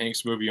Tom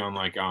Hanks movie on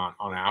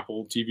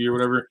Apple TV or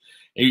whatever.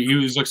 He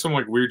was like some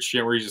like weird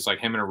shit where he's just like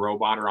him and a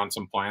robot or on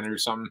some planet or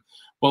something.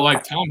 But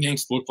like Tom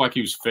Hanks looked like he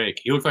was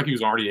fake. He looked like he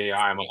was already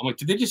AI. I'm like,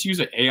 did they just use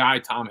an AI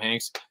Tom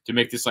Hanks to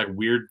make this like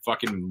weird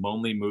fucking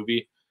lonely movie?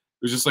 It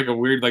was just like a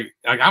weird like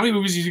how many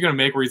movies is he gonna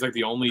make where he's like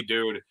the only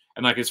dude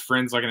and like his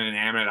friend's like an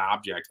inanimate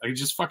object? Like it's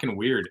just fucking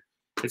weird.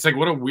 It's like,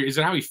 what a weird, is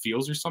it how he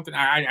feels or something?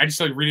 I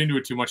just like read into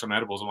it too much on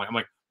edibles. I'm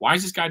like, why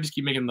does this guy just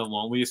keep making the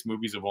loneliest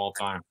movies of all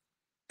time?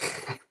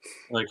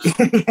 Like,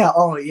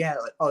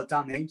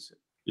 Tom Hanks.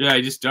 Yeah,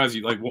 he just does.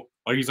 He's like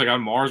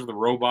on Mars with a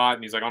robot,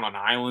 and he's like on an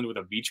island with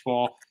a beach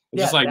ball.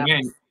 It's just like,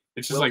 man,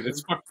 it's just like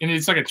and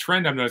it's like a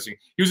trend I'm noticing.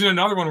 He was in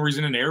another one where he's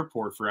in an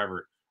airport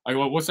forever. Like,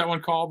 what's that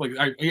one called? Like,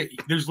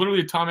 there's literally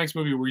a Tom Hanks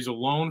movie where he's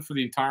alone for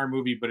the entire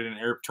movie, but in an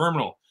air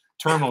terminal.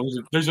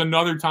 There's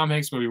another Tom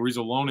Hanks movie where he's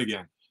alone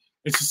again.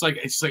 It's like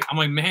I'm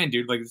like, man,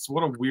 dude, like it's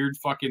what a weird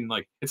fucking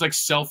like it's like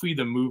Selfie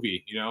the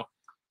movie, you know?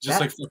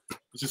 It's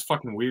just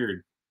fucking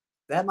weird.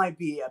 That might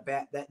be a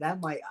bad that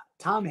might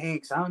Tom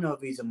Hanks, I don't know if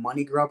he's a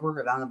money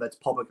grubber, I don't know if that's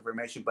public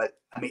information, but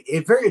I mean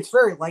it's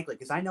very likely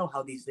because I know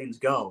how these things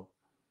go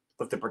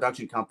with the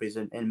production companies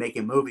and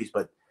making movies,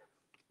 but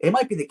it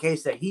might be the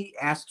case that he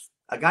asks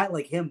a guy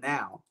like him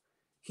now,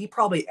 he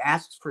probably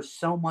asks for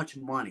so much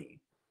money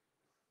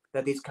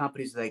that these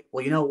companies are like,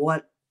 well, you know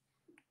what?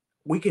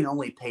 We can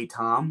only pay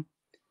Tom,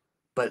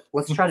 but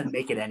let's try to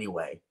make it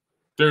anyway.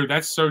 Dude,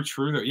 that's so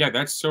true. Yeah,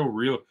 that's so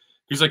real.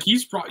 He's like,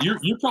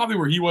 you're probably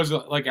where he was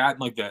like at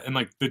like that in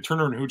like the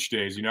Turner and Hooch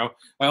days, you know?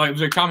 Like it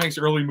was like Tom Hanks'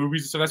 early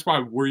movies, so that's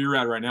probably where you're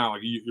at right now.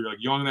 Like you're like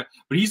young and that,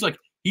 but he's like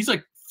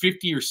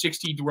 50 or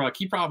 60 to where like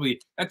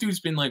that dude's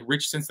been like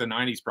rich since the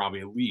 90s,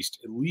 probably at least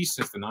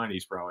since the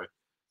 90s, probably.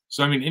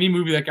 So I mean, any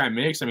movie that guy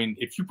makes, I mean,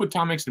 if you put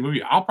Tom Hanks in the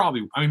movie,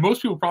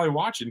 most people probably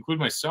watch it, including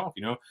myself,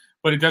 you know.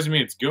 But it doesn't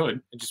mean it's good.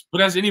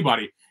 But as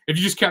anybody, if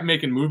you just kept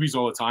making movies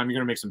all the time, you're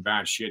gonna make some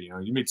bad shit, you know.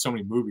 You made so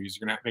many movies,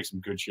 you're gonna make some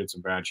good shit,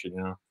 some bad shit,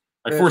 you know.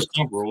 Like Forrest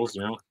Gump rules,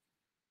 you know.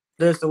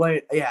 There's the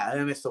way,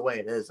 it's the way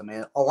it is. I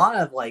mean, a lot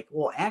of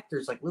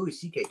actors like Louis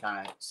C.K.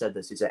 kind of said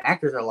this. He said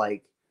actors are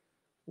like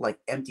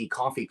empty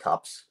coffee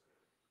cups.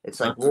 It's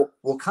like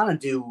we'll kind of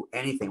do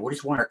anything. We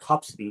just want our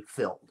cups to be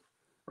filled,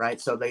 right?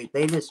 So they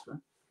just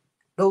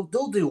they'll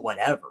do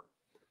whatever,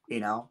 you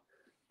know.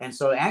 And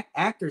so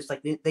actors,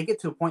 like they get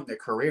to a point in their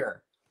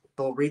career,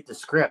 they'll read the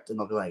script and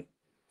they'll be like,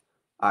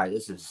 all right,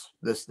 this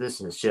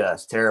is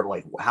just terrible.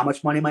 Like, how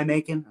much money am I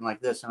making? And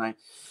like this, and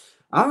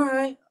all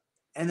right.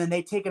 And then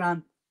they take it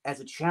on as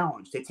a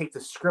challenge. They take the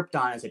script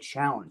on as a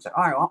challenge. Like,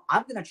 all right, well,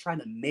 I'm going to try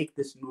to make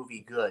this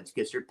movie good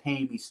because you're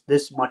paying me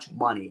this much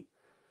money.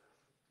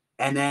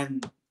 And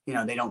then, you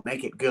know, they don't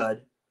make it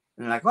good.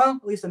 And they're like, well,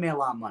 at least I made a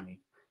lot of money.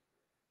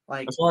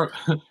 Like,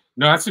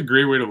 no, that's a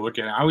great way to look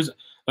at it.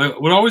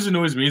 What always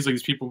annoys me is like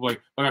these people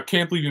like I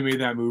can't believe you made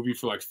that movie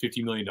for like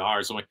 $50 million.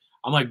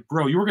 I'm like,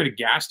 bro, you work at a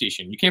gas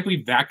station. You can't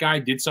believe that guy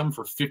did something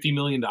for $50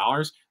 million.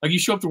 Like you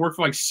show up to work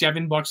for like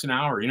 $7 an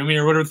hour. You know what I mean?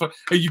 Or whatever the fuck.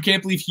 Like, you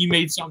can't believe he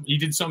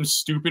did something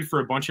stupid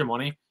for a bunch of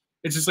money.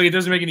 It's just like, it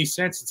doesn't make any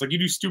sense. It's like you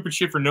do stupid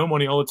shit for no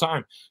money all the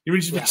time. It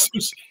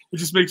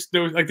just makes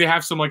like they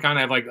have some like kind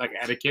of like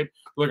etiquette.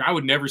 Like I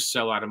would never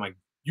sell out. I'm like,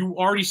 you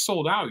already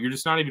sold out. You're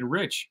just not even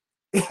rich.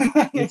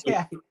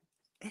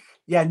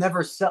 Yeah,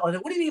 never sell.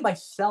 What do you mean by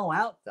sell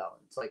out though?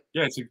 It's like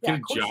it's like get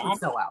a job.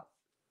 Sell out.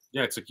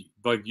 Yeah, it's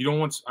like you don't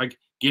want like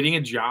getting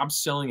a job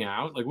selling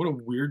out. Like what a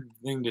weird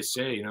thing to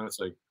say, you know?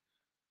 It's like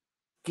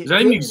does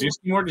that even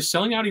exist anymore? Does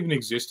selling out even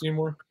exist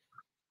anymore?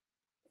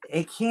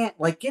 It can't.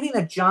 Like getting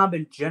a job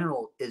in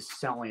general is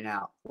selling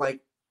out. Like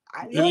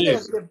the idea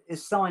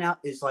is selling out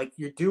is like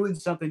you're doing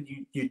something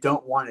you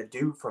don't want to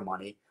do for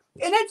money,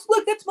 and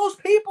that's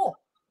most people.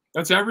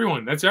 That's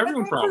everyone. That's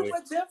everyone probably.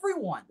 That's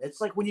everyone. It's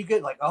like when you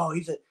get like, oh,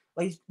 these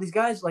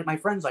guys like my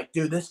friends like,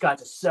 dude, this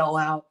guy's a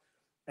sellout.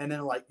 and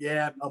then like,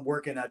 yeah, I'm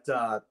working at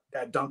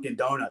Dunkin'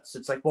 Donuts.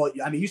 It's like, well,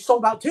 I mean, you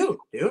sold out too,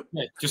 dude.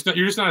 Yeah,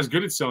 you're just not as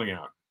good at selling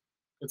out.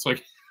 It's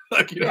like,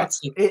 you know, Yeah,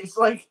 it's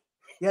like,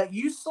 yeah,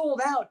 you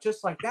sold out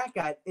just like that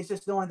guy. It's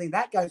just the only thing,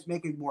 that guy's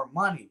making more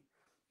money.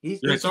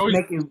 He's always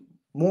making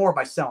more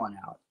by selling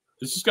out.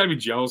 It's just gotta be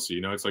jealousy,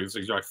 you know. It's like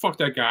you're like, fuck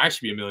that guy, I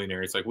should be a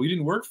millionaire. It's like, well, you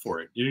didn't work for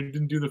it. You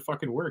didn't do the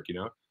fucking work, you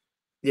know.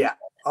 Yeah.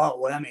 Oh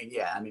well, I mean,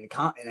 yeah. I mean,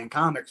 and then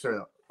comics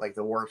are like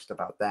the worst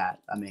about that.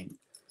 I mean.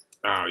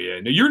 Oh yeah,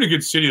 no, you're in a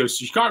good city though.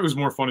 Chicago's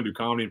more fun to do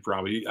comedy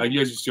probably. You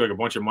guys just do like a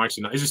bunch of mics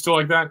a night. Is it still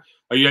like that?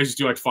 Like you guys just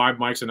do like 5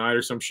 mics a night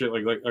or some shit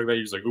like that?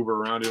 You just like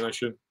Uber around doing that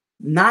shit.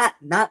 Not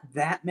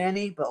that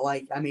many, but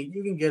like, I mean,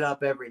 you can get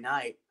up every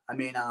night. I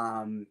mean,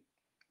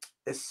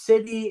 the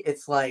city,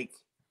 it's like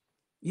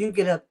you can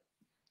get up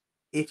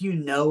if you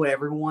know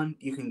everyone.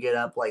 You can get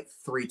up like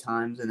 3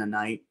 times in a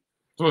night.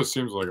 That's what it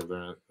seems like up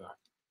there.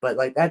 But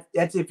like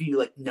that's if you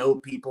like know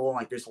people.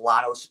 Like there's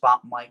lotto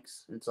spot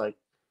mics. It's like,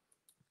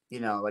 you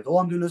know, like, oh,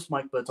 I'm doing this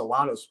mic, but it's a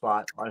lotto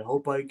spot. I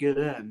hope I get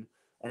in.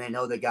 And they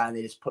know the guy, and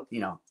they just put,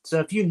 you know. So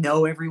if you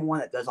know everyone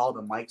that does all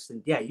the mics,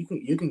 then yeah, you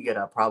can get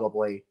up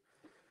probably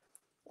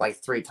like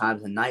 3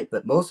 times a night.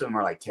 But most of them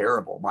are like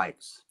terrible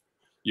mics.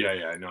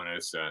 Yeah, I know.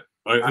 It's that.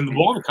 And the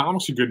ball of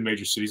comics are good in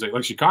major cities.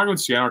 Like Chicago and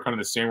Seattle are kind of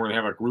the same, where they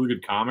have like really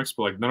good comics,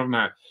 but like none of them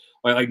have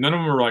like none of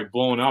them are like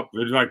blowing up.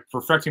 They're like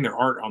perfecting their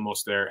art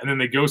almost there, and then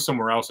they go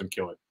somewhere else and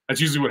kill it.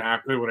 That's usually what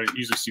happens. What I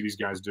usually see these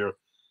guys do.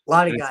 A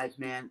lot of guys,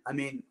 man. I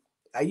mean.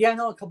 Yeah, I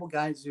know a couple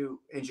guys who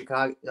in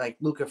Chicago, like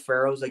Luca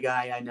Farrow's a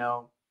guy I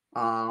know.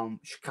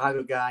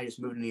 Chicago guy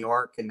just moved to New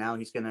York, and now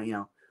he's gonna, you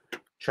know,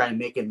 try to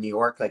make it in New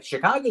York. Like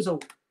Chicago's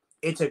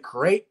it's a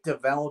great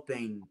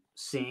developing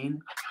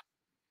scene.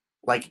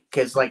 Like,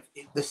 cause like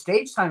the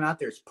stage time out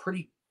there is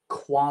pretty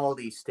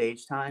quality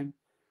stage time,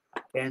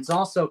 and it's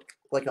also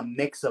like a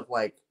mix of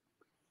like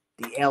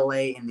the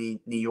LA and the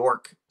New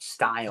York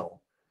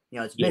style. You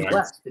know, it's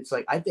Midwest. It's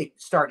like I think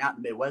starting out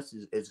in the Midwest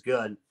is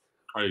good.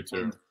 I do too.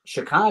 And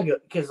Chicago,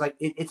 because like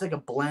it's like a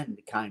blend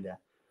kind of,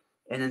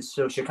 and then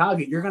so Chicago,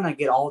 you're gonna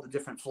get all the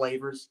different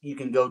flavors. You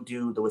can go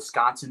do the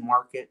Wisconsin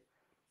market.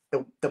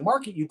 The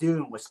market you do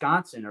in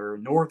Wisconsin or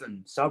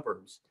northern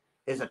suburbs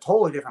is a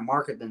totally different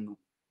market than,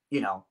 you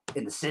know,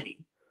 in the city.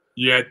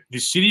 Yeah, the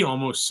city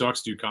almost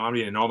sucks to do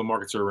comedy, and all the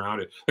markets are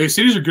around it. Like, the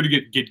cities are good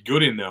to get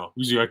good in though.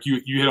 Usually, like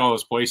you hit all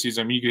those places.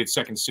 I mean, you get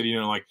Second City,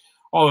 you know, like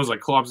all those like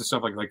clubs and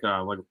stuff. Like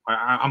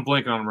I'm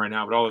blanking on them right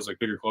now, but all those like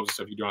bigger clubs and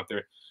stuff you do out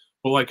there.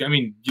 But like, I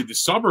mean, the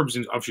suburbs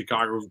of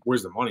Chicago,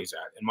 where's the money's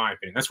at? In my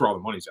opinion, that's where all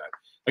the money's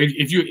at. Like,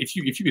 if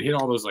you could hit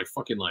all those like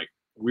fucking like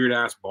weird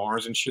ass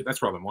bars and shit,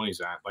 that's where all the money's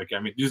at. Like,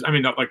 I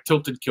mean, not like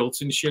tilted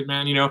kilts and shit,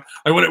 man. You know,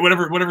 like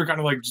whatever kind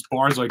of like just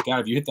bars like that.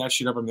 If you hit that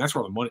shit up, I mean, that's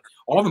where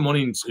all the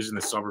money is in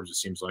the suburbs. It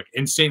seems like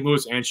in St.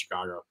 Louis and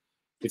Chicago,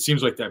 it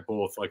seems like that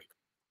both. Like,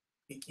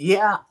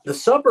 yeah, the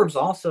suburbs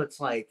also. It's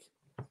like,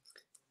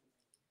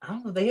 I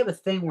don't know. They have a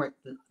thing where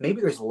maybe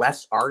there's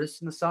less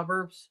artists in the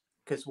suburbs.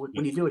 Because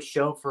when you do a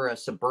show for a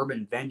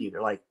suburban venue,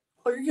 they're like,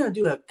 oh, you're going to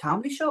do a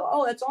comedy show?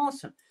 Oh, that's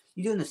awesome.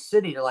 You do in the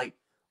city, they're like,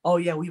 oh,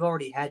 yeah, we've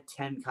already had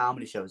 10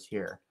 comedy shows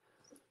here.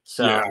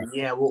 So,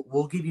 yeah,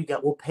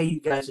 we'll pay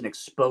you guys an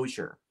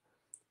exposure.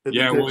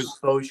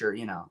 Exposure,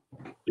 you know.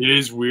 It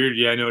is weird.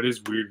 Yeah, no, it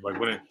is weird. Like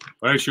when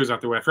I shows out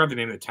there, I forgot the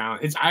name of the town.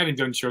 I haven't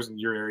done shows in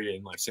your area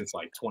since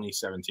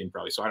 2017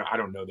 probably. So I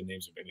don't know the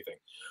names of anything.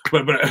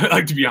 But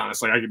like, to be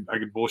honest, like I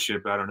could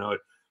bullshit, but I don't know it.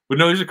 But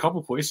no, there's a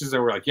couple places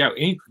that were like, yeah,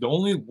 the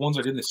only ones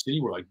I did in the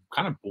city were like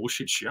kind of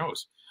bullshit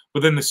shows.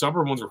 But then the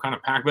suburb ones were kind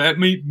of packed. But that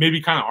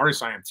maybe kind of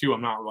artist I am too.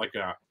 I'm not like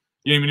you know,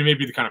 I mean,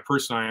 maybe the kind of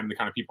person I am, the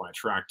kind of people I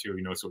attract to,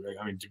 you know. So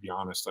I mean, to be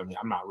honest, I mean,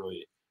 I'm not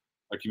really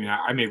like, I mean,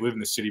 I may live in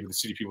the city, but the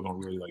city people don't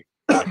really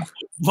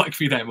like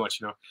me that much,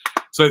 you know.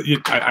 So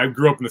I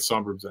grew up in the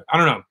suburbs. I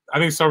don't know. I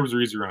think suburbs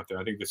are easier out there.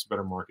 I think it's a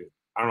better market.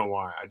 I don't know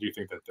why. I do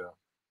think that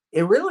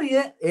it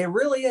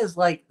really is.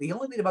 Like the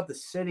only thing about the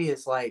city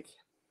is like,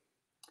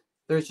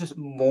 there's just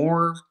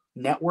more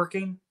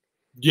networking.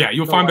 Yeah,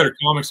 you'll find better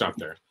comics out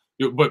there.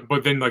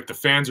 But then like the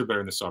fans are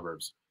better in the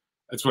suburbs.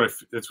 That's what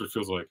it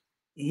feels like.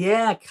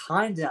 Yeah,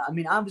 kinda. I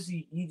mean,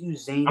 obviously you do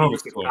Zany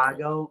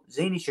Chicago.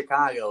 Zany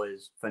Chicago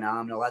is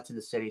phenomenal. That's in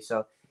the city.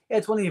 So yeah,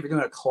 it's one thing if you're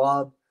doing a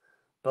club,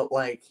 but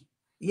like,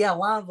 yeah, a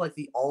lot of like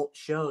the alt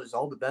shows,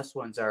 all the best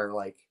ones are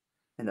like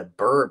in the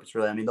burbs,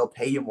 really. I mean, they'll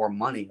pay you more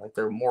money. Like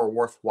they're more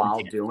worthwhile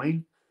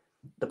doing.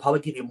 The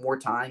public give you more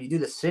time. You do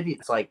the city,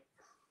 it's like,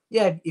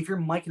 yeah, if you're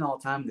micing all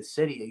the time in the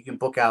city, you can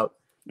book out,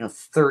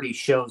 30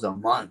 shows a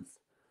month,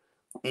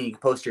 and you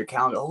can post your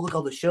calendar. Oh, look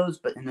all the shows,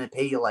 and they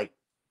pay you like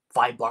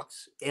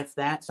 $5, if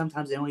that.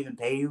 Sometimes they don't even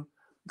pay you.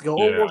 They go,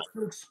 oh, what's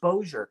your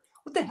exposure?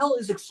 What the hell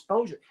is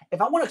exposure? If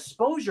I want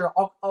exposure,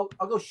 I'll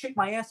go shake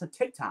my ass on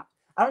TikTok.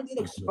 I don't need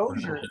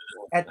exposure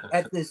at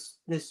this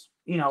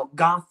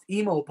goth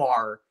emo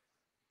bar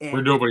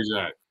where nobody's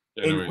at.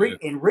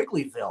 In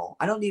Wrigleyville.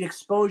 I don't need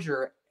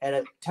exposure at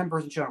a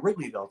 10-person show in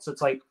Wrigleyville. So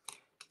it's like,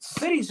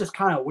 city's just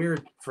kind of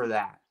weird for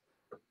that.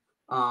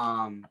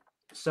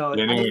 So I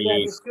think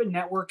it's good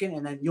networking,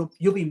 and then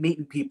you'll be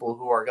meeting people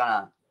who are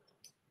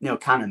gonna,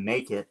 kind of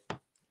make it.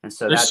 And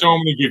so there's so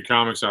many good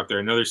comics out there.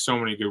 I know there's so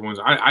many good ones.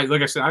 I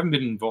like I said, I haven't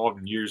been involved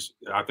in years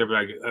out there,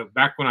 but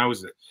back when I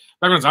was out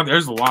there,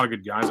 there's a lot of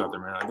good guys out there,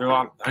 man. There are a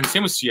lot, and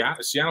same with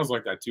Seattle. Seattle's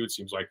like that too. It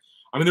seems like.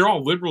 I mean, they're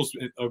all liberals,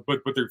 but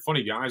they're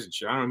funny guys and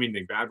shit. I don't mean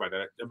anything bad by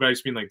that, but I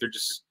just mean like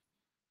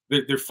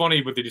they're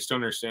funny, but they just don't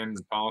understand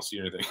policy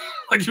or anything.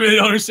 Like they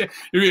don't understand,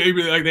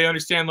 like they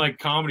understand like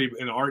comedy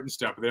and art and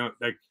stuff, but they don't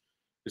like.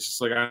 It's just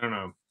like I don't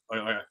know.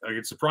 Like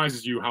it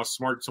surprises you how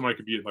smart somebody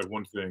could be at like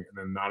one thing and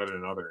then not at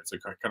another. It's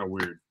like kind of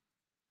weird.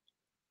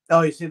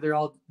 Oh, you see, they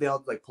all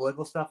like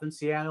political stuff in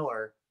Seattle,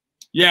 or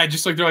yeah,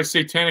 just like they're like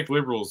satanic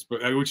liberals,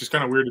 but which is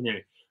kind of weird to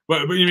me.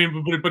 But you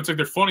mean, but it's like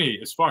they're funny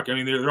as fuck. I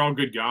mean, they're all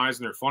good guys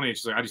and they're funny.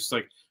 It's just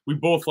like we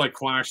both like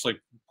clash like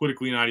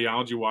politically and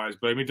ideology wise,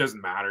 but I mean it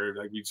doesn't matter.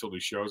 Like we still do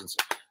shows and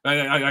stuff.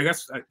 I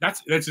guess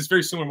that's just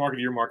very similar market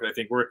to your market. I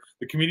think where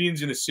the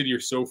comedians in the city are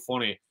so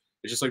funny.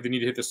 It's just like they need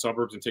to hit the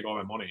suburbs and take all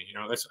that money. You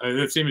know, that's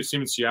same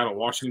in Seattle,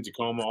 Washington,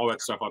 Tacoma, all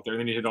that stuff out there.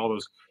 Then you hit all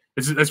those.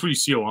 That's what you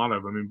see a lot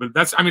of. I mean, but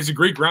it's a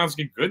great grounds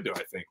to get good though.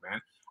 I think, man.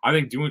 I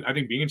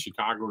think being in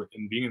Chicago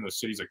and being in those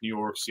cities like New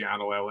York,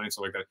 Seattle, LA, and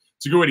stuff like that,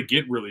 it's a good way to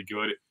get really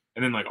good.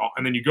 And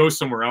then you go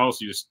somewhere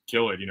else, you just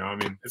kill it. You know, I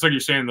mean, it's like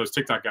you're saying those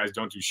TikTok guys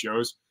don't do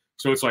shows,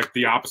 so it's like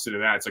the opposite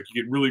of that. It's like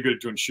you get really good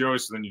at doing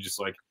shows, so then you just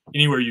like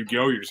anywhere you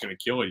go, you're just gonna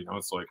kill it. You know,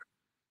 it's like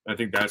I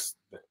think that's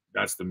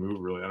the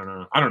move, really. I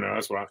don't know.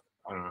 That's what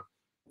I don't know.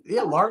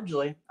 Yeah,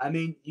 largely. I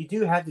mean, you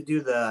do have to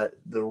do the.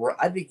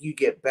 I think you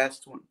get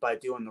best by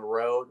doing the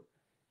road,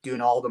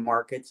 doing all the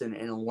markets,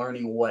 and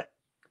learning what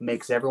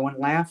makes everyone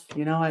laugh.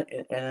 You know,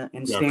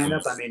 and stand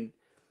up. I mean,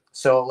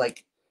 so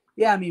like,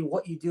 yeah, I mean,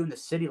 what you do in the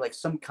city, like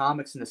some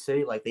comics in the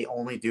city, like they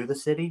only do the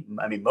city.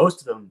 I mean,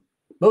 most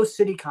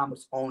city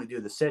comics only do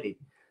the city,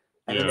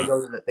 and then they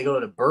go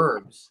to the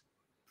burbs,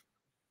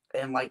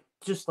 and like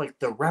just like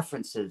the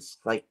references,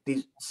 like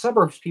these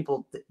suburbs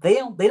people, they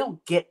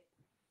don't get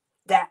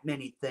that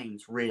many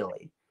things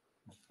really.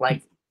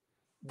 Like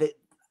they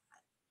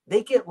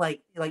get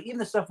like even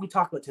the stuff we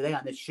talk about today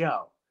on this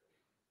show,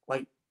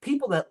 like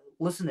people that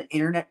listen to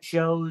internet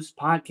shows,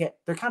 podcast,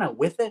 they're kind of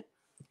with it.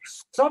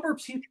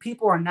 Suburbs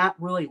people are not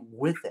really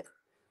with it.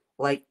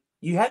 Like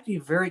you have to be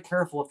very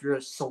careful if you're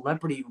a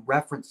celebrity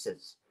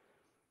references.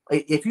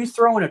 Like, if you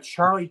throw in a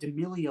Charlie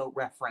D'Amelio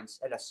reference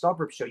at a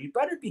suburb show, you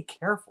better be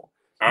careful.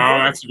 Oh,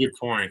 that's a good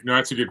point. No,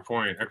 that's a good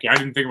point. Okay, I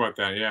didn't think about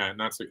that. Yeah,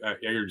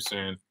 you're just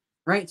saying.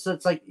 Right, so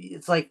it's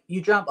like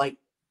you drop like,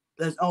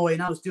 oh wait,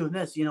 I was doing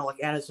this, you know,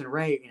 like Addison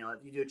Rae. You know,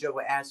 if you do a joke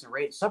with Addison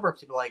Rae, suburbs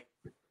people are like,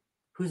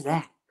 who's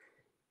that?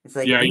 It's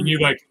like you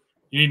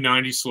need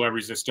 90s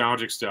celebrities,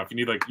 nostalgic stuff. You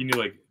need like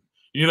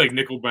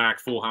Nickelback,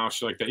 Full House,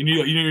 shit like that. You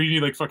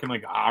need like fucking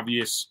like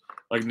obvious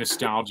like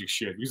nostalgic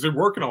shit because they're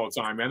working all the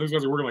time, man. Those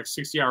guys are working like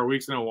 60-hour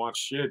weeks and they don't watch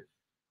shit,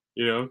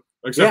 you know,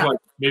 except like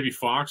maybe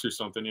Fox or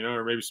something, you know,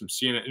 or maybe some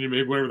CNN,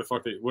 maybe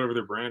whatever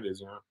their brand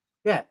is, you know.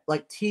 Yeah,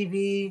 like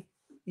TV.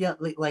 Yeah,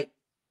 like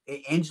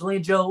Angelina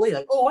Jolie,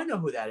 like, oh, I know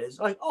who that is.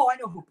 Like, oh, I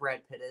know who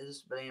Brad Pitt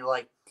is. But then you're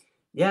like,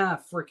 yeah,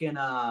 freaking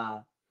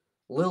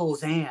Lil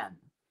Xan.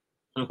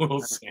 Lil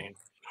Xan.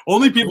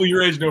 Only people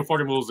your age know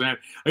fucking Lil Xan.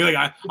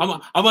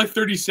 I'm like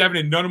 37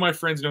 and none of my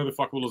friends know who the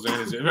fuck Lil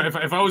Xan is.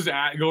 If I was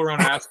to go around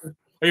asking,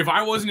 like, if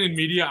I wasn't in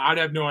media, I'd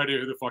have no idea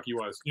who the fuck he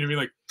was. You know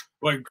what I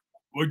mean?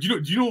 Like do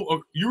you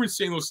know you were in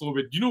St. Louis a little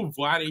bit. Do you know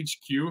Vlad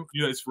HQ? You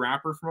know this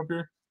rapper from up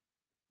here?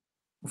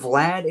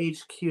 Vlad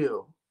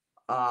HQ.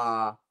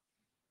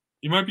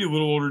 He might be a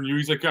little older than you.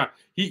 He's like,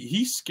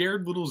 he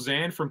scared Little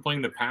Xan from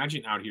playing the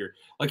pageant out here.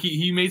 Like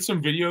he made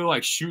some video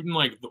like shooting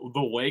like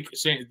the lake,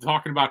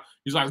 talking about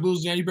he's like, Little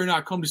Xan, you better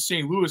not come to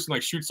St. Louis, and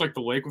like shoots like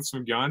the lake with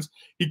some guns.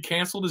 He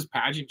canceled his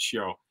pageant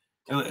show,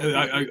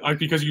 and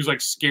because he was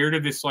like scared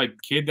of this like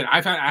kid that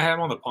I had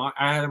him on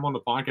the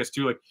podcast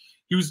too. Like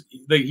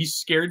he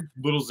scared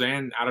Little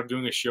Xan out of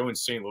doing a show in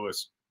St.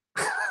 Louis.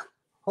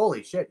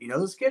 Holy shit! You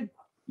know this kid?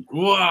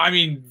 Well, I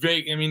mean,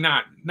 vague. I mean,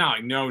 not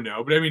no,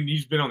 but I mean,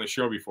 he's been on the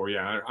show before.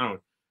 Yeah, I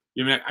don't.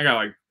 You know, I got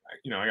like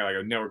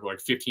a network of like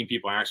 15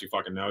 people I actually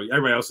fucking know.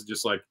 Everybody else is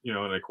just like, you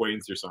know, an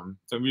acquaintance or something.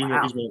 So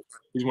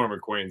he's more of an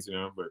acquaintance, you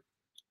know. But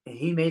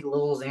he made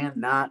Lil Xan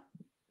not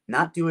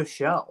do a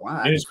show.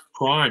 Wow. In his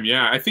prime,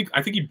 yeah. I think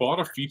he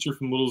bought a feature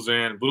from Lil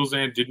Xan. Lil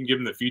Xan didn't give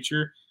him the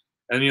feature,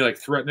 and he like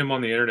threatened him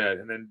on the internet,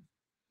 and then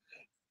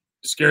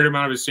scared him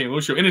out of his St.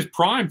 Louis show. In his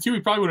prime, too, he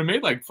probably would have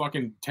made like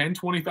fucking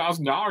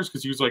 $10,000-$20,000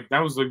 because he was like, that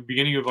was the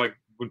beginning of like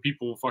when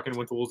people fucking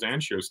went to Lil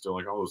Xan shows still,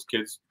 like all those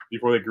kids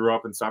before they grew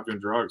up and stopped doing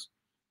drugs.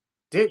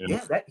 Dude,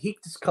 yeah, that he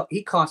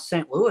cost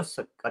St. Louis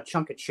a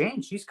chunk of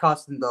change. He's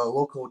costing the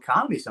local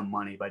economy some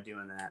money by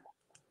doing that.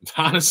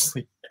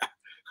 Honestly,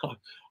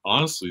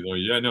 though,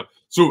 yeah, no.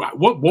 So,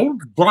 what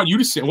brought you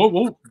to St.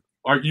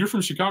 You're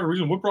from Chicago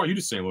region. What brought you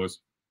to St. Louis?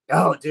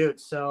 Oh, dude,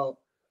 so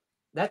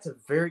that's a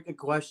very good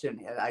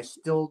question, and I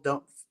still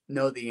don't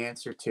know the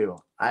answer to.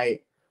 I'm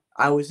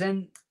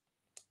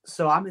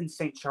in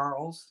St.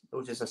 Charles,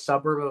 which is a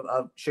suburb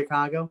of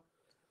Chicago.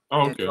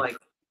 Oh, okay.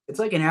 It's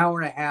like an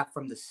hour and a half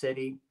from the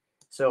city.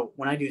 So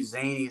when I do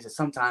Zanies,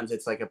 sometimes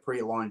it's like a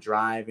pretty long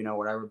drive, you know,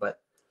 whatever.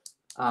 But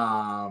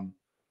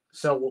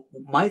So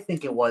my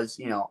thinking was,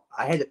 you know,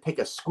 I had to pick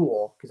a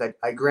school because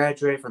I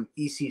graduated from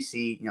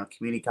ECC, you know,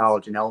 community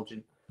college in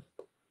Elgin.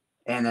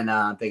 And then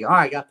I'm thinking, all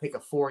right, I got to pick a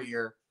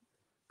 4-year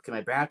to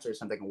my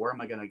bachelor's. I'm thinking, where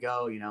am I going to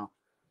go, you know?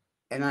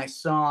 And I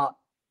saw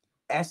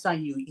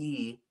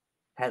SIUE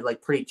had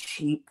like pretty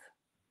cheap,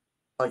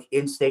 like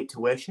in-state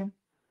tuition.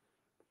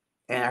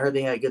 And I heard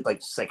they had a good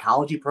like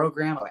psychology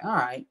program. I'm like, all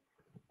right.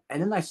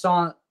 And then I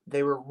saw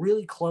they were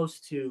really close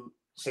to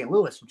St.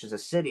 Louis, which is a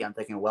city. I'm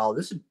thinking, well,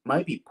 this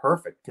might be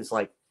perfect because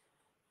like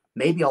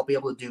maybe I'll be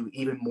able to do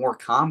even more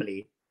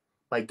comedy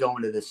by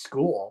going to this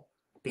school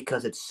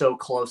because it's so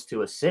close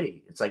to a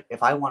city. It's like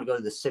if I want to go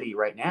to the city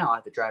right now, I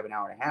have to drive an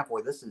hour and a half.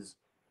 Where this is,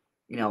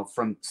 you know,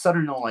 from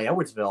Southern Illinois,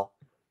 Edwardsville,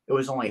 it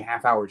was only a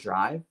half-hour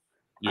drive.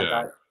 Yeah. I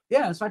thought,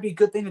 yeah, this might be a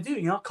good thing to do.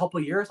 You know, a couple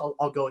of years,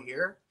 I'll go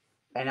here,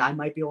 and I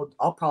might be able.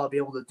 I'll probably be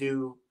able to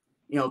do,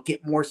 you know,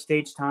 get more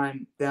stage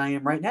time than I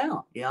am right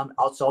now. You know,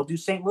 I'll do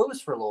St.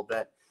 Louis for a little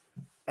bit,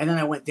 and then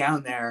I went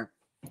down there,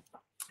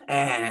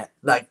 and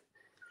like,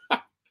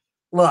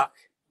 look,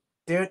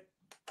 dude,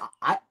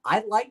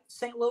 I like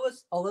St.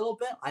 Louis a little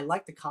bit. I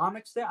like the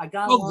comics there. I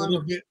got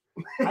along with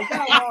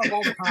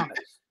all the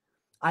comics.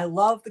 I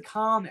love the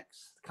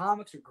comics. The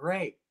comics are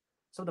great.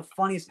 Some of the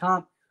funniest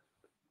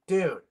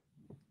dude.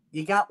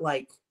 You got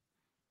like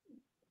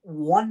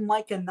one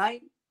mic a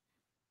night.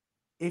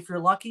 If you're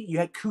lucky, you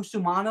had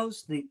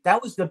Kusumano's.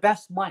 That was the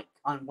best mic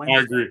on Wednesday.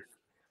 I agree.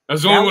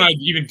 That's the only one I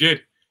even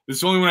did.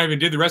 That's the only one I even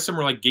did. The rest of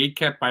them were like gate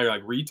kept by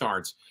like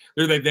retards.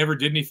 They never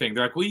did anything.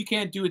 They're like, well, you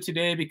can't do it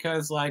today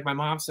because like my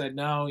mom said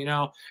no. You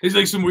know, it's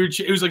like some weird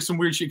shit. It was like some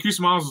weird shit.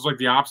 Kusumano's was like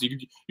the opposite.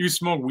 You could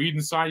smoke weed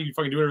inside. You could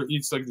fucking do whatever.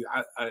 It's like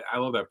I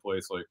love that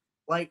place.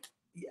 Like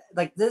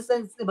this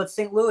thing about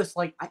St. Louis,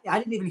 like I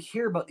didn't even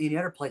hear about any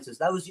other places.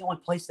 That was the only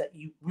place that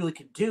you really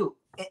could do.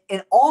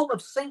 In all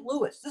of St.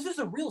 Louis, this is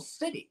a real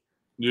city.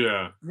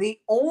 Yeah. The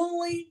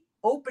only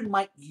open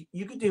mic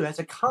you could do as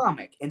a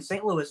comic in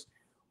St. Louis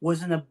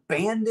was an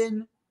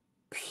abandoned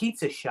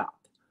pizza shop.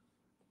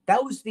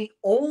 That was the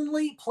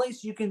only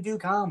place you can do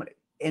comedy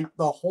in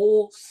the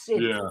whole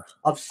city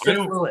of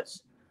St.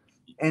 Louis.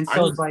 And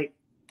so it's like,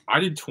 I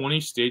did 20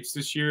 states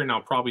this year, and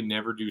I'll probably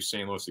never do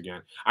St. Louis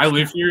again. I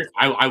live here.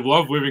 I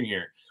love living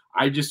here.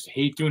 I just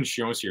hate doing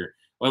shows here.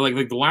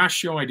 Like the last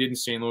show I did in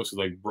St. Louis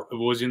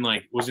was in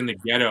the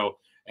ghetto,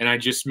 and I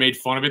just made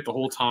fun of it the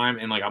whole time.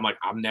 And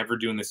I'm never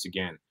doing this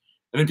again.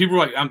 And then people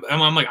were like,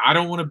 I'm like, I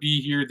don't want to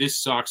be here. This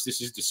sucks. This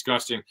is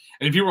disgusting. And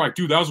then people were like,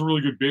 dude, that was a really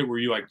good bit where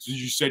you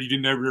said you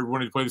didn't ever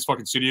want to play this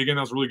fucking city again.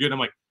 That was really good. And I'm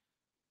like,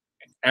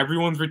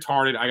 everyone's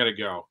retarded. I gotta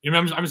go. You know,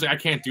 I'm just like, I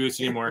can't do this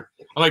anymore.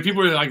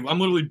 People are like,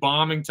 I'm literally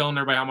bombing, telling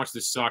everybody how much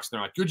this sucks. And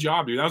they're like, good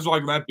job, dude. That was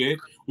like that bit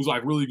was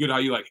like really good. How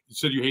you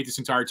said you hate this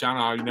entire town,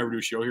 how you never do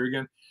a show here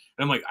again.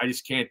 And I'm like, I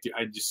just can't do.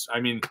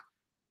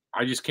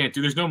 I just can't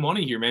do. There's no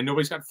money here, man.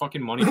 Nobody's got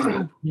fucking money.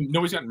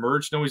 Nobody's got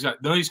merch. None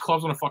of these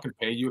clubs want to fucking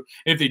pay you.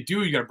 And if they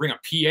do, you got to bring a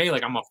PA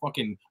like I'm a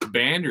fucking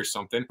band or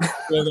something.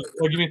 Like,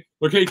 you mean,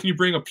 okay, can you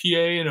bring a PA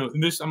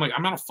and this? I'm like,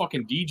 I'm not a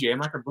fucking DJ. I'm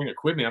not gonna bring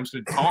equipment. I'm just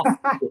gonna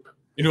talk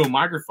into a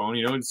microphone.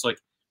 You know, and it's like,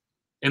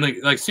 and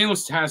like St.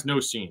 Louis has no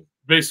scene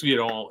basically at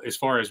all as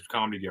far as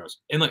comedy goes.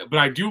 And but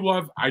I do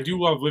love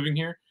living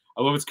here.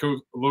 I love its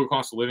low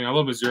cost of living. I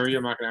love Missouri.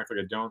 I'm not gonna act like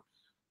I don't.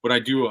 But I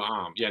do,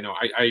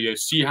 I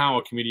see how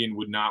a comedian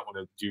would not want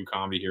to do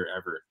comedy here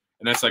ever,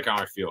 and that's like how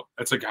I feel.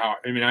 That's like how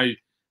like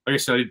I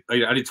said,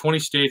 I did 20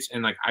 states,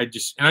 and I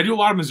do a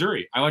lot of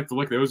Missouri. I like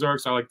the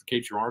Ozarks. I like the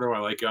Cape Girardeau. I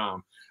like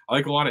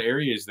a lot of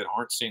areas that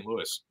aren't St.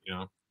 Louis. You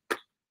know,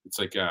 it's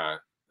like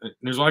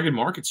there's a lot of good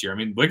markets here. I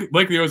mean,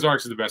 like the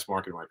Ozarks is the best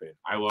market in my opinion.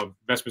 I love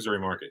best Missouri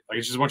market. Like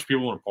it's just a bunch of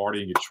people want to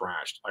party and get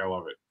trashed. I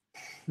love it.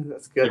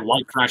 That's good. Like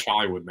white trash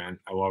Hollywood, man.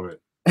 I love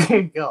it. There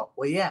you go.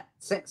 Well, yeah,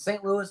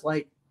 St. Louis,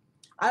 like.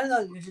 I don't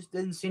know. There just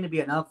didn't seem to be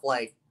enough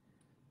like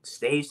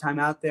stage time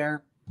out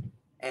there,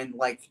 and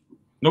like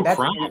no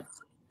crowd.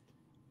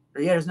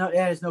 Yeah,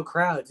 there's no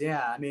crowds.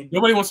 Yeah, I mean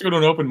nobody wants to go to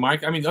an open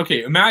mic. I mean,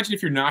 okay, imagine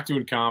if you're not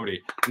doing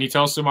comedy and you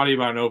tell somebody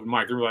about an open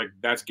mic, they're like,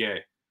 "That's gay."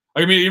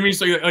 I mean,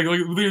 it's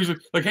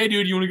like, "Hey,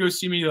 dude, you want to go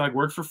see me like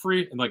work for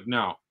free?" And like,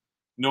 no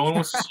one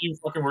wants to see you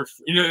fucking work.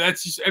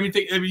 That's just. I mean,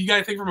 you got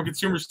to think from a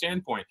consumer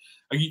standpoint.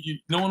 Like,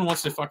 no one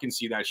wants to fucking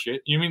see that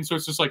shit. You know what I mean? So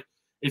it's just like.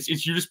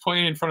 It's you're just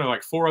playing in front of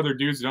like 4 other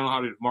dudes who don't know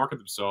how to market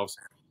themselves.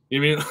 You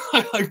know what I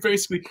mean? Like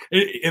basically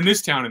in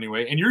this town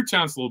anyway. And your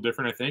town's a little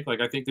different, I think.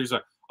 Like I think there's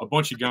a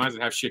bunch of guys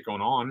that have shit going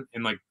on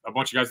and like a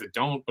bunch of guys that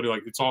don't, but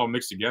like it's all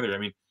mixed together. I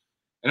mean,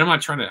 and I'm not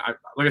trying to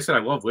like I said, I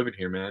love living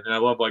here, man. And I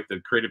love like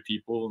the creative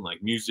people and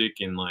like music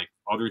and like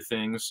other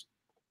things.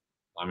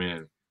 I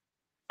mean,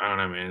 I don't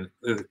know, man.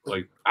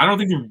 Like I don't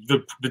think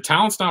the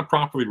talent's not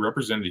properly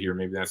represented here.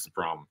 Maybe that's the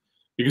problem.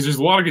 Because there's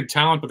a lot of good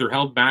talent, but they're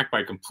held back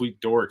by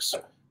complete dorks.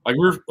 Like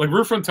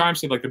we're from time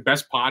saying like the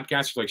best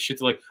podcasts like shit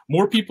to like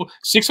more people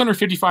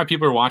 655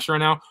 people are watching right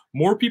now.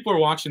 More people are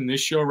watching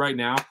this show right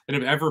now than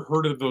have ever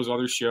heard of those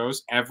other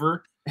shows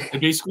ever. And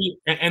basically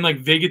and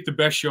like they get the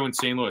best show in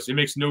St. Louis. It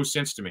makes no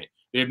sense to me.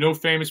 They have no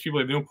famous people,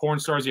 they have no porn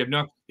stars, they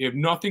have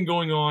nothing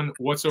going on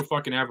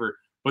whatsoever.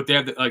 but they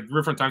have like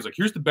different times. Like,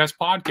 here's the best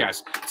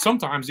podcast.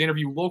 Sometimes they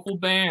interview local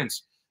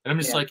bands, and I'm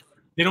just like,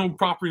 they don't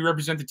properly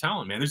represent the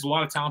talent, man. There's a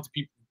lot of talented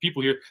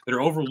people here that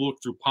are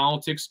overlooked through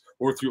politics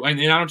or through, and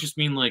I don't just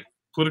mean like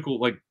political,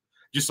 like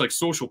just like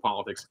social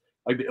politics.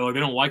 Like they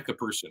don't like the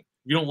person. If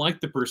you don't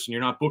like the person, you're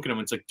not booking them.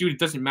 It's like, dude, it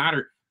doesn't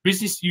matter.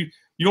 Business, you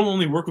don't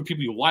only work with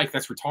people you like.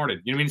 That's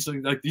retarded. You know what I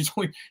mean? It's like there's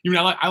only,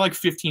 I like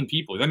 15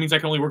 people. That means I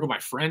can only work with my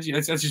friends.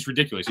 That's just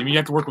ridiculous. I mean, you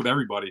have to work with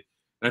everybody.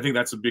 And I think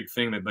that's a big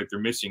thing that like they're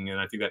missing. And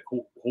I think that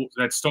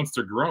that stunts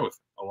their growth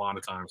a lot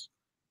of times.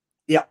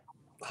 Yeah,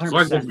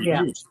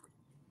 100%.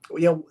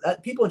 So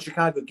people in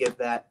Chicago get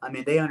that. I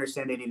mean, they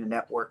understand they need a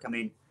network. I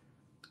mean,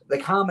 the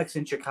comics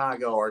in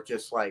Chicago are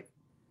just like,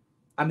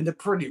 I mean, they're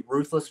pretty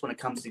ruthless when it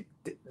comes to,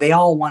 they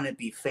all want to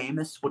be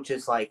famous, which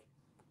is like,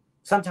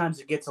 sometimes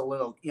it gets a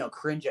little,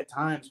 cringe at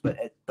times,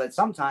 but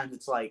sometimes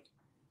it's like,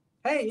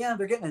 hey, yeah,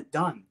 they're getting it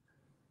done.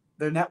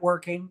 They're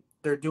networking,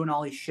 they're doing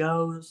all these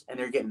shows, and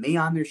they're getting me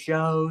on their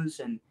shows,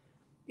 and,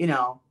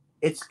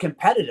 it's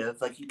competitive.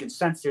 Like, you can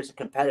sense there's a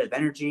competitive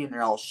energy, and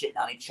they're all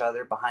shitting on each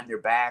other behind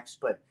their backs,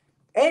 but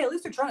hey, at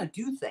least they're trying to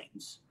do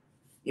things,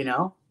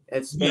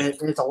 It's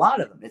a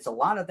lot of them. It's a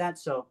lot of that,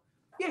 so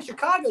yeah,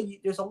 Chicago,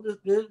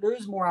 there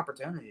is more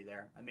opportunity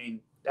there. I mean,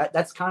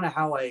 that's kind of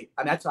how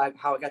that's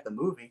how I got the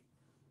movie,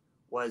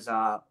 was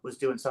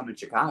doing some in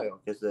Chicago,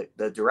 because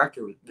the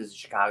director was a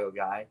Chicago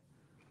guy.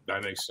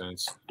 That makes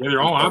sense. Yeah,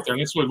 they're all out there.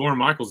 And that's what Lorne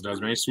Michaels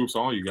does, man. He swoops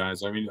all you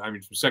guys. I mean,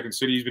 from Second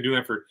City, he's been doing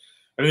that for,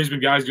 I think there's been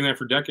guys doing that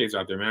for decades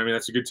out there, man. I mean,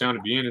 that's a good town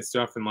to be in and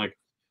stuff. And like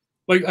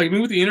I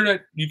mean, with the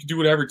internet, you can do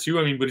whatever too.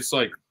 I mean, but it's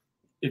like,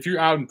 if you're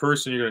out in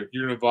person, you're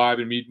gonna vibe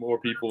and meet more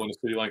people in a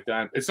city like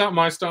that. It's not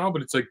my style,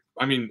 but it's like,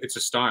 I mean, it's a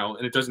style,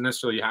 and it doesn't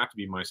necessarily have to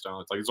be my style.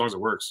 It's like, as long as it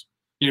works,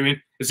 you know what I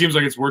mean? It seems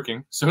like it's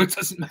working, so it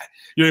doesn't matter.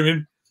 You know what I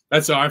mean?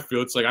 That's how I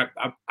feel. It's like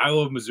I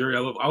love Missouri. I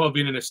love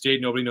being in a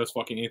state nobody knows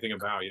fucking anything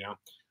about.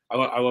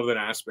 I love that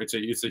aspect.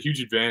 It's a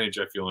huge advantage.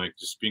 I feel like,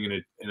 just being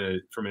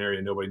from an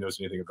area nobody knows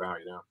anything about.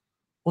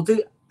 Well,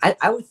 dude,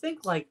 I would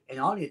think like an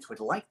audience would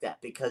like that,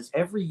 because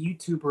every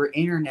YouTuber,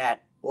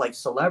 internet like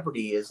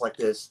celebrity is like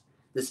this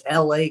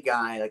LA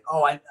guy, like,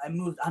 oh,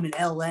 I'm in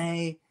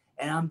LA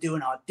and I'm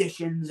doing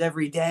auditions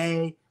every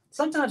day.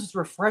 Sometimes it's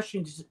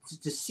refreshing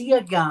to see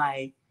a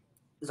guy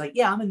who's like,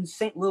 yeah, I'm in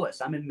St.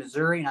 Louis, I'm in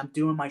Missouri, and I'm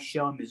doing my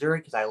show in Missouri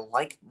because I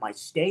like my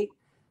state,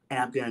 and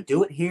I'm going to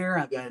do it here.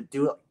 I'm going to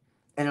do it.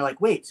 And they're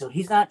like, wait, so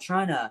he's not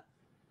trying to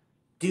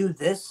do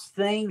this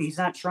thing? He's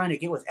not trying to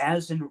get with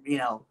Addison,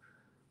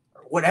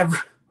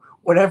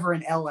 whatever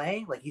in LA?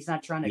 Like, he's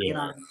not trying to get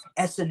on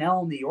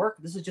SNL in New York?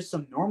 This is just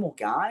some normal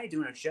guy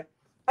doing a show.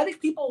 I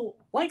think people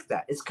like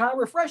that. It's kind of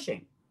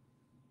refreshing,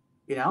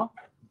 Yeah,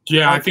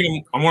 I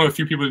think I'm one of the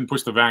few people that didn't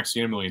push the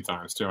vaccine a million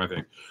times too. I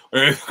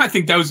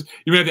think that was.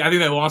 I think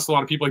that lost a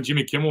lot of people, like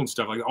Jimmy Kimmel and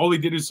stuff. Like, all they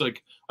did is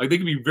like they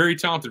could be very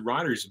talented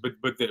writers, but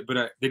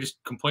they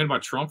just complained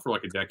about Trump for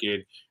like a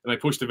decade, and they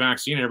pushed the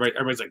vaccine. And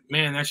everybody's like,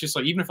 man, that's just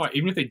like, even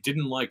if they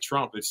didn't like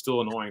Trump, it's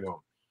still annoying them.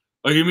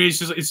 Like, I mean, it's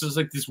just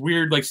like this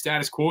weird like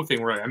status quo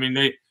thing where, I mean,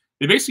 they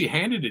basically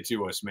handed it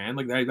to us, man.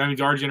 Like, I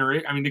mean, our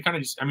generation. I mean, they kind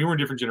of just. I mean, we're in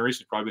different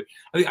generations, probably.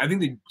 I think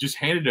they just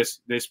handed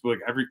us this. Like,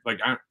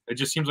 it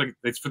just seems like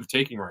it's for the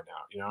taking right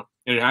now,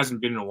 And it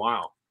hasn't been in a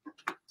while,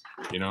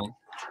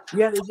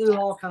 Yeah, they do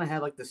all kind of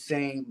have like the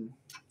same.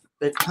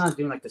 They're kind of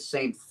doing like the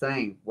same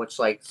thing, which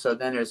like, so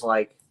then there's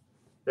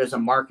a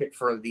market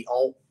for the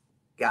alt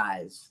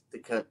guys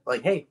because,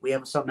 like, hey, we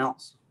have something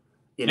else.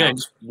 Yeah,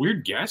 just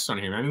weird guests on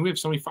here. I mean, we have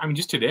so many. I mean,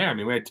 just today, I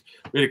mean, we had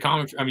a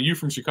comic. I mean, you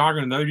from Chicago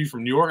and another dude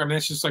from New York. I mean,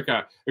 that's just like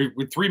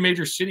with 3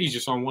 major cities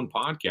just on one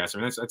podcast. I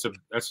mean,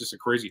 that's just a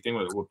crazy thing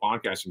what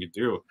podcasting can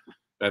do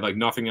that like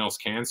nothing else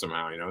can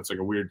somehow. It's like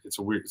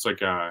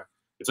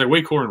it's like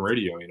way cooler than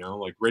radio.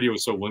 Like radio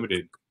is so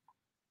limited.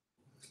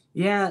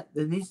 Yeah,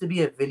 there needs to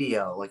be a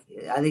video. Like,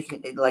 I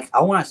think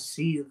I want to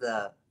see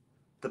the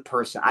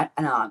person.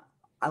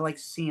 I like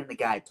seeing the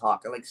guy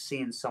talk. I like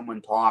seeing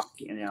someone talk,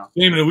 Yeah,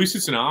 and at least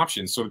it's an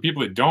option. So the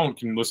people that don't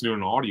can listen to it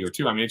in audio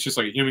too. I mean, it's just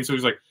like, so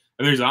it's like,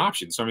 and there's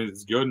options. So I mean,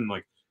 it's good. And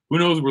like, who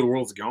knows where the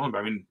world's going? But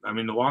I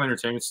mean, a lot of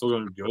entertainment's still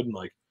going to be good. And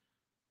like,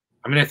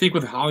 I mean, I think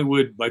with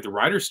Hollywood, like the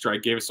writer's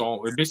strike it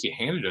basically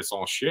handed us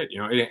all shit.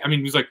 I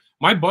mean, it was like,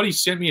 my buddy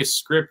sent me a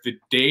script the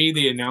day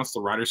they announced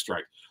the writer's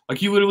strike. Like,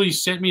 he literally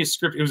sent me a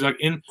script. It was like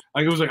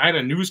I had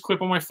a news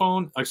clip on my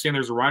phone, like saying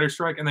there's a writer's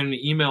strike, and then an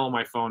email on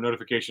my phone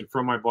notification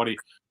from my buddy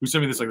who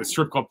sent me this, like, the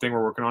strip club thing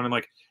we're working on. And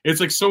like, it's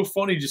like so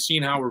funny just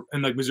seeing how we're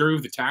in like Missouri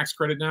with the tax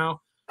credit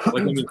now.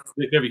 Like, I mean,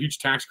 they have a huge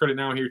tax credit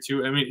now here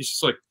too. I mean, it's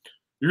just like,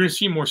 you're gonna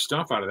see more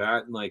stuff out of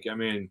that. And like, I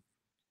mean,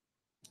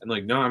 and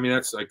like, no, I mean,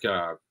 that's like,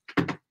 I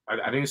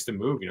think it's the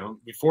move.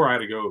 Before I had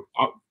to go,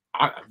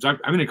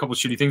 I'm in a couple of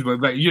shitty things,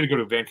 but you had to go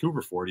to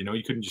Vancouver for it.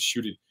 You couldn't just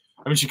shoot it.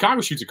 I mean, Chicago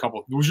shoots a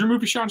couple. Was your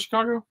movie shot in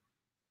Chicago?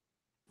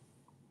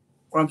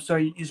 Well, I'm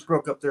sorry, you just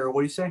broke up there.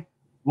 What do you say?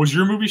 Was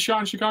your movie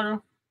shot in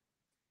Chicago?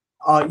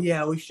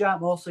 Yeah, we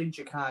shot mostly in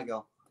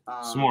Chicago.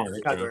 Smart.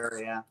 Chicago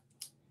area, yeah.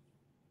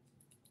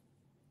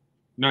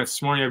 No, it's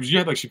smart. Yeah, because you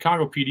had like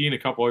Chicago PD and a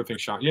couple other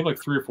things shot. You had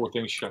like 3 or 4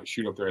 things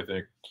shoot up there, I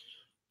think.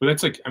 But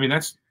that's like, I mean,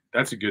 that's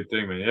That's a good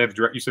thing, man. Yeah,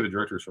 you said the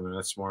director's from there.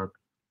 That's smart.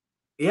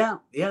 Yeah,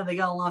 they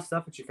got a lot of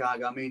stuff in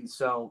Chicago. I mean,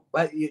 so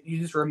but you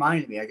just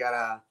reminded me. I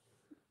gotta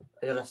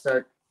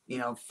start,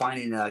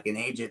 finding like an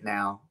agent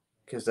now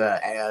because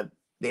the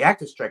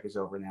actor strike is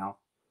over now.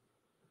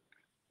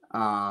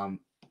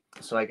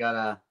 So I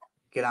gotta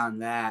get on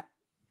that.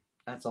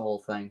 That's the whole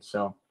thing.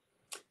 So,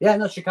 yeah,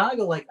 no,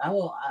 Chicago. Like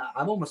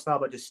I've almost thought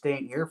about just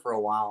staying here for a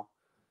while,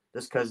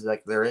 just because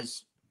like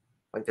there's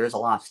a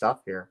lot of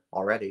stuff here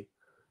already.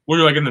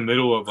 We're like in the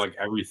middle of like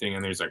everything,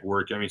 and there's like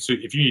work. I mean, so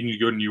if you need to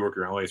go to New York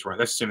or LA, it's right.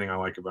 That's the same thing I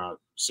like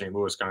about St.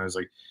 Louis. Kind of is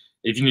like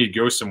if you need to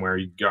go somewhere,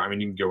 you go. I mean,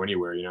 you can go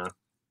anywhere,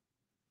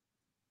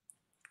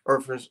 Or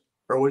what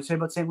do you say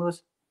about St.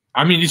 Louis?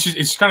 I mean,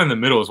 it's kind of in the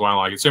middle is why I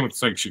like it. Same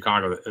with like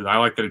Chicago. I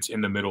like that it's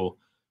in the middle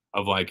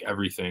of like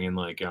everything, and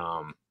like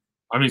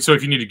I mean, so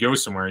if you need to go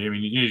somewhere, I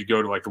mean, you need to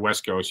go to like the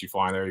West Coast, you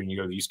fly there. You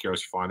go to the East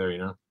Coast, you fly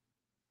there.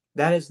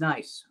 That is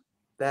nice.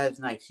 That is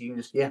nice. You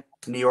can just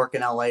New York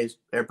and LA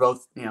they're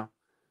both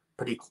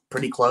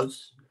pretty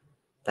close.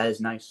 That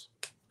is nice.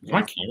 Is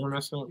my camera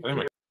messing up? I think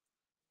my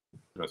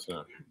messing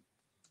up.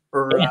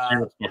 Or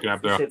fucking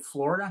up there. Is it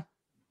Florida?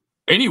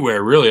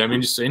 Anywhere really. I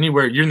mean, just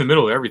anywhere. You're in the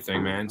middle of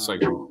everything, man. It's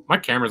like my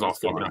camera's all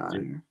fucking up,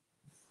 dude.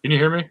 Can you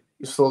hear me?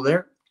 You still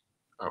there?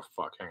 Oh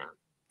fuck! Hang on.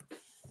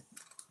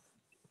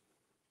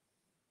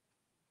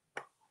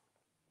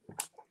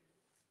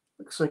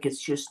 Looks like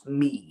it's just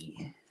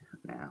me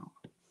now.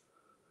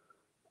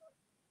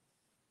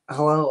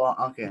 Hello?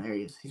 Okay, there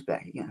he is. He's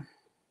back again.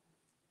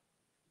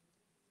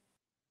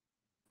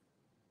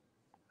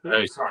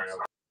 Hey, sorry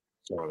about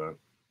that.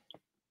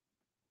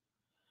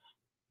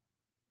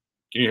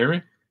 Can you hear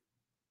me?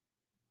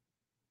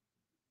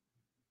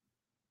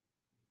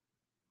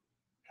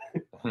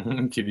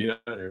 Can you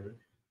not hear me?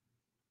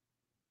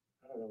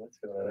 I don't know what's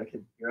going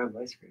on. You're on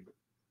my screen.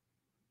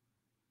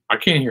 I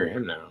can't hear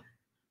him now.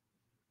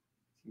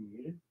 Is he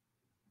muted?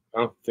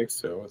 I don't think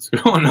so. What's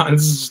going on?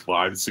 This is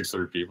live.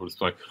 600 people.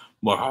 It's like,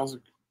 well, how's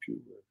the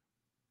computer?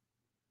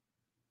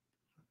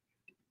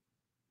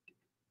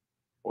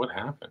 What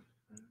happened?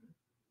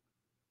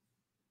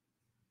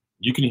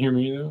 You can hear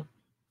me though?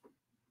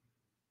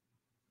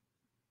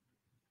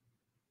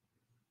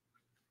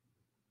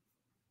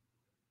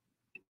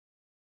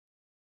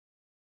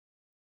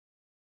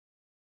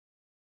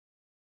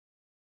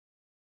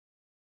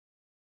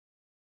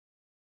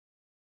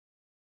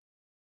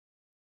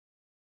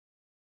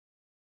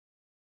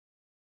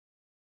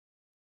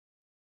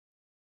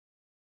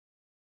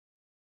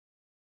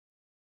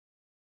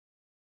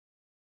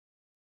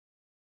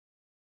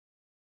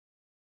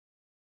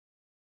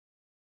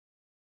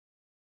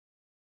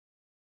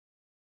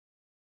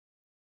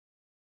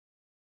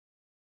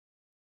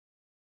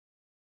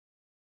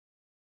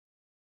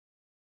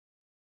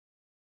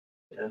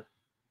 Yeah.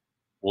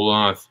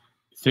 Well,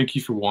 thank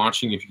you for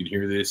watching. If you could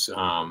hear this,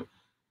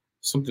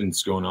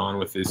 something's going on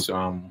with this.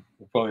 We'll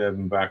probably have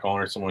him back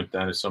on or something like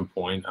that at some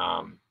point.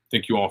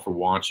 Thank you all for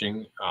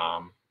watching.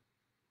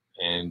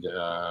 And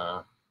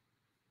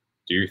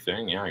do your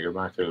thing. Yeah, go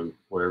back to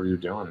whatever you're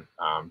doing.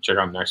 Check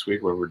out next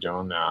week what we're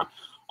doing.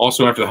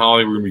 Also, after the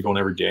holiday, we're going to be going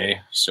every day.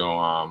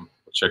 So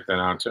check that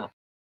out too.